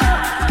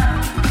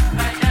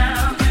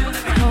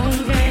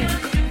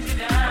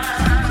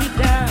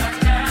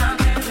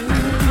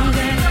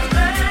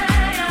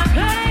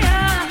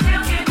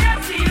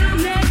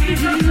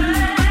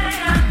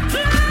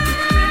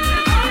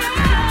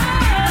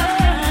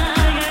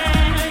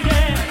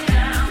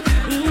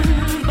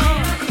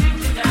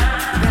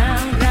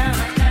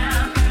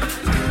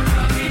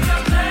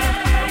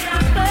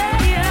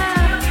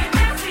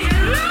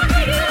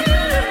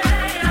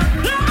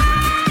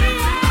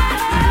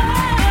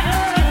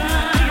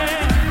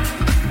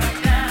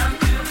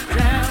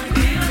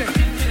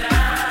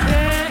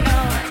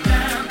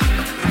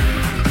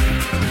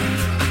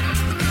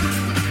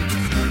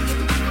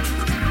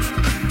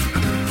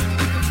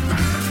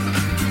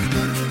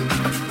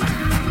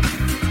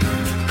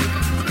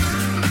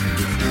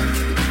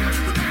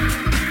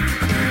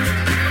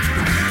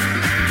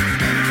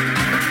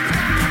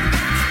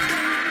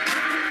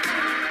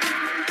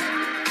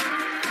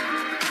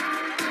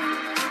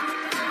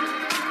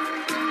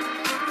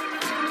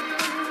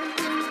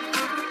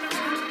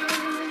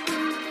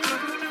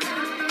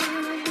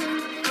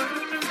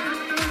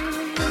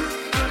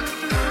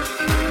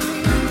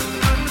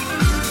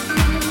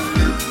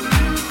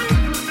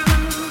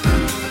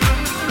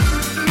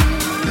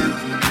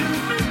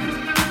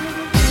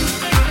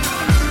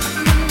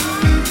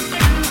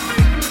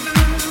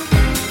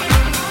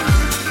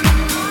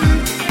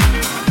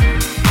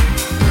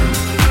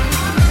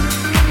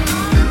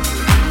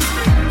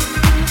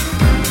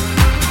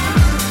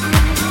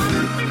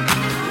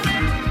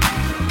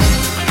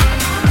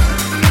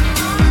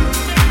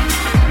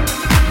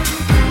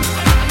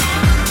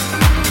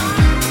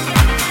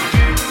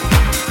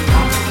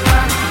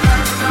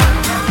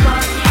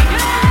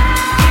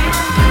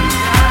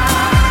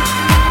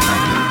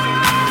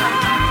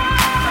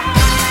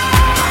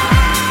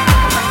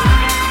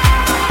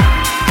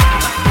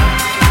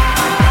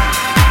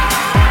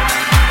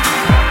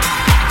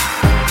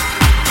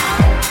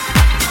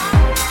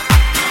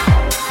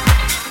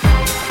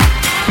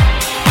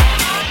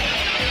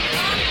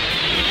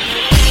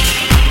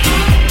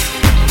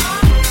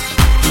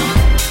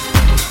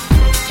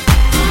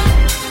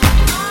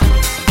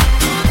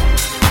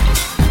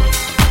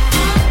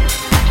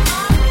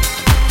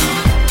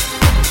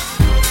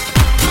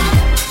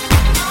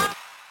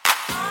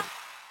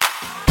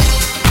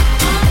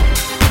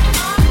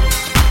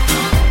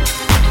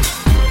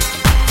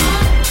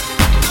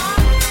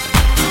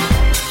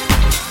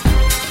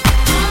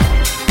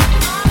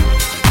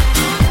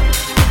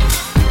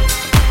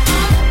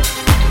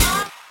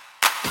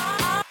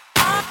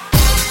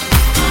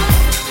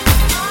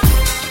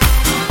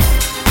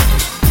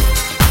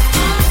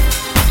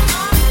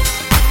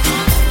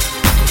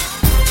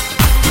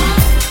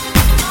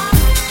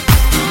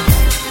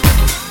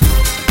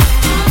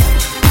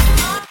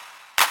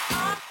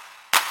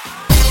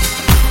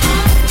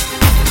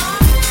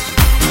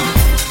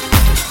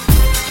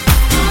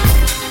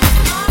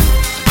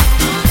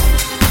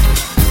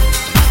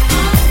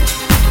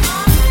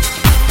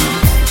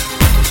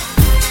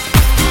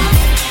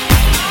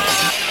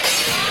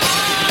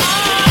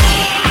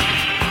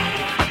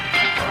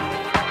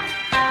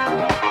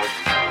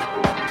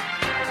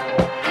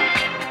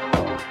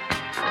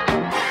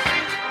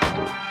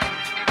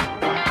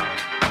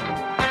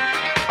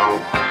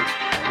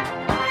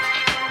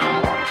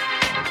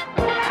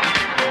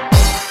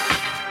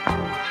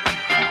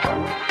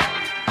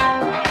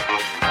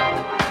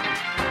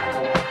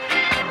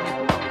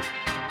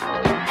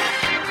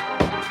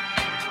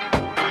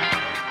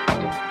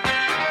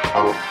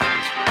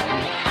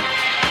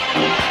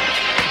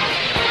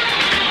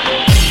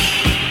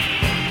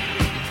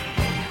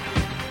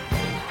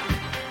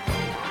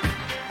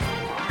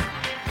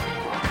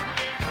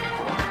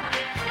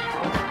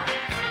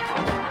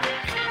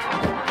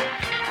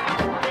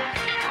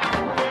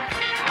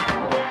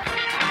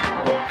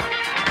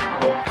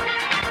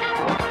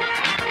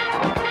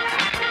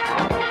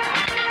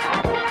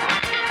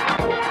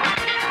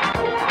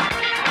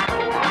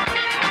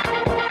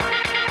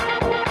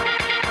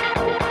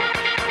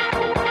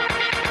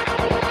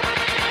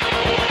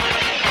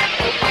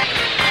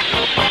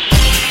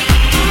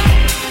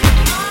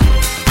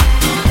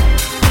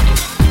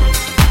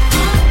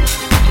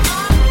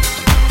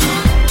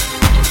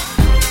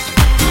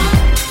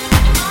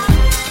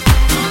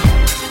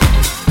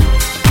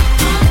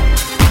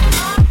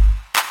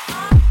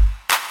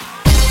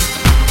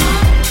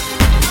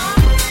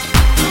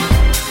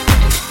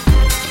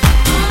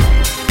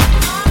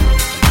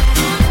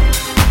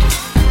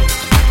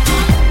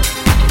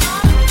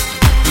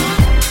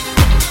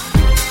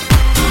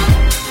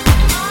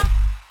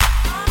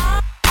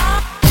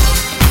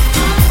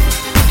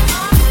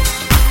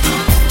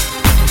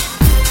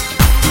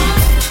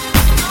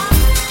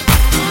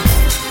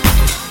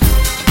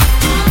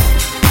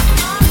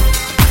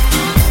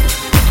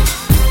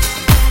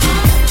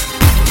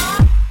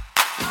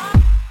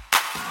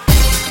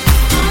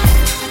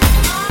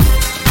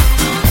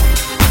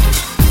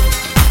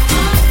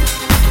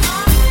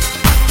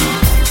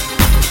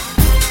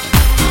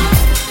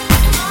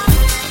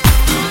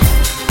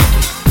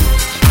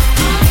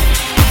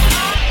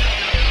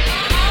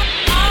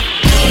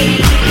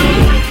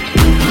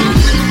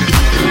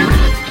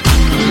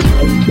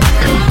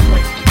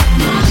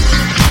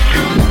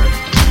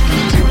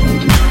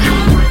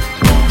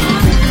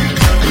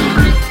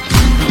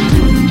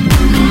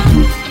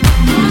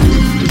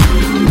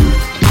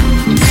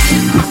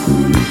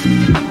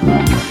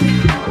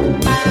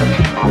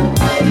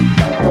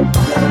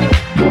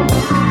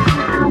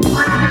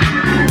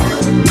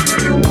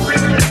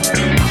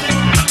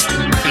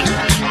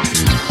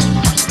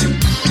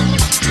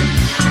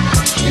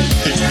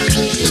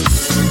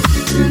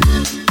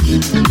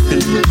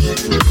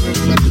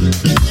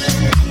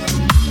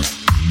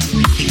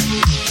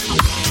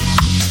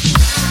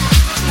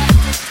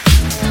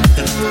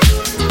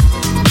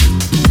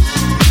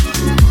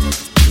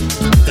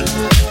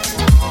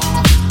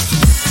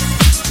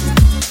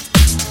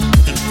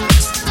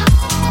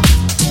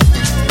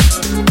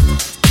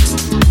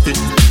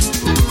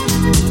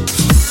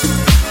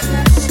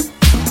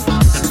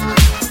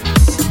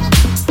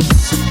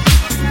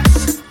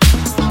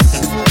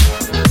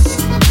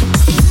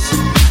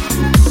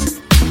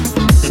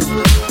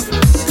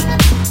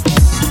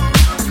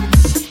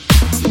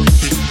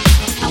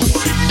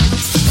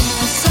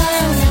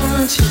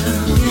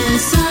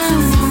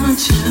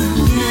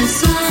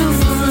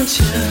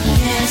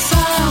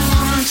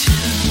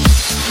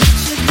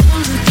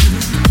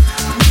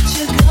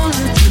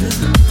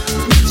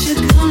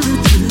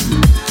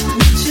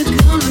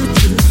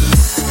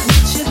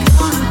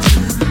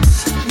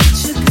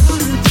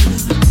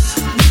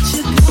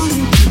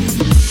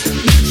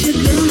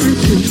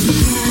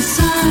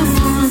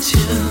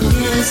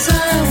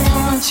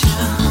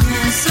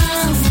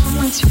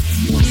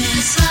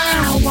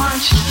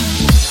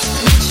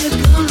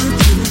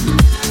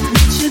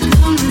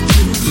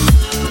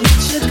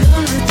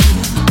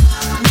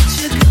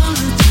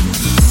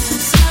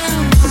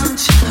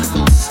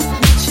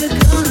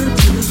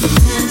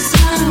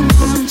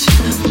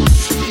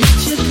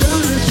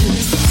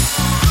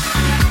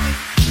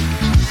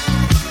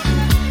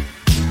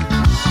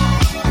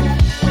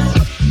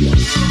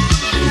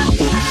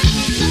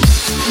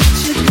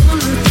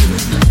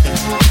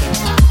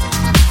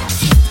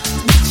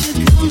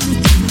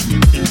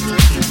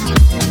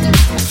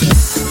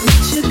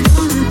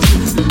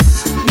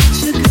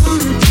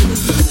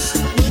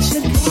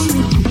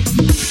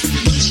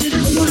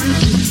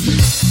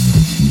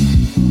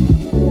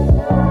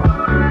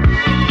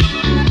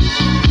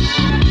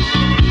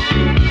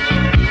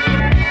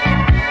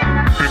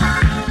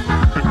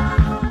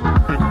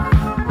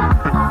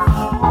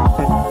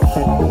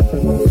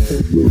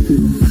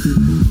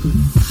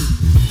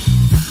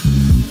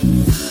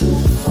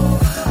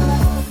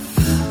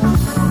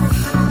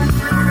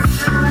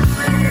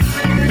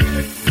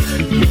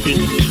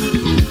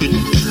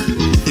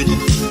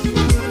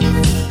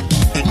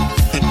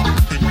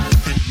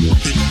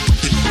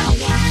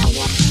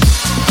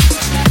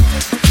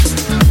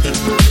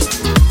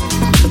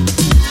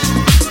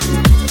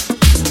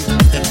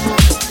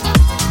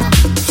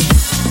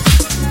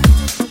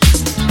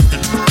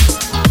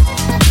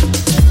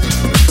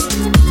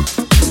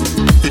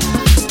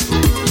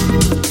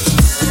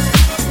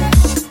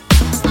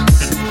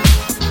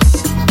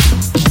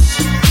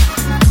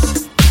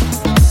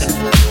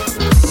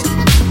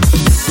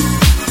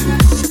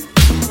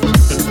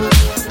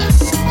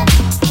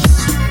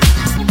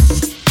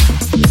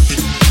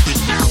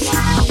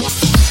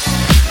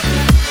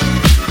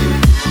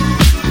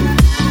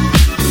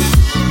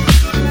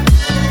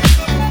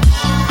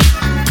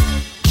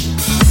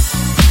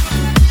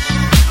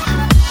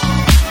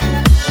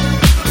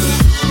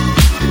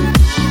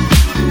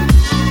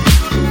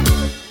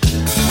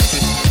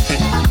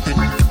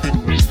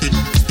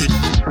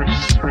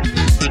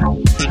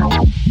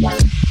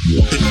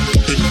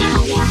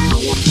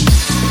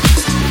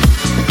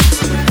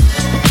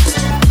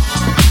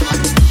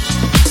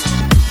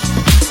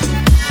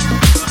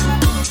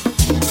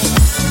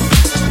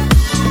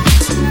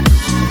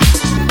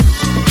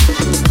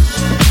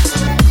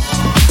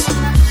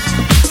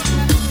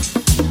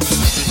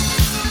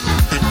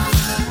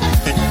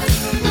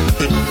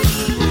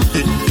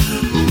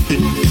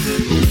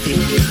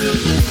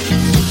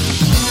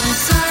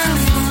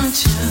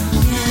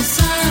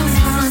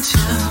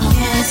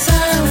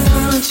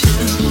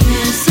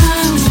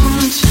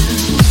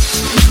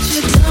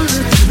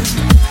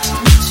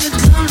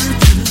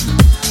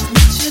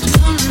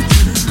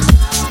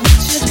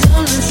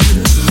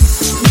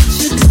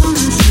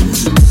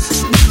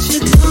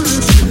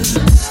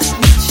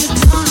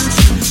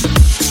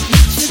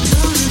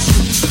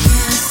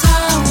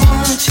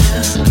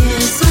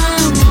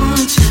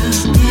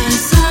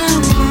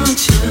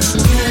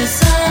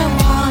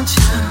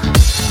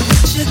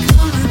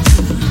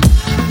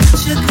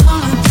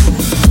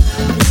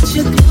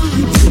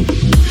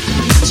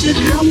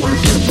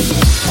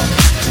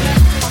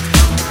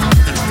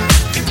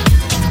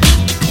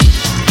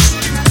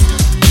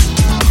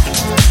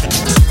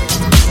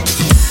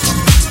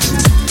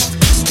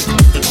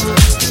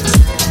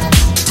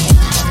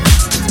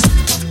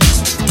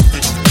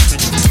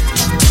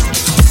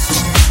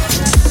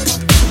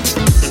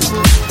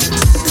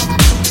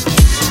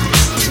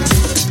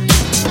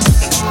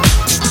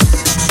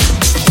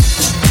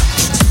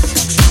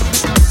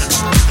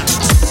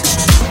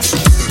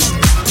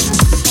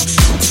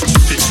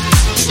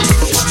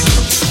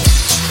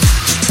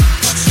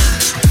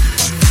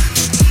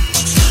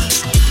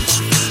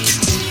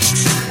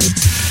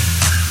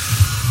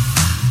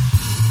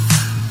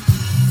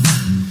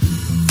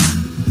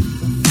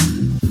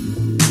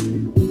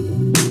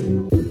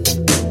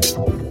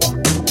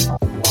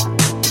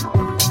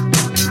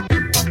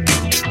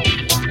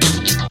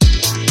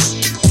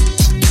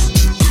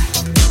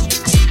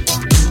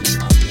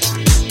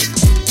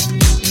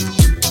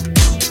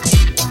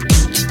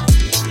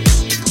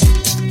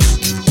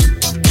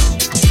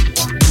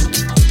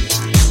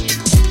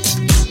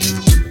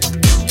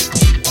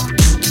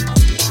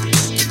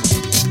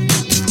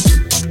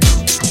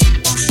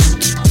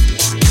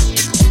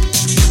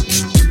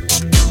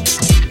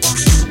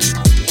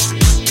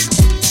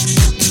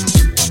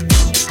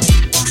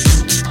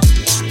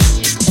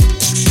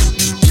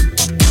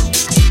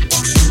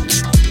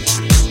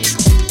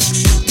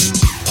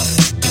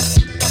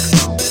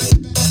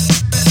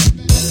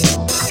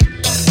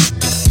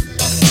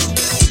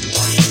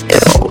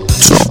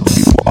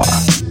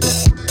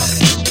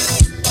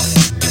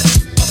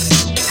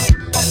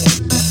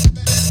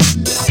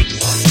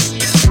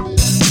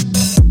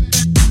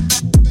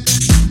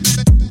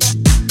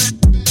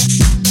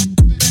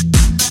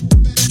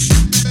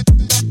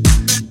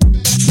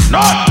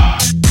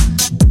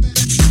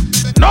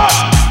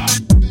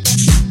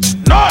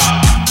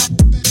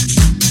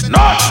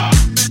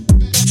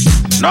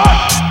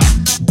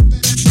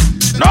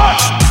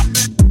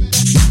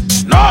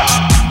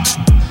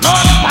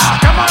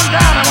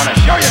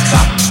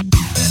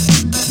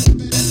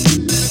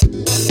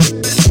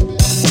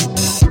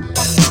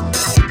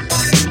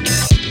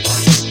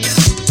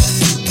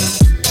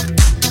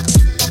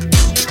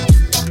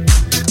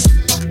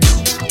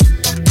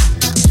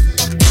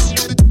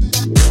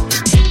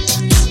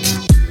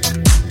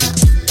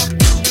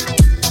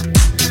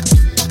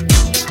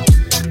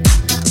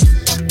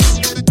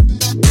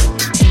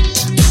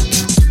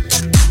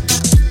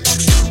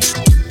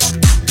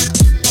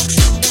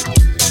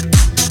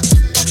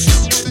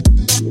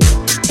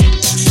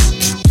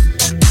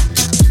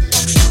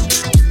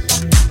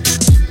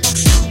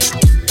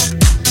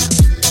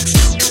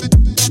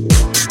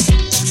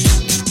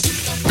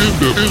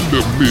 In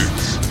the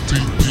mix,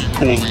 TP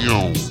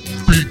Corleone.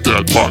 Beat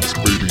that box,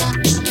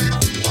 baby.